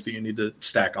moves and things that you need to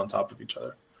stack on top of each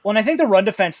other. Well, and I think the run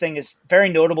defense thing is very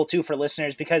notable too for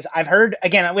listeners, because I've heard,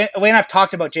 again, when I've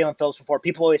talked about Jalen Phillips before,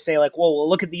 people always say like, well,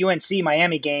 look at the UNC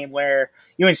Miami game where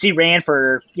UNC ran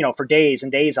for days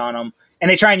and days on them, and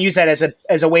they try and use that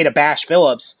as a way to bash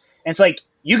Phillips. And it's like,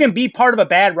 you can be part of a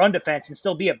bad run defense and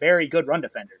still be a very good run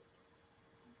defender.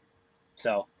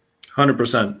 So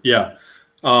 100%. Yeah.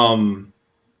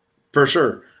 For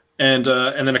sure. And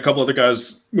then a couple other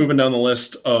guys moving down the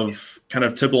list of kind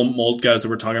of typical mold guys that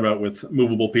we're talking about with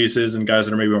movable pieces and guys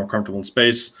that are maybe more comfortable in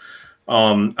space.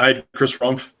 I had Chris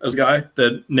Rumpf as a guy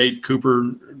that Nate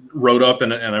Cooper wrote up,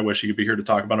 and I wish he could be here to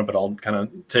talk about it, but I'll kind of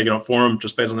take it up for him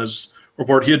just based on his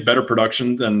report. He had better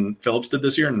production than Phillips did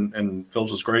this year, and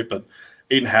Phillips was great, but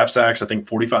 8.5 sacks, I think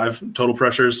 45 total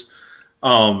pressures.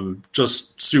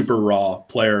 Just super raw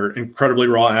player, incredibly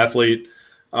raw athlete.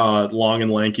 Long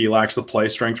and lanky, lacks the play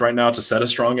strength right now to set a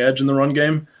strong edge in the run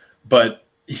game. But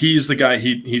he's the guy,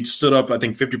 he stood up, I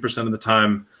think, 50% of the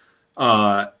time.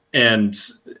 And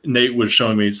Nate was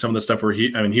showing me some of the stuff where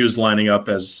he was lining up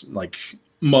as like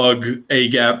mug,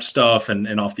 A-gap stuff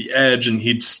and off the edge, and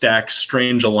he'd stack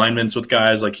strange alignments with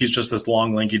guys. Like, he's just this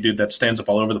long, lanky dude that stands up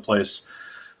all over the place.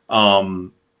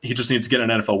 he just needs to get an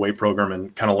NFL weight program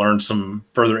and kind of learn some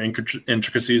further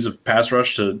intricacies of pass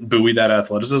rush to buoy that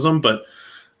athleticism. But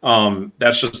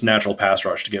that's just natural pass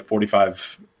rush to get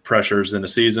 45 pressures in a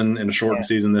season, in a shortened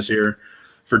season this year.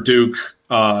 For Duke,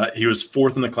 he was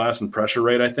 4th in the class in pressure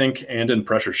rate, I think, and in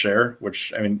pressure share,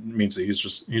 which means that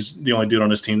he's the only dude on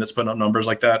his team that's putting up numbers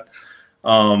like that.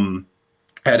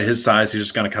 At his size, he's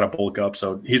just going to kind of bulk up.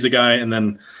 So he's a guy. And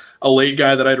then a late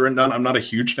guy that I'd written down, I'm not a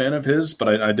huge fan of his,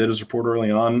 but I did his report early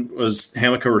on, was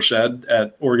Hamilcar Rashed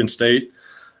at Oregon State.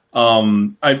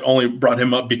 I only brought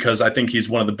him up because I think he's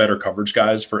one of the better coverage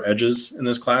guys for edges in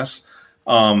this class.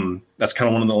 That's kind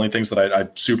of one of the only things that I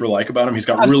super like about him. He's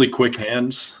got really quick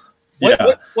hands.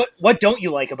 What don't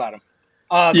you like about him?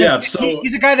 So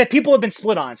he's a guy that people have been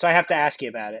split on, so I have to ask you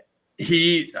about it.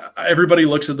 Everybody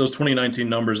looks at those 2019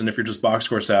 numbers, and if you're just box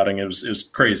score scouting, it was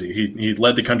crazy. He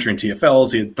led the country in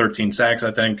TFLs. He had 13 sacks, I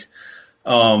think.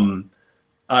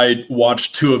 I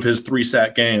watched 2 of his 3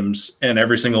 sack games, and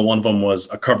every single one of them was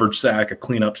a coverage sack, a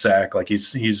cleanup sack. Like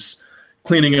he's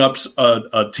cleaning up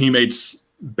a teammate's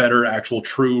better actual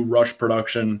true rush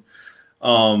production.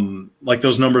 Like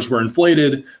those numbers were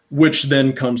inflated, which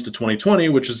then comes to 2020,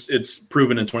 which is it's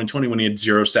proven in 2020 when he had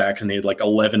 0 sacks and he had like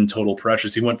 11 total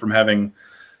pressures. He went from having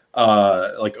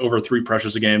like over 3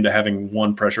 pressures a game to having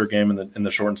 1 pressure game in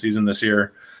the shortened season this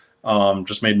year.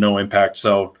 Just made no impact.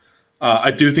 So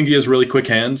I do think he has really quick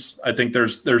hands. I think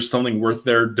there's something worth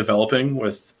there developing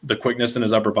with the quickness in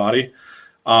his upper body.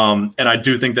 And I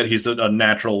do think that he's a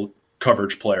natural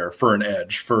coverage player for an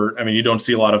edge. You don't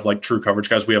see a lot of like true coverage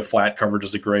guys. We have flat coverage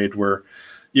as a grade where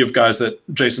you have guys that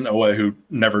Jason Owe who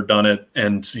never done it,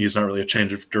 and he's not really a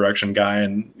change of direction guy,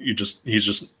 and he's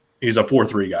a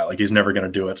 4-3 guy. Like he's never going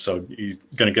to do it, so he's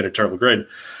going to get a terrible grade.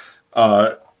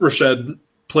 Rashed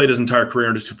played his entire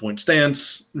career in a 2-point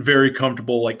stance, very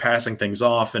comfortable like passing things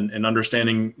off and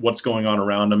understanding what's going on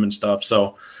around him and stuff.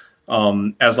 So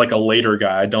as like a later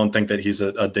guy, I don't think that he's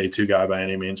a day 2 guy by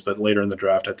any means, but later in the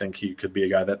draft, I think he could be a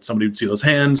guy that somebody would see those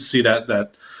hands, see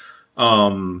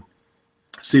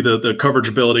see the coverage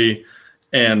ability,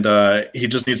 and he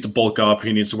just needs to bulk up.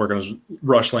 He needs to work on his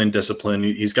rush lane discipline.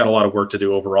 He's got a lot of work to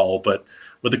do overall, but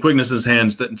with the quickness in his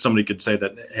hands, that somebody could say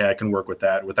that, hey, I can work with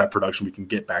that. With that production, we can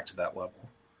get back to that level.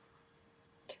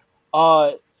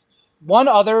 One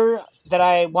other that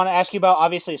I want to ask you about,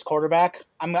 obviously, is quarterback.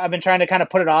 I've been trying to kind of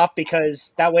put it off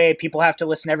because that way people have to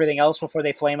listen to everything else before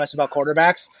they flame us about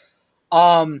quarterbacks.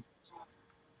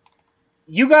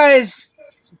 You guys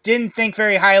didn't think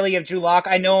very highly of Drew Lock.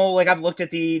 I know, like, I've looked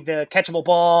at the catchable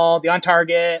ball, the on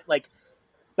target, like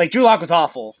Drew Lock was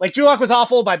awful. Like, Drew Lock was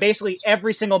awful by basically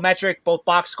every single metric, both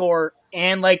box score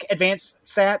and like advanced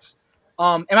stats.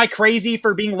 Am I crazy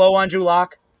for being low on Drew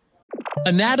Lock?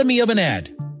 Anatomy of an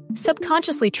ad.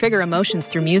 Subconsciously trigger emotions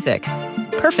through music.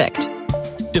 Perfect.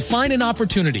 Define an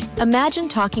opportunity. Imagine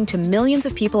talking to millions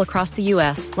of people across the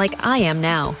U.S. like I am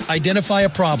now. Identify a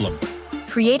problem.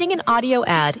 Creating an audio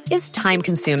ad is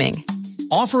time-consuming.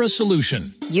 Offer a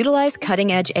solution. Utilize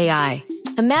cutting-edge AI.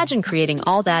 Imagine creating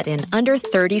all that in under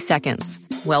 30 seconds.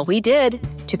 Well, we did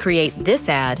to create this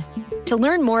ad. To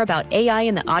learn more about AI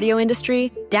in the audio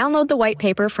industry, download the white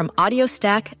paper from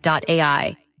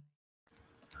audiostack.ai.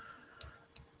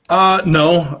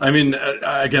 No, again,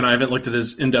 I haven't looked at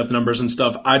his in-depth numbers and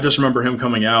stuff. I just remember him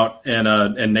coming out and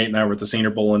Nate and I were at the Senior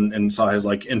Bowl and saw his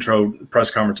like intro press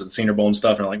conference at the Senior Bowl and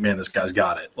stuff. And I'm like, man, this guy's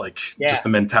got it. Like just the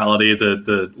mentality,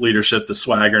 the leadership, the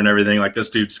swagger and everything. Like this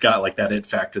dude's got like that it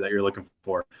factor that you're looking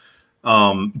for.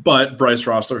 But Bryce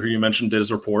Rossler, who you mentioned, did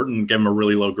his report and gave him a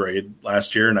really low grade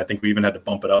last year. And I think we even had to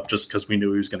bump it up just because we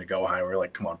knew he was going to go high. We were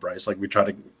like, come on, Bryce. Like we tried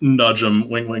to nudge him,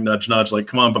 wing, nudge, like,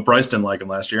 come on. But Bryce didn't like him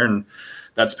last year. And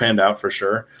that's panned out for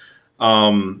sure.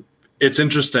 It's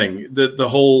interesting the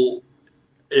whole,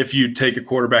 if you take a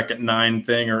quarterback at 9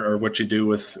 thing or what you do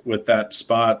with that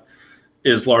spot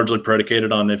is largely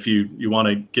predicated on if you want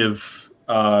to give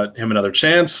him another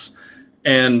chance.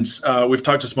 And we've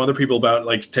talked to some other people about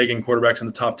like taking quarterbacks in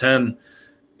the top 10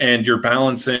 and you're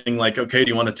balancing like, okay, do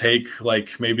you want to take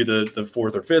like maybe the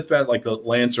 4th or 5th bet, like the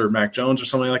Lance or Mac Jones or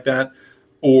something like that?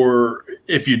 Or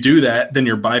if you do that, then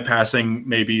you're bypassing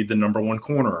maybe the number 1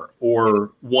 corner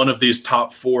or one of these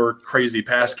top 4 crazy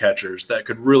pass catchers that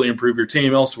could really improve your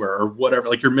team elsewhere or whatever.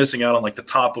 Like you're missing out on like the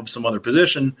top of some other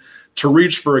position to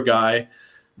reach for a guy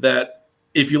that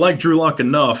if you like Drew Lock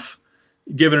enough,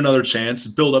 give it another chance,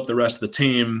 build up the rest of the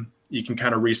team. You can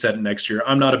kind of reset it next year.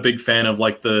 I'm not a big fan of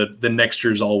like the next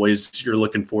year's always you're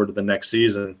looking forward to the next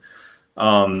season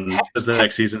because the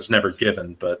next season's never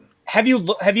given. But have you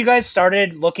guys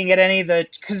started looking at any of the,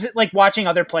 because like watching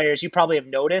other players, you probably have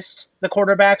noticed the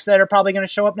quarterbacks that are probably going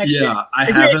to show up next year? Yeah, I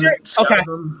haven't. Okay.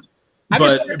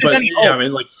 I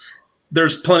mean, like,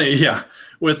 there's plenty. Yeah,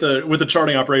 with the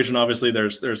charting operation, obviously,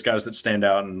 there's guys that stand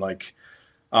out, and like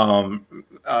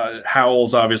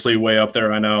Howell's obviously way up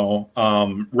there. I know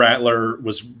Rattler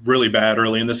was really bad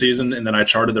early in the season, and then I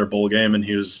charted their bowl game, and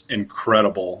he was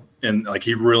incredible, and like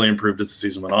he really improved as the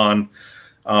season went on.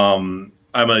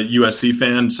 I'm a USC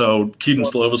fan, so Keaton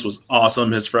Slovis was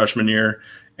awesome his freshman year,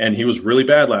 and he was really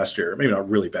bad last year. Maybe not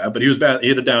really bad, but he was bad. He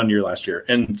had a down year last year,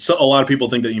 and so a lot of people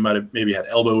think that he might have maybe had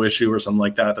elbow issue or something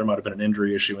like that. There might have been an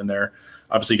injury issue in there.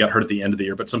 Obviously, he got hurt at the end of the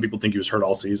year, but some people think he was hurt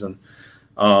all season.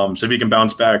 So if he can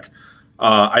bounce back,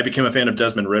 I became a fan of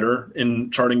Desmond Ridder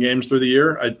in charting games through the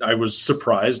year. I was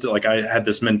surprised. Like I had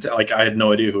this like I had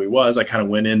no idea who he was. I kind of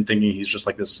went in thinking he's just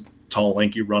like this tall,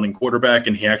 lanky running quarterback,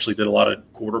 and he actually did a lot of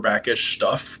quarterback-ish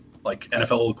stuff, like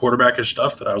NFL quarterback-ish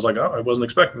stuff that I was like, oh, I wasn't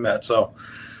expecting that. So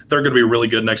they're going to be really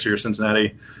good next year, Cincinnati.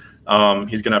 He's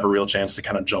going to have a real chance to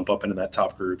kind of jump up into that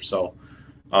top group. So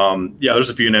there's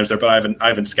a few names there, but I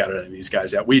haven't scouted any of these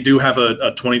guys yet. We do have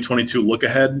a 2022 look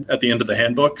ahead at the end of the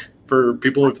handbook for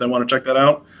people if they want to check that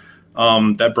out.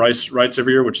 That Bryce writes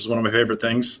every year, which is one of my favorite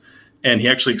things. And he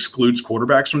actually excludes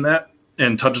quarterbacks from that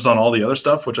and touches on all the other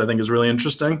stuff, which I think is really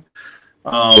interesting.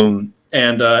 And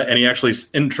he actually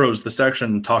intros the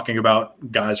section talking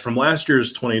about guys from last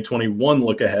year's 2021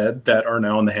 look ahead that are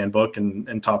now in the handbook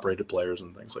and top rated players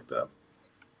and things like that.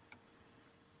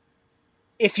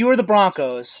 If you were the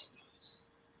Broncos,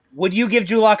 would you give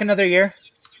Drew Lock another year?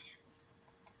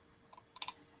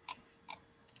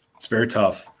 It's very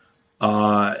tough.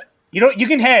 You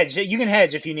can hedge. You can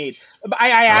hedge if you need.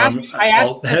 I asked.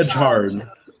 I'll hedge hard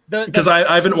because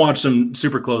I haven't watched him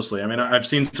super closely. I mean, I've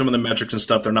seen some of the metrics and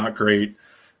stuff. They're not great.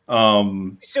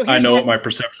 I know what my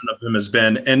perception of him has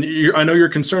been, and I know you're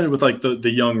concerned with like the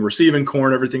young receiving core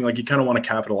and everything. Like you kind of want to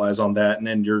capitalize on that, and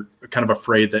then you're kind of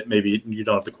afraid that maybe you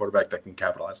don't have the quarterback that can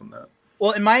capitalize on that.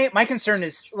 Well, and my concern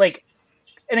is like,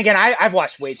 and again, I've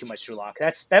watched way too much Drew Lock.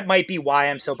 That might be why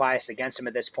I'm so biased against him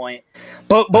at this point.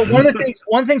 But one of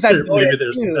the things I've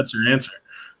noticed that's your answer.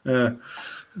 Yeah.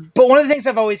 But one of the things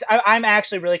I'm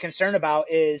actually really concerned about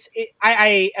is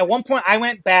I at one point I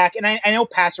went back, and I know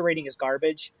passer rating is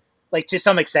garbage, like to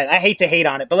some extent. I hate to hate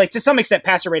on it, but like to some extent,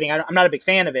 passer rating, I'm not a big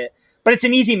fan of it. But it's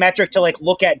an easy metric to like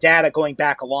look at data going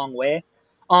back a long way.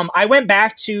 I went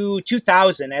back to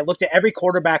 2000. I looked at every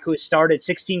quarterback who has started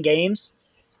 16 games,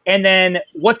 and then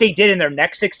what they did in their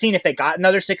next 16 if they got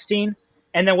another 16,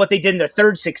 and then what they did in their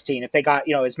third 16 if they got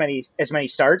as many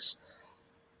starts.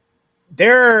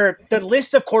 The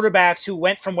list of quarterbacks who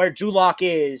went from where Drew Lock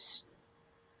is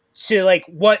to like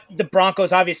what the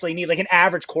Broncos obviously need, like an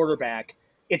average quarterback,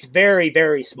 it's very,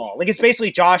 very small. Like it's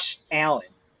basically Josh Allen.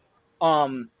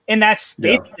 And that's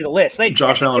basically the list. Like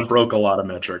Josh Allen broke a lot of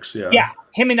metrics. Yeah. Yeah.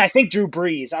 Him and I think Drew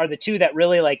Brees are the two that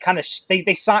really like kind of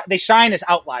they shine as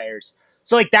outliers.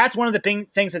 So like that's one of the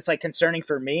things that's like concerning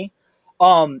for me.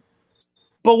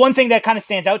 But one thing that kind of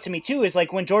stands out to me too is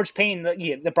like when George Payton,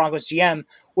 the Broncos GM,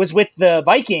 was with the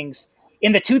Vikings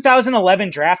in the 2011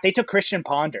 draft, they took Christian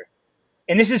Ponder.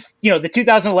 And this is, the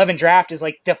 2011 draft is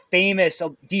like the famous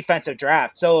defensive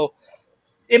draft. So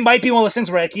it might be one of those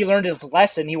things where like he learned his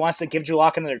lesson. He wants to give Drew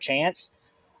Lock another chance.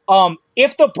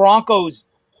 If the Broncos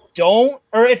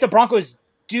if the Broncos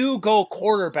do go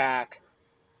quarterback,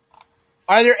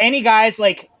 are there any guys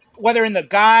like, whether in the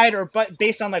guide or but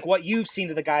based on like what you've seen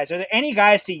to the guys, are there any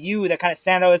guys to you that kind of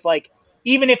stand out as like,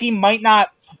 even if he might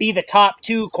not be the top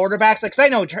two quarterbacks, like, cause I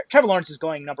know Trevor Lawrence is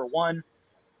going number 1.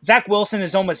 Zach Wilson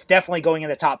is almost definitely going in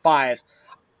the top 5.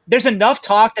 There's enough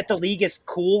talk that the league is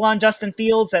cool on Justin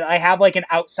Fields that I have like an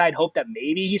outside hope that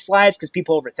maybe he slides because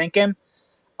people overthink him.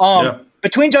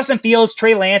 Between Justin Fields,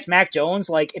 Trey Lance, Mac Jones,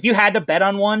 like if you had to bet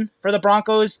on one for the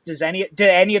Broncos, do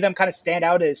any of them kind of stand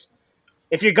out as,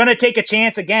 if you're going to take a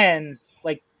chance again,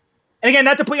 like, and again,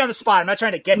 not to put you on the spot, I'm not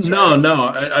trying to get you. No.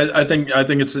 I think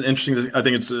it's an interesting. I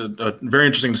think it's a very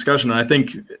interesting discussion, and I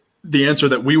think the answer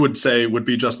that we would say would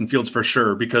be Justin Fields for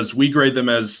sure, because we grade them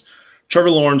as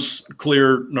Trevor Lawrence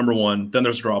clear number 1. Then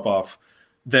there's drop off.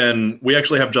 Then we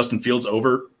actually have Justin Fields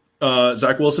over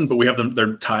Zach Wilson, but we have them.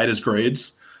 They're tied as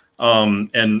grades.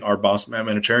 And our boss, Matt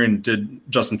Manacharian, did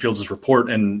Justin Fields'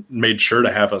 report and made sure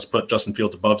to have us put Justin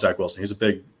Fields above Zach Wilson. He's a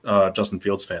big Justin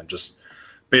Fields fan. Just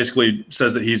basically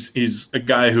says that he's a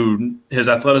guy who his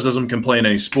athleticism can play in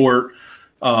any sport.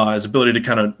 His ability to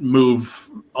kind of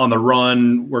move on the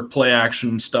run, work play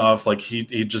action stuff. Like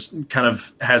he just kind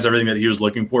of has everything that he was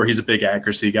looking for. He's a big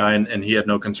accuracy guy, and he had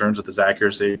no concerns with his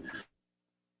accuracy.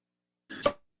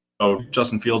 So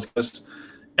Justin Fields,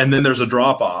 and then there's a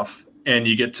drop off. and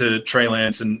you get to Trey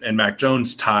Lance and Mac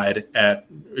Jones tied at,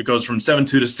 it goes from 7'2"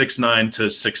 to 6'9" to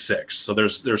 6'6". So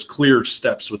there's clear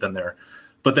steps within there.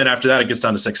 But then after that, it gets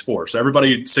down to 6'4". So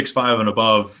everybody 6'5" and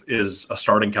above is a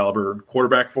starting caliber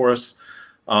quarterback for us.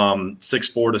 6'4"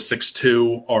 to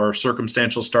 6'2" are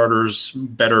circumstantial starters,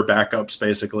 better backups,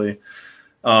 basically.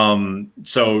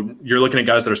 So you're looking at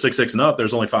guys that are 6'6" and up.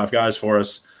 There's only 5 guys for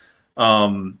us.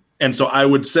 And so I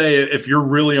would say if you're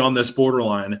really on this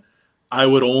borderline, I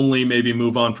would only maybe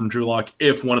move on from Drew Lock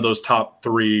if one of those top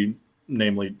 3,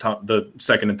 namely the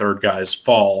second and third guys,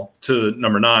 fall to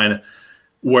number 9.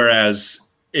 Whereas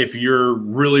if you're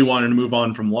really wanting to move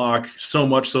on from Lock, so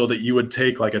much so that you would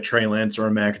take like a Trey Lance or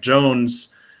a Mac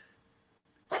Jones,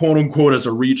 quote unquote, as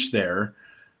a reach there,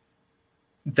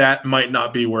 that might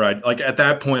not be where I'd like at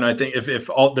that point. I think if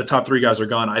all the top 3 guys are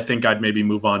gone, I think I'd maybe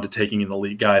move on to taking an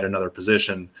elite guy at another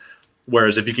position.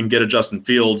 Whereas if you can get a Justin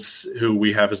Fields, who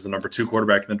we have as the number 2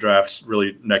 quarterback in the draft,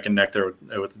 really neck and neck there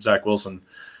with Zach Wilson,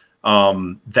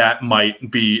 that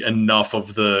might be enough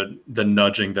of the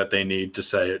nudging that they need to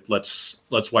say, let's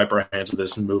wipe our hands of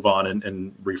this and move on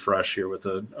and refresh here with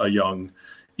a young,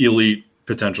 elite,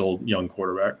 potential young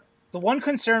quarterback. The one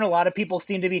concern a lot of people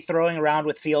seem to be throwing around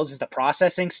with Fields is the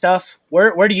processing stuff.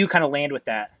 Where do you kind of land with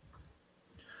that?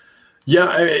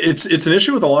 Yeah, it's an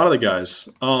issue with a lot of the guys.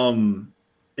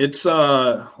 It's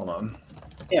hold on.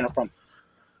 Yeah, no problem.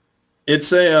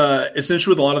 It's an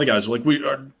issue with a lot of the guys. Like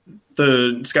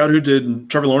the scout who did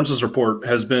Trevor Lawrence's report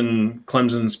has been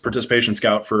Clemson's participation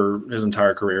scout for his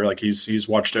entire career. Like he's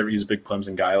watched he's a big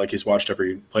Clemson guy. Like he's watched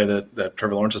every play that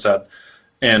Trevor Lawrence has had.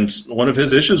 And one of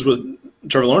his issues with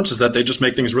Trevor Lawrence is that they just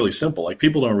make things really simple. Like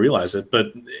people don't realize it, but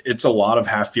it's a lot of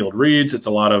half field reads. It's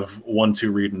a lot of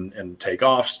 1-2 read and take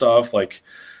off stuff. Like,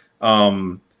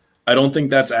 I don't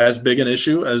think that's as big an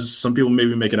issue as some people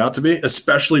maybe make it out to be,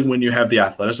 especially when you have the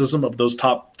athleticism of those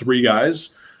top 3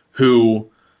 guys who,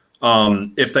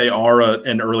 if they are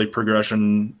an early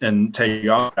progression and take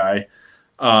off guy,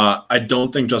 I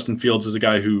don't think Justin Fields is a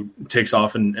guy who takes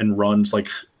off and runs like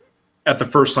at the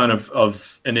first sign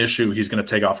of an issue, he's going to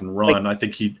take off and run. I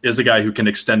think he is a guy who can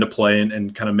extend a play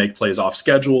and kind of make plays off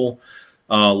schedule,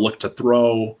 look to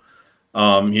throw.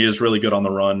 He is really good on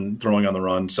the run, throwing on the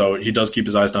run. So he does keep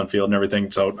his eyes downfield and everything.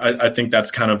 So I think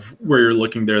that's kind of where you're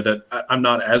looking there, that I'm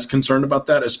not as concerned about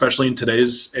that, especially in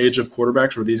today's age of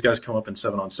quarterbacks where these guys come up in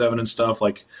 7-on-7 and stuff.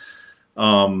 Like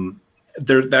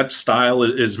that style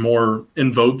is more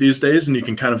in vogue these days, and you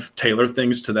can kind of tailor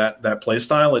things to that play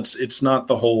style. It's not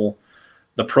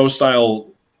the pro style.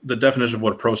 The definition of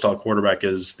what a pro style quarterback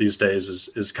is these days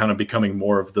is kind of becoming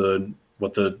more of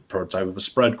what the prototype of a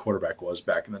spread quarterback was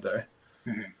back in the day.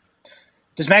 Mm-hmm.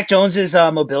 Does Mac Jones's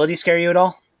mobility scare you at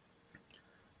all?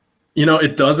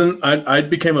 It doesn't. I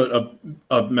became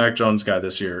a Mac Jones guy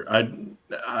this year.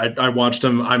 I watched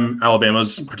him. I'm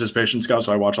Alabama's participation scout,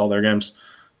 so I watch all their games.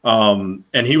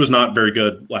 And he was not very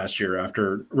good last year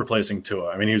after replacing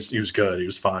Tua. I mean, he was good. He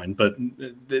was fine. But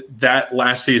that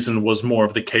last season was more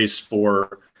of the case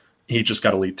for he just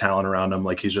got elite talent around him.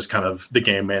 Like he's just kind of the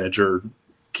game manager,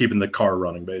 keeping the car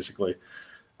running, basically.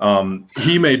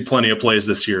 He made plenty of plays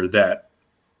this year that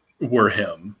were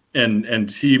him.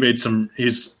 And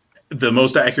he's the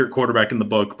most accurate quarterback in the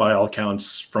book by all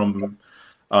accounts from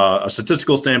a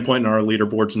statistical standpoint in our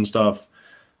leaderboards and stuff.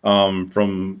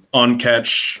 From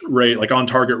on-catch rate, like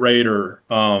on-target rate or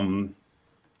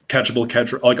catchable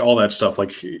catch, like all that stuff,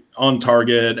 like on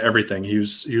target, everything. He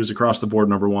was across the board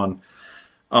number 1.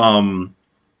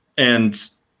 And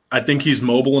I think he's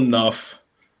mobile enough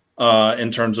in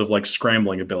terms of like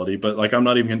scrambling ability, but like I'm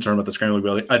not even concerned with the scrambling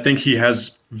ability. I think he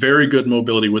has very good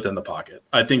mobility within the pocket.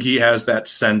 I think he has that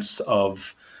sense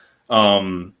of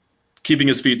keeping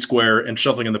his feet square and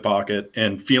shuffling in the pocket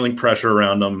and feeling pressure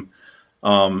around him.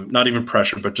 Not even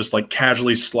pressure, but just like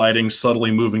casually sliding,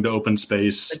 subtly moving to open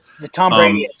space. The Tom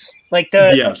Brady is like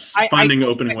finding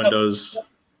open windows.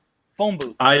 Phone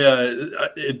booth.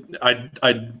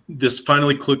 This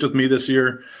finally clicked with me this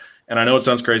year, and I know it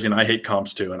sounds crazy, and I hate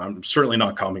comps too, and I'm certainly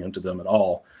not comping him to them at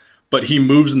all. But he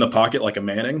moves in the pocket like a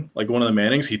Manning, like one of the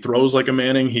Mannings. He throws like a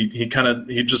Manning. He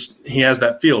has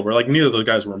that feel where like neither of those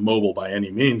guys were mobile by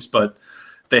any means, but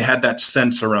they had that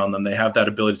sense around them. They have that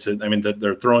ability to, I mean,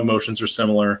 their throwing motions are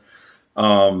similar.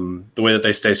 The way that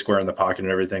they stay square in the pocket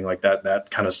and everything like that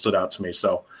kind of stood out to me.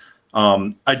 So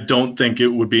I don't think it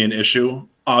would be an issue.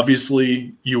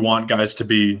 Obviously, you want guys to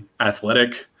be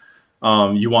athletic.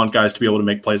 You want guys to be able to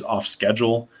make plays off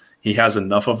schedule. He has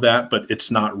enough of that, but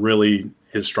it's not really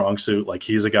his strong suit. Like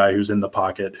he's a guy who's in the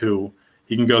pocket who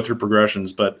he can go through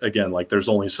progressions, but again, like there's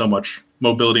only so much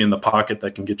mobility in the pocket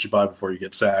that can get you by before you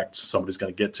get sacked. Somebody's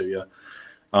going to get to you.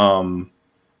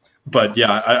 But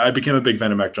yeah, I became a big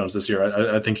fan of Mac Jones this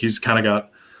year. I think he's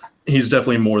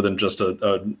definitely more than just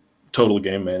a total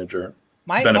game manager,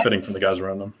 benefiting from the guys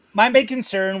around him. My big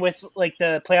concern with like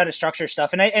the play out of structure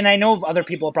stuff, and I know other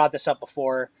people have brought this up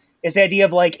before, is the idea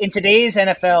of like in today's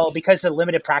NFL, because of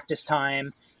limited practice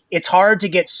time, it's hard to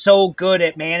get so good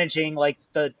at managing like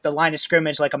the line of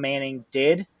scrimmage like a Manning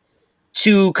did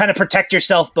to kind of protect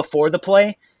yourself before the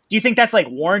play. Do you think that's like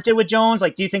warranted with Jones?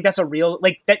 Like, do you think that's a real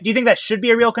like that? Do you think that should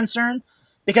be a real concern?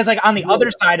 Because like on the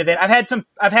other side of it, I've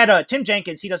had Tim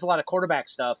Jenkins. He does a lot of quarterback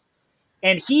stuff,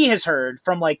 and he has heard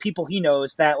from like people he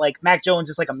knows that like Mac Jones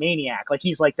is like a maniac. Like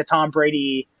he's like the Tom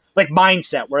Brady like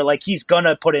mindset where like he's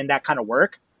gonna put in that kind of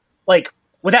work. Like,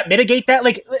 would that mitigate that?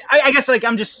 Like, I guess like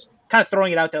I'm just kind of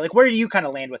throwing it out there. Like, where do you kind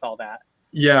of land with all that?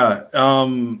 Yeah.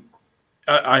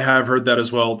 I have heard that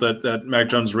as well, that Mac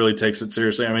Jones really takes it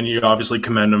seriously. I mean, you obviously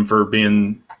commend him for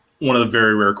being one of the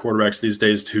very rare quarterbacks these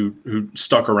days who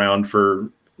stuck around for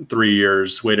 3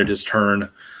 years, waited his turn,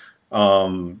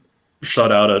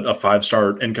 shut out a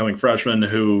 5-star incoming freshman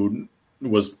who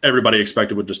was everybody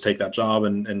expected would just take that job.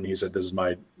 And he said, this is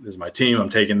my team. I'm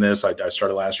taking this. I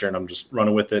started last year and I'm just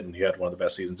running with it. And he had one of the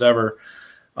best seasons ever.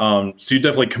 So you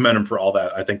definitely commend him for all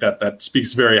that. I think that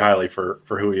speaks very highly for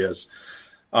who he is.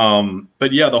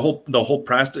 But yeah, the whole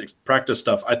practice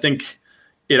stuff, I think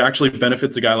it actually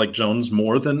benefits a guy like Jones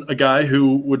more than a guy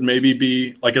who would maybe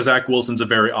be like a Zach Wilson's a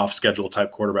very off schedule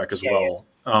type quarterback as well.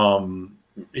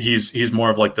 He's more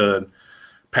of like the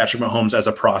Patrick Mahomes as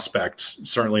a prospect,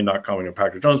 certainly not calling him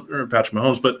Patrick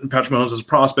Mahomes, but Patrick Mahomes as a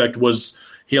prospect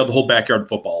he had the whole backyard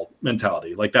football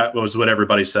mentality. Like that was what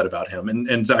everybody said about him.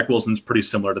 And Zach Wilson's pretty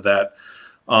similar to that.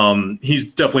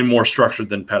 He's definitely more structured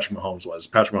than Patrick Mahomes was.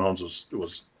 Patrick Mahomes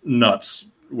was nuts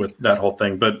with that whole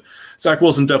thing, but Zach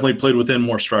Wilson definitely played within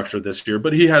more structure this year,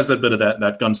 but he has that bit of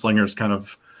that gunslinger's kind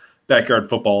of backyard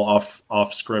football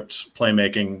off script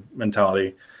playmaking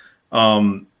mentality.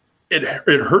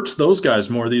 It hurts those guys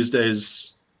more these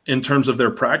days in terms of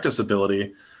their practice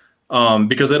ability,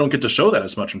 because they don't get to show that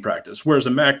as much in practice. Whereas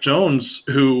a Mac Jones,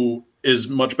 who is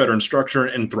much better in structure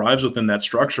and thrives within that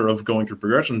structure of going through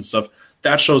progression and stuff,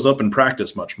 that shows up in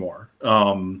practice much more.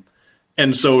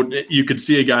 And so you could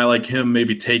see a guy like him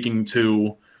maybe taking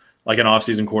to like an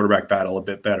offseason quarterback battle a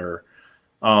bit better,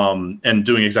 and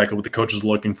doing exactly what the coach is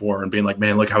looking for and being like,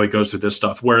 man, look how he goes through this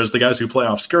stuff. Whereas the guys who play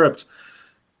off script,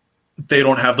 they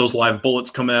don't have those live bullets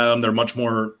coming at them. They're much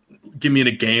more, give me in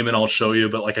a game and I'll show you,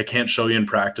 but like I can't show you in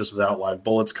practice without live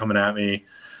bullets coming at me.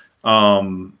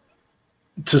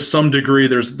 To some degree,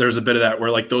 there's a bit of that where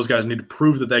like those guys need to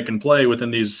prove that they can play within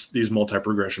these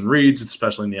multi-progression reads,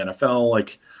 especially in the NFL.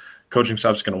 Like coaching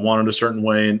staff's going to want it a certain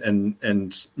way,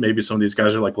 and maybe some of these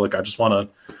guys are like, look, I just want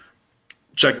to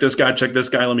check this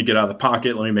guy. Let me get out of the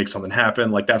pocket. Let me make something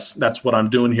happen. Like that's what I'm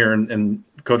doing here. And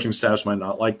coaching staffs might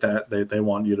not like that. They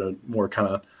want you to more kind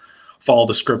of follow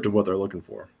the script of what they're looking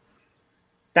for.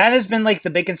 That has been like the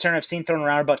big concern I've seen thrown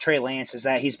around about Trey Lance, is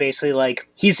that he's basically like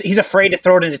he's afraid to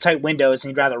throw it into tight windows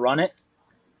and he'd rather run it.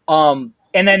 And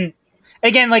then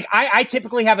again, like I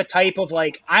typically have a type of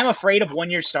like I'm afraid of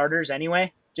 1-year starters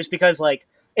anyway, just because like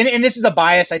and this is a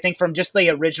bias I think from just the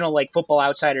original like Football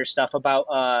Outsiders stuff about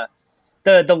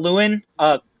the Lewin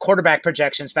quarterback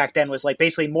projections back then was like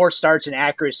basically more starts and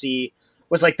accuracy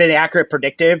was like the accurate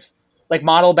predictive like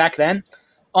model back then.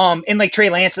 And like Trey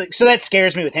Lance, so that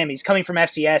scares me with him. He's coming from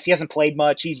FCS. He hasn't played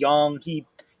much. He's young.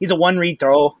 He's a one-read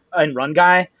throw and run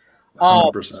guy.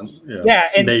 100%. Yeah.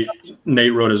 And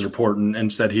Nate wrote his report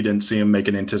and said he didn't see him make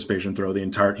an anticipation throw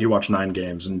he watched 9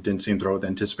 games and didn't see him throw with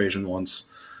anticipation once.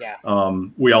 Yeah.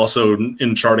 We also,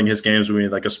 in charting his games, we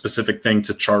made like a specific thing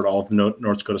to chart all of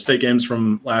North Dakota State games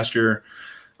from last year.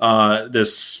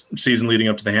 This season leading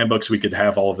up to the handbooks, we could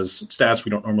have all of his stats. We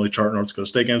don't normally chart North Dakota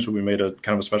State games, but we made a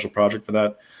kind of a special project for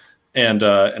that. And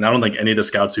I don't think any of the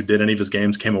scouts who did any of his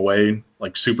games came away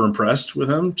like super impressed with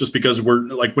him, just because we're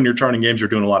like, when you're charting games, you're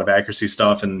doing a lot of accuracy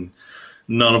stuff, and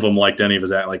none of them liked any of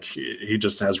his like he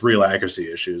just has real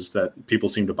accuracy issues that people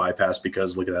seem to bypass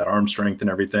because look at that arm strength and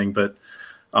everything. But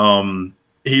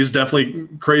he's definitely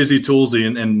crazy toolsy,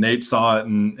 and Nate saw it,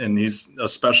 and he's a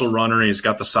special runner. And he's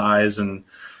got the size, and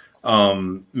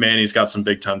man, he's got some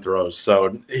big time throws.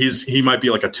 So he might be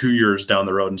like a 2 years down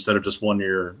the road instead of just 1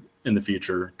 year in the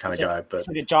future kind of guy. But it's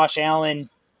like a Josh Allen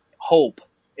hope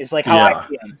is like how I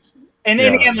see him. And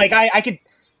again, like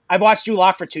I've watched Drew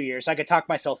Lock for 2 years. So I could talk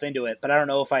myself into it, but I don't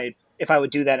know if I would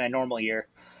do that in a normal year.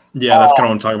 Yeah, that's kind of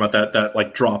what I'm talking about. That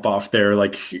like drop off there.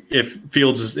 Like if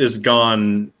Fields is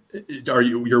gone,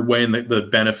 you're weighing the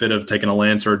benefit of taking a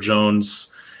Lance or a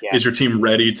Jones? Yeah. Is your team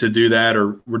ready to do that,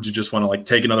 or would you just want to like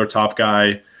take another top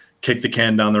guy, kick the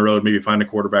can down the road, maybe find a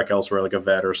quarterback elsewhere, like a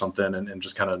vet or something, and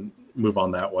just kind of move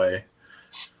on that way.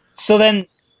 So then,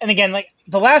 and again, like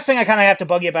the last thing I kind of have to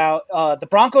bug you about, the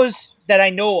Broncos that I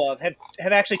know of have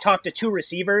actually talked to 2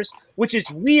 receivers, which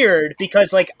is weird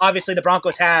because, like, obviously the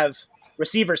Broncos have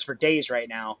receivers for days right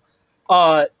now.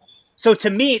 So to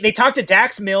me, they talked to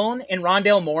Dax Milne and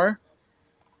Rondale Moore.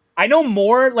 I know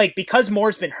Moore, like, because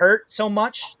Moore's been hurt so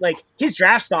much, like, his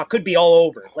draft stock could be all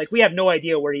over. Like, we have no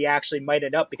idea where he actually might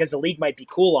end up because the league might be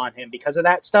cool on him because of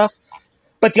that stuff.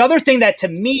 But the other thing that, to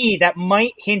me, that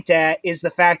might hint at is the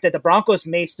fact that the Broncos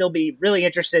may still be really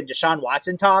interested in Deshaun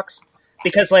Watson talks.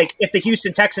 Because, like, if the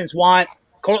Houston Texans want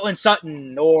Cortland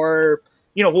Sutton or,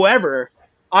 you know, whoever,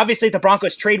 obviously if the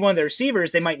Broncos trade one of their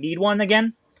receivers, they might need one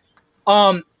again.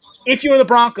 If you're the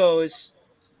Broncos,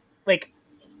 like,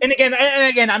 and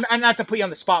again, I'm not to put you on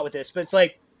the spot with this, but it's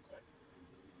like,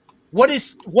 what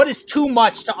is too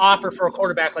much to offer for a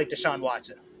quarterback like Deshaun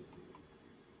Watson?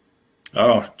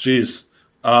 Oh, geez.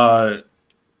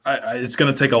 It's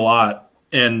going to take a lot.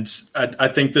 And I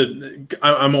think that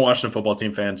I'm a Washington football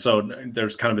team fan, so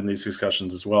there's kind of been these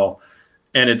discussions as well.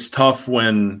 And it's tough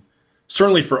when,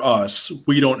 certainly for us,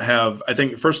 we don't have, I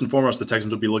think first and foremost, the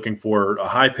Texans would be looking for a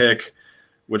high pick,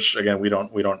 which again, we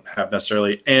don't have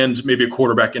necessarily, and maybe a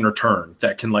quarterback in return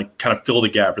that can like kind of fill the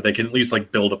gap, or they can at least like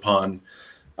build upon,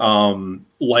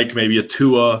 like maybe a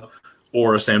Tua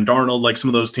or a Sam Darnold, like some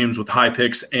of those teams with high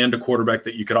picks and a quarterback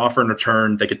that you could offer in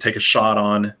return, they could take a shot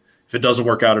on. If it doesn't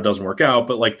work out, it doesn't work out.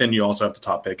 But like then you also have the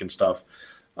top pick and stuff.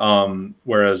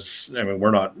 Whereas I mean,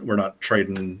 we're not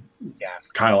trading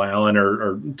Kyle Allen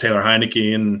or Taylor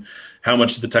Heineke, and how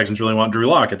much do the Texans really want Drew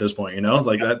Lock at this point? You know,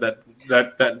 like that.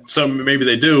 So maybe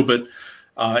they do, but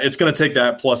it's going to take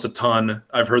that plus a ton.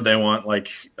 I've heard they want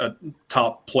like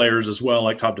top players as well,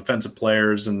 like top defensive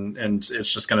players, and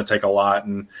it's just going to take a lot.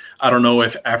 And I don't know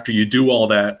if after you do all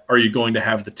that, are you going to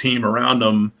have the team around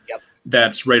them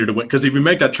that's ready to win? Because if you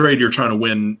make that trade, you're trying to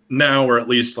win now, or at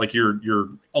least like you're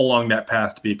along that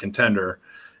path to be a contender,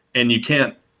 and you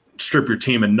can't strip your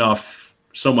team enough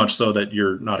so much so that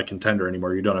you're not a contender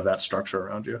anymore. You don't have that structure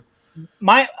around you.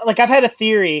 I've had a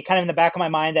theory kind of in the back of my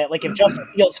mind that like if Justin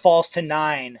Fields falls to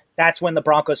 9, that's when the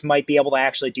Broncos might be able to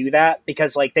actually do that,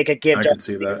 because like they could give I could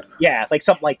see that. Yeah, like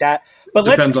something like that. But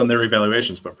depends on their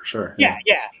evaluations, but for sure. Yeah.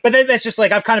 But then that's just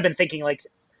like I've kind of been thinking like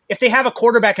if they have a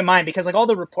quarterback in mind, because like all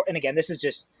the report, and again, this is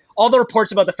just all the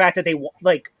reports about the fact that they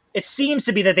like it seems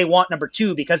to be that they want number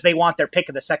 2 because they want their pick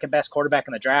of the second best quarterback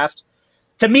in the draft.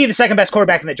 To me, the second best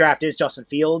quarterback in the draft is Justin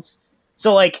Fields.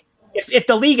 So like if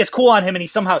the league is cool on him and he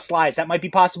somehow slides, that might be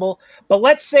possible. But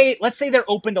let's say they're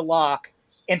open to Lock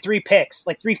and 3 picks,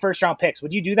 like 3 first-round picks.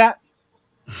 Would you do that?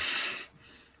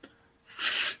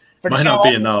 Might not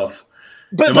be enough.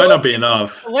 It might not be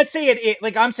enough. Let's say it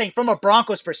like I'm saying from a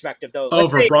Broncos perspective, though.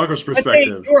 From a Broncos perspective. Let's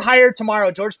say you were hired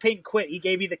tomorrow. George Payton quit. He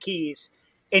gave you the keys.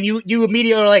 And you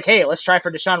immediately are like, hey, let's try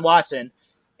for Deshaun Watson.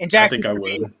 And Jack, I think I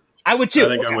would. I would too. I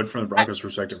think I would from the Broncos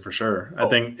perspective for sure. I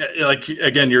think, like,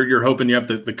 again, you're hoping you have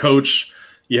the coach,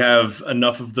 you have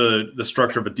enough of the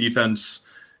structure of a defense.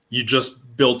 You just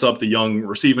built up the young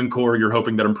receiving core. You're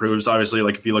hoping that improves. Obviously,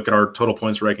 like if you look at our total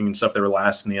points ranking and stuff, they were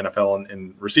last in the NFL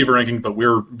in receiver ranking, but we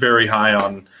were very high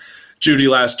on Judy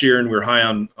last year, and we were high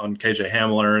on KJ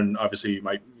Hamler. And obviously,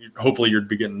 hopefully you'd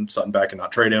be getting Sutton back and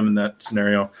not trade him in that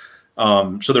scenario.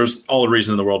 So there's all the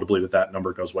reason in the world to believe that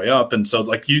number goes way up. And so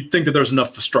like you think that there's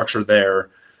enough structure there.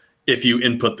 If you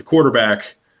input the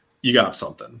quarterback, you got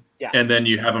something. Yeah. And then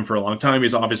you have him for a long time.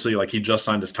 He's obviously like he just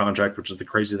signed his contract, which is the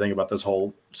crazy thing about this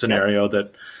whole scenario,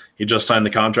 that he just signed the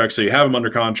contract. So you have him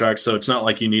under contract. So it's not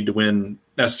like you need to win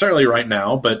necessarily right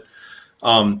now, but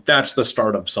that's the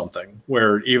start of something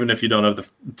where even if you don't have the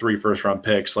 3 first-round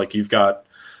picks, like you've got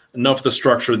enough of the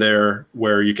structure there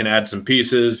where you can add some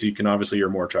pieces. You can obviously, you're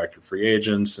more attractive free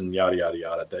agents and yada, yada,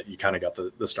 yada, that you kind of got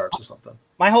the starts of something.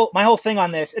 My whole thing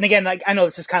on this, and again, like I know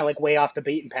this is kind of like way off the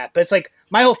beaten path, but it's like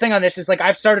my whole thing on this is like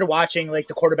I've started watching like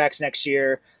the quarterbacks next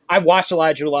year. I've watched a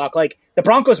lot of Drew Lock. Like the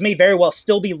Broncos may very well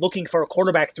still be looking for a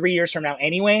quarterback 3 years from now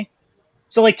anyway.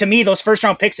 So like to me, those first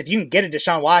round picks, if you can get a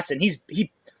Deshaun Watson,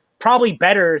 he probably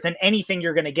better than anything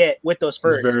you're going to get with those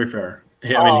first. It's very fair.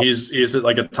 Yeah, I mean, he's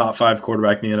like a top 5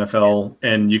 quarterback in the NFL,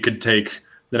 and you could take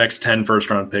the next 10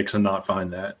 first-round picks and not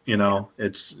find that. You know,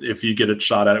 it's if you get a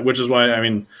shot at it, which is why I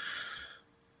mean,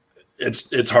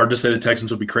 it's hard to say the Texans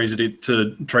would be crazy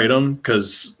to trade him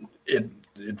because it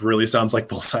really sounds like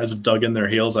both sides have dug in their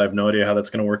heels. I have no idea how that's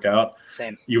going to work out.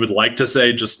 Same. You would like to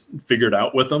say just figure it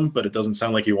out with him, but it doesn't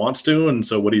sound like he wants to. And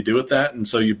so, what do you do with that? And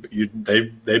so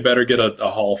they better get a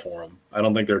haul for him. I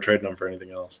don't think they're trading him for anything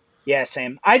else. Yeah,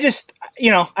 same. I just,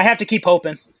 I have to keep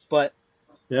hoping, but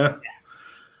yeah.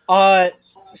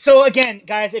 So again,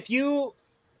 guys, if you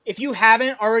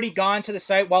haven't already gone to the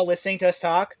site while listening to us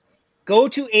talk, go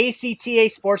to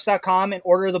actasports.com and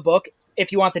order the book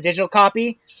if you want the digital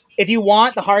copy. If you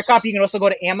want the hard copy, you can also go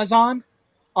to Amazon.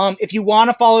 If you want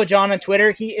to follow John on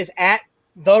Twitter, he is at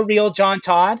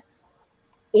 @TheRealJohnTodd.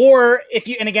 Or if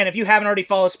you haven't already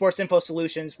followed Sports Info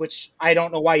Solutions, which I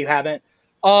don't know why you haven't,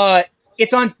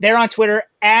 they're on Twitter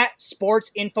at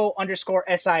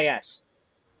sportsinfo_SIS.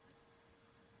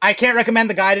 I can't recommend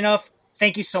the guide enough.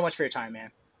 Thank you so much for your time,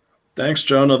 man. Thanks,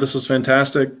 Joe. No, this was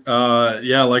fantastic.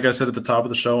 Like I said at the top of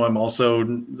the show, I'm also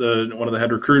one of the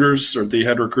head recruiters, or the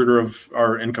head recruiter of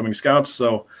our incoming scouts.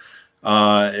 So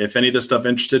if any of this stuff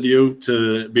interested you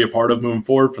to be a part of moving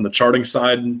forward from the charting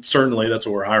side, certainly that's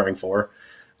what we're hiring for.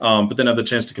 But then have the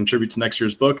chance to contribute to next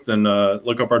year's book, then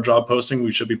look up our job posting.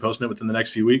 We should be posting it within the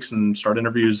next few weeks and start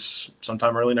interviews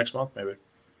sometime early next month, maybe.